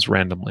rounds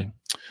randomly.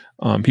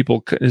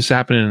 This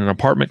happened in an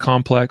apartment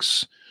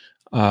complex.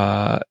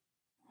 So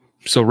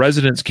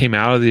residents came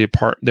out of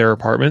their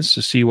apartments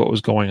to see what was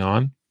going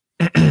on.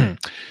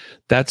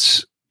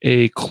 That's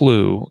a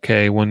clue.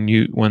 Okay.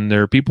 When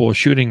there are people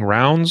shooting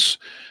rounds,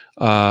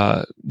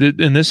 and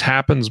this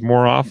happens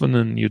more often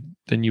than you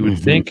would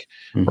think,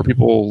 where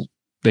people,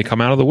 they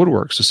come out of the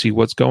woodworks to see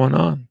what's going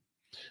on.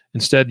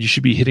 Instead, you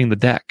should be hitting the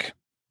deck,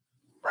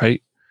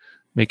 right?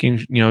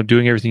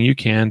 Doing everything you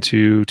can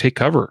to take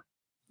cover.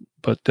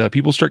 But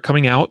people start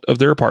coming out of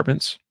their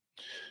apartments,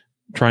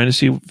 trying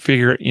to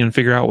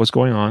figure out what's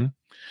going on.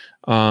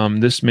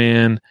 This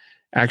man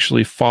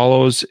actually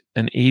follows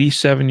an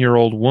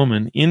 87-year-old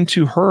woman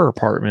into her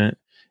apartment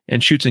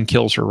and shoots and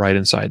kills her right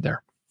inside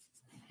there.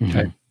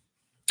 Okay.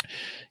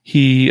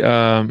 He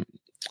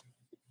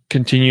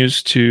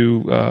continues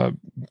to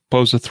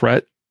pose a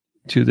threat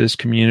to this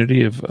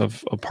community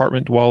of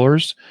apartment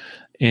dwellers,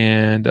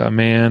 and a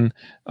man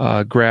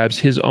grabs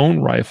his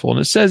own rifle, and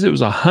it says it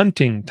was a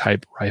hunting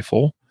type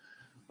rifle,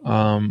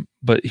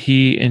 but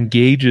he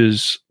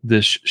engages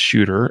this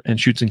shooter and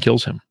shoots and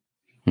kills him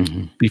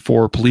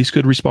before police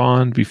could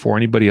respond, before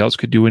anybody else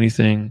could do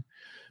anything.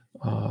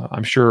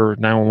 I'm sure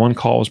 911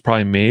 call was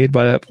probably made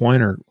by that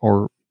point,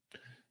 or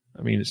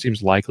I mean, it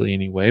seems likely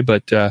anyway,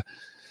 but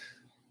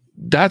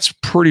that's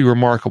pretty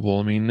remarkable.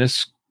 I mean,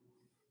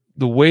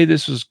 the way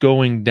this was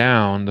going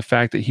down, the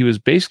fact that he was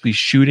basically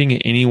shooting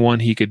at anyone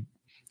he could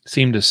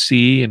seem to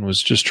see and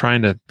was just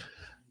trying to,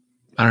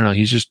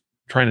 he's just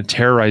trying to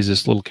terrorize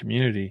this little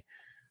community.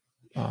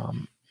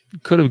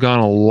 Could have gone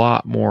a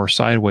lot more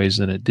sideways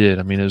than it did.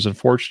 I mean, it was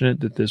unfortunate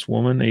that this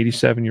woman,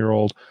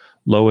 87-year-old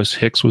Lois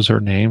Hicks was her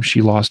name.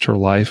 She lost her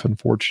life,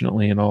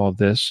 unfortunately, in all of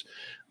this,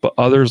 but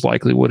others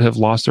likely would have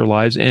lost their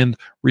lives, and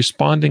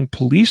responding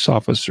police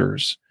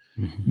officers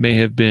may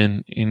have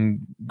been in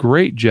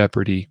great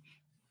jeopardy.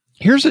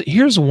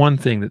 Here's one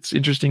thing that's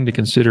interesting to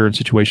consider in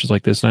situations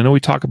like this. And I know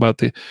we talk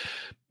about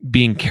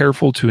being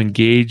careful to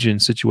engage in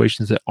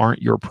situations that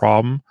aren't your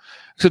problem,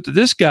 except that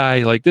this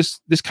guy, like this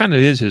kind of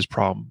is his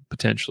problem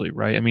potentially,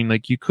 right? I mean,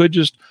 like, you could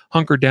just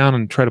hunker down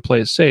and try to play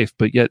it safe,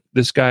 but yet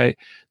this guy,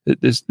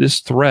 this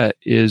threat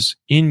is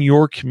in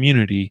your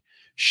community,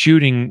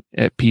 shooting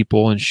at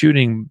people and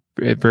shooting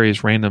at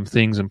various random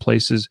things and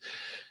places.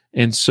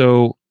 And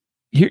so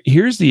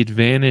here's the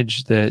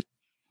advantage that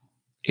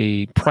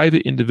a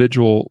private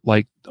individual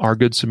like our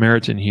Good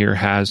Samaritan here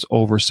has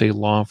over, say,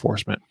 law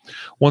enforcement.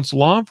 Once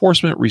law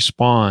enforcement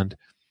respond,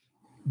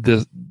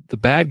 the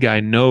bad guy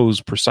knows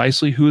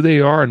precisely who they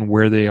are and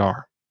where they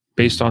are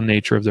based on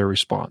nature of their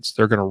response.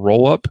 They're going to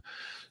roll up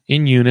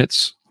in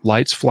units,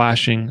 lights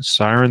flashing,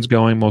 sirens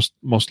going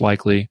most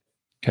likely.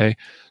 Okay.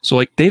 So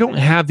like, they don't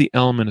have the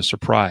element of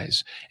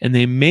surprise, and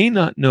they may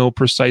not know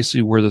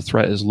precisely where the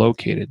threat is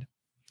located.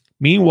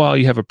 Meanwhile,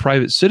 you have a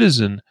private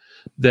citizen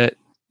that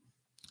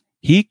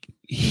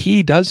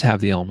he does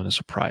have the element of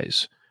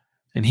surprise,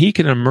 and he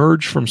can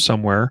emerge from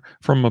somewhere,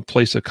 from a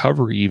place of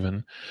cover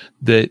even,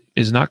 that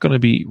is not going to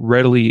be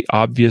readily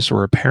obvious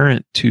or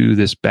apparent to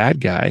this bad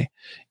guy,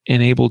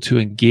 and able to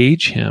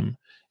engage him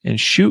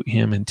and shoot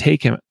him and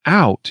take him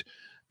out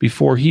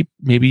before he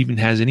maybe even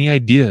has any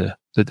idea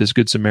that this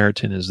Good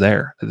Samaritan is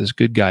there, that this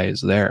good guy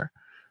is there,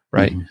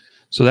 right?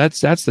 So that's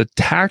the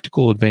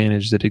tactical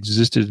advantage that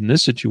existed in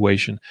this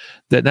situation.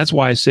 That's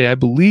why I say I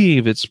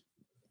believe it's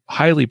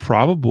highly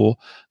probable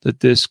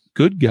that this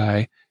good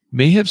guy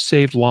may have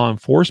saved law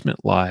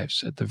enforcement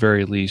lives at the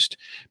very least,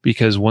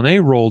 because when they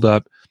rolled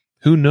up,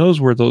 who knows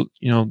where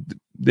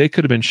they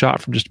could have been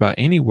shot from just about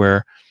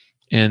anywhere,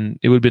 and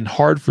it would have been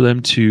hard for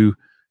them to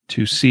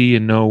see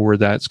and know where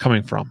that's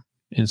coming from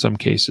in some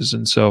cases.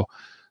 And so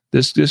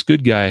this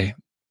good guy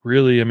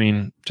really, I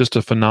mean, just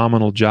a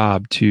phenomenal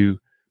job to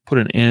put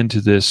an end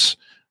to this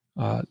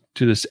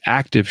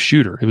active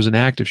shooter. It was an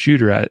active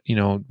shooter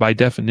by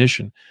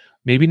definition.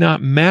 Maybe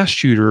not mass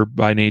shooter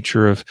by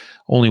nature of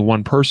only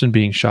one person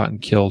being shot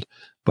and killed,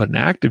 but an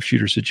active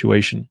shooter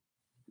situation.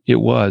 It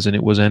was, and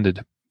it was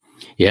ended.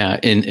 Yeah.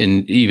 And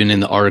even in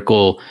the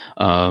article,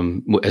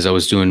 as I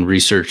was doing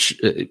research,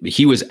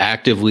 he was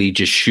actively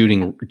just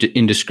shooting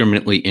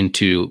indiscriminately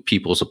into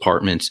people's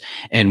apartments,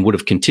 and would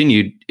have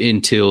continued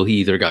until he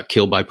either got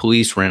killed by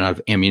police, ran out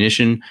of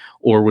ammunition,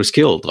 or was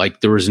killed.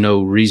 Like, there was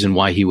no reason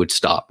why he would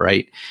stop.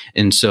 Right.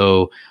 And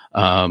so,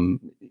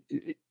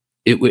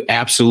 it would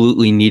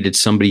absolutely needed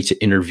somebody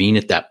to intervene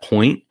at that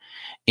point.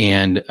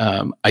 And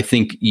I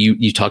think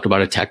you talked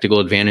about a tactical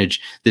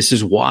advantage. This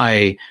is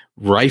why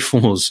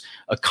rifles,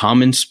 a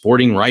common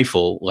sporting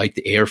rifle like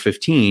the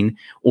AR-15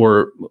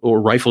 or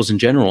rifles in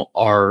general,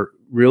 are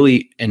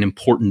really an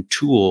important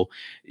tool.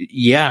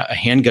 Yeah, a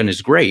handgun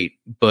is great,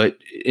 but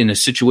in a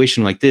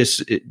situation like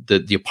this,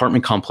 the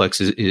apartment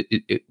complex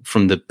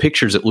from the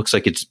pictures, it looks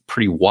like it's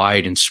pretty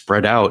wide and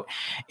spread out.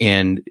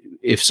 And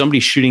if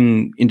somebody's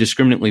shooting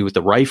indiscriminately with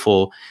a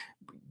rifle,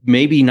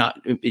 maybe not,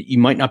 you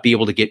might not be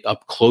able to get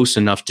up close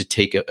enough to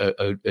take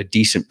a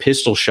decent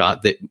pistol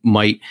shot that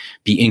might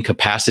be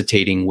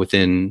incapacitating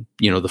within,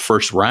 the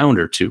first round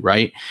or two,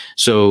 right?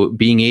 So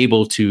being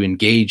able to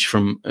engage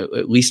from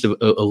at least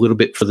a little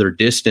bit further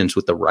distance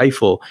with the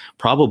rifle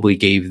probably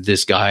gave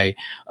this guy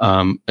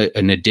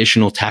an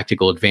additional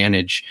tactical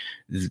advantage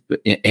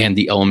and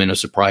the element of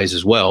surprise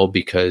as well,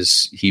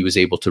 because he was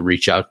able to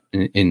reach out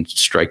and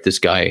strike this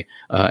guy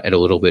at a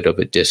little bit of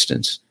a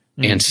distance.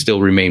 And still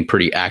remain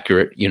pretty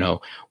accurate,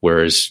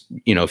 whereas,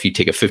 if you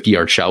take a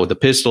 50-yard shot with a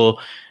pistol,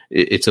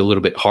 it's a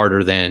little bit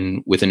harder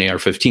than with an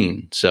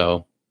AR-15.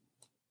 So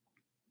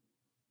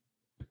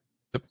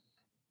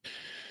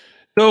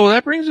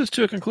that brings us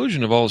to a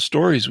conclusion of all the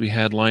stories we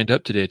had lined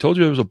up today. I told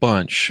you it was a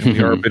bunch. We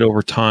are a bit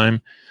over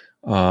time,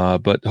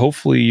 but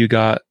hopefully you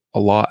got a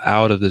lot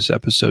out of this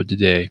episode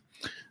today.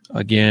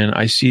 Again,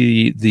 I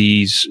see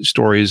these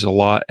stories a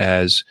lot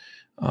as,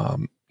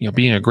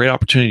 being a great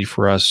opportunity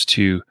for us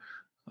to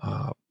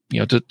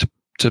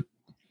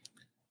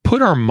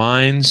put our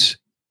minds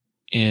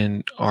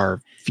and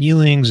our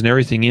feelings and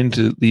everything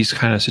into these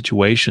kind of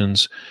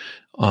situations,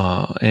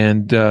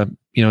 and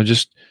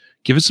just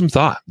give it some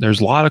thought. There's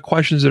a lot of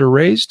questions that are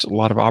raised, a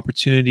lot of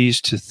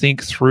opportunities to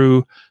think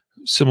through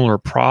similar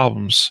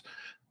problems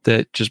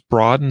that just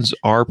broadens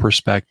our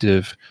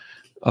perspective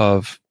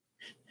of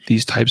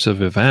these types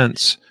of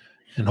events,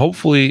 and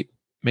hopefully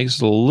makes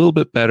us a little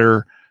bit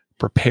better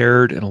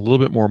prepared and a little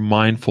bit more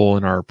mindful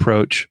in our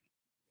approach.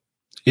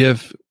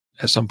 If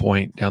at some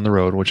point down the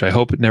road, which I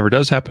hope it never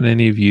does happen to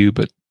any of you,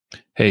 but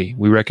hey,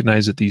 we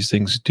recognize that these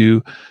things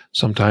do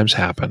sometimes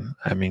happen.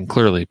 I mean,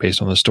 clearly,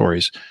 based on the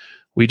stories,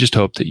 we just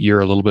hope that you're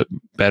a little bit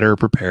better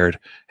prepared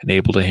and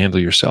able to handle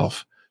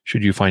yourself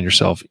should you find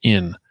yourself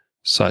in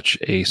such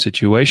a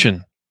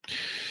situation.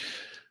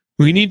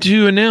 We need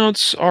to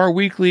announce our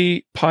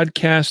weekly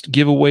podcast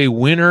giveaway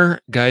winner.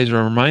 Guys,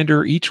 a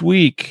reminder each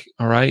week,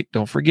 all right,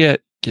 don't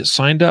forget, get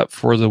signed up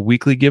for the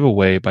weekly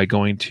giveaway by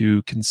going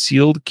to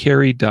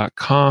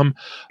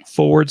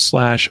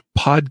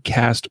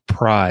concealedcarry.com/podcast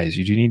prize.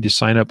 You do need to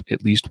sign up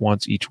at least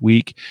once each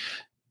week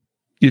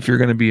if you're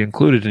going to be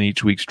included in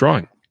each week's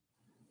drawing.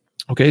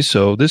 Okay,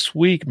 so this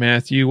week,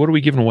 Matthew, what are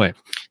we giving away?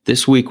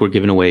 This week, we're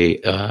giving away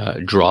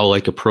Draw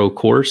Like a Pro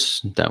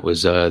course. That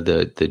was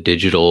the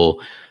digital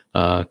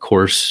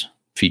course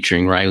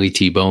featuring Riley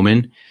T.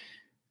 Bowman.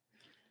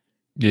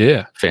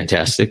 Yeah.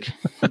 Fantastic.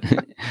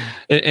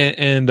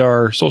 and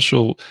our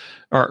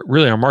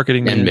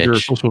marketing manager,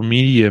 social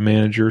media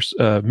manager,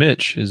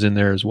 Mitch, is in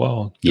there as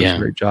well. Does a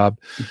great job.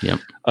 Yep.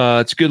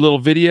 It's a good little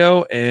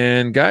video.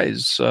 And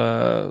guys,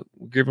 we're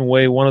giving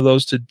away one of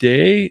those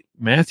today.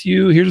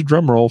 Matthew, here's a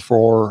drum roll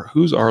for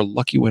who's our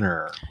lucky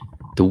winner.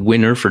 The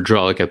winner for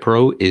Draw Like a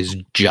Pro is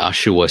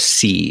Joshua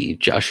C.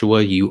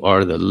 Joshua, you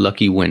are the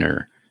lucky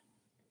winner.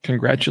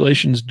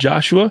 Congratulations,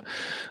 Joshua.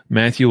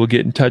 Matthew will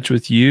get in touch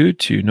with you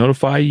to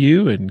notify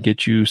you and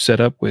get you set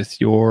up with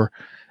your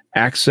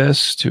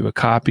access to a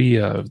copy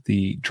of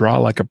the Draw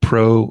Like a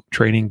Pro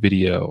training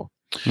video.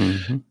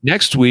 Mm-hmm.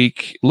 Next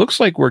week, looks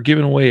like we're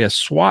giving away a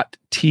SWAT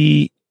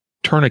T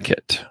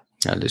tourniquet.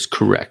 That is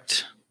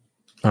correct.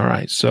 All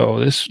right. So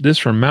this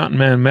from Mountain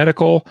Man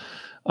Medical.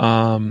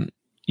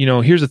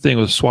 Here's the thing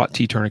with SWAT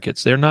T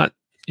tourniquets. They're not,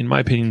 in my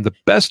opinion, the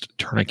best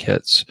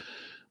tourniquets,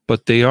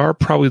 but they are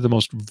probably the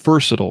most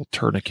versatile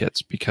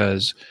tourniquets,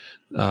 because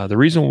the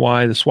reason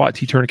why the SWAT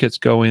T tourniquets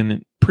go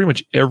in pretty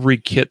much every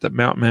kit that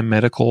Mountain Man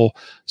Medical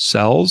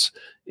sells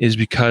is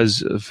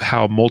because of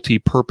how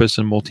multi-purpose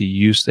and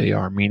multi-use they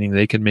are, meaning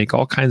they can make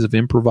all kinds of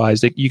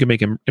improvised. You can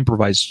make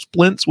improvised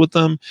splints with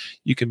them.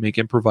 You can make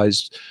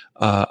improvised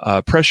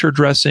pressure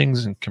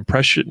dressings and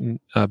compression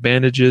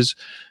bandages.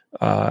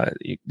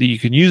 You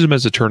can use them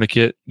as a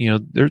tourniquet.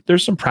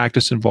 There's some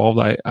practice involved.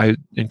 I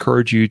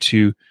encourage you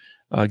to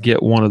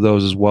get one of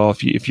those as well.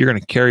 If you're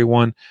going to carry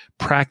one,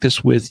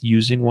 practice with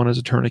using one as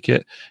a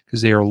tourniquet,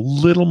 because they are a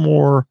little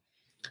more,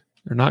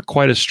 they're not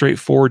quite as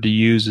straightforward to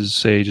use as,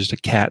 say, just a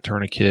cat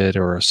tourniquet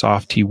or a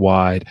soft T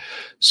wide.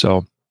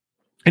 So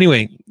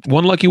anyway,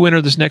 one lucky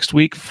winner this next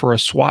week for a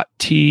SWAT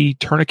T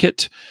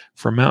tourniquet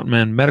from Mountain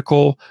Man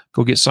Medical.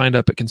 Go get signed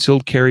up at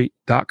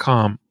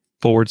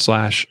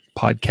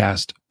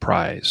concealedcarry.com/podcast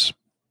prize.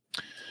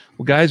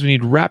 Well, guys, we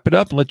need to wrap it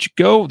up and let you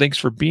go. Thanks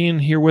for being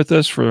here with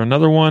us for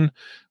another one.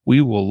 We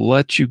will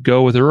let you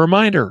go with a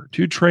reminder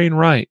to train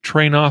right,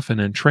 train often,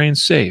 and train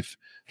safe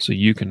so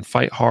you can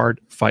fight hard,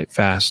 fight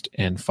fast,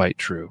 and fight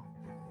true.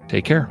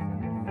 Take care.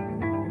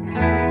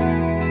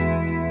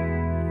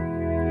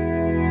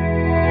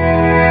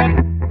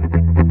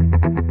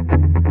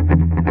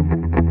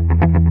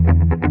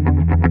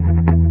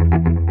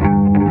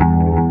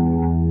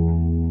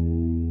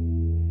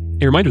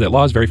 A reminder that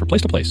laws vary from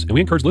place to place, and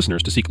we encourage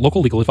listeners to seek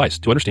local legal advice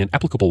to understand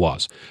applicable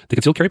laws. The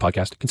Concealed Carry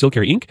Podcast, Concealed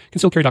Carry Inc.,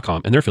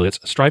 ConcealedCarry.com, and their affiliates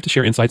strive to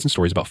share insights and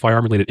stories about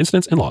firearm-related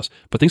incidents and laws,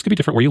 but things could be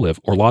different where you live,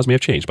 or laws may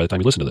have changed by the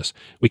time you listen to this.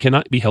 We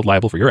cannot be held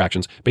liable for your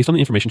actions based on the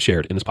information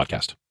shared in this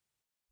podcast.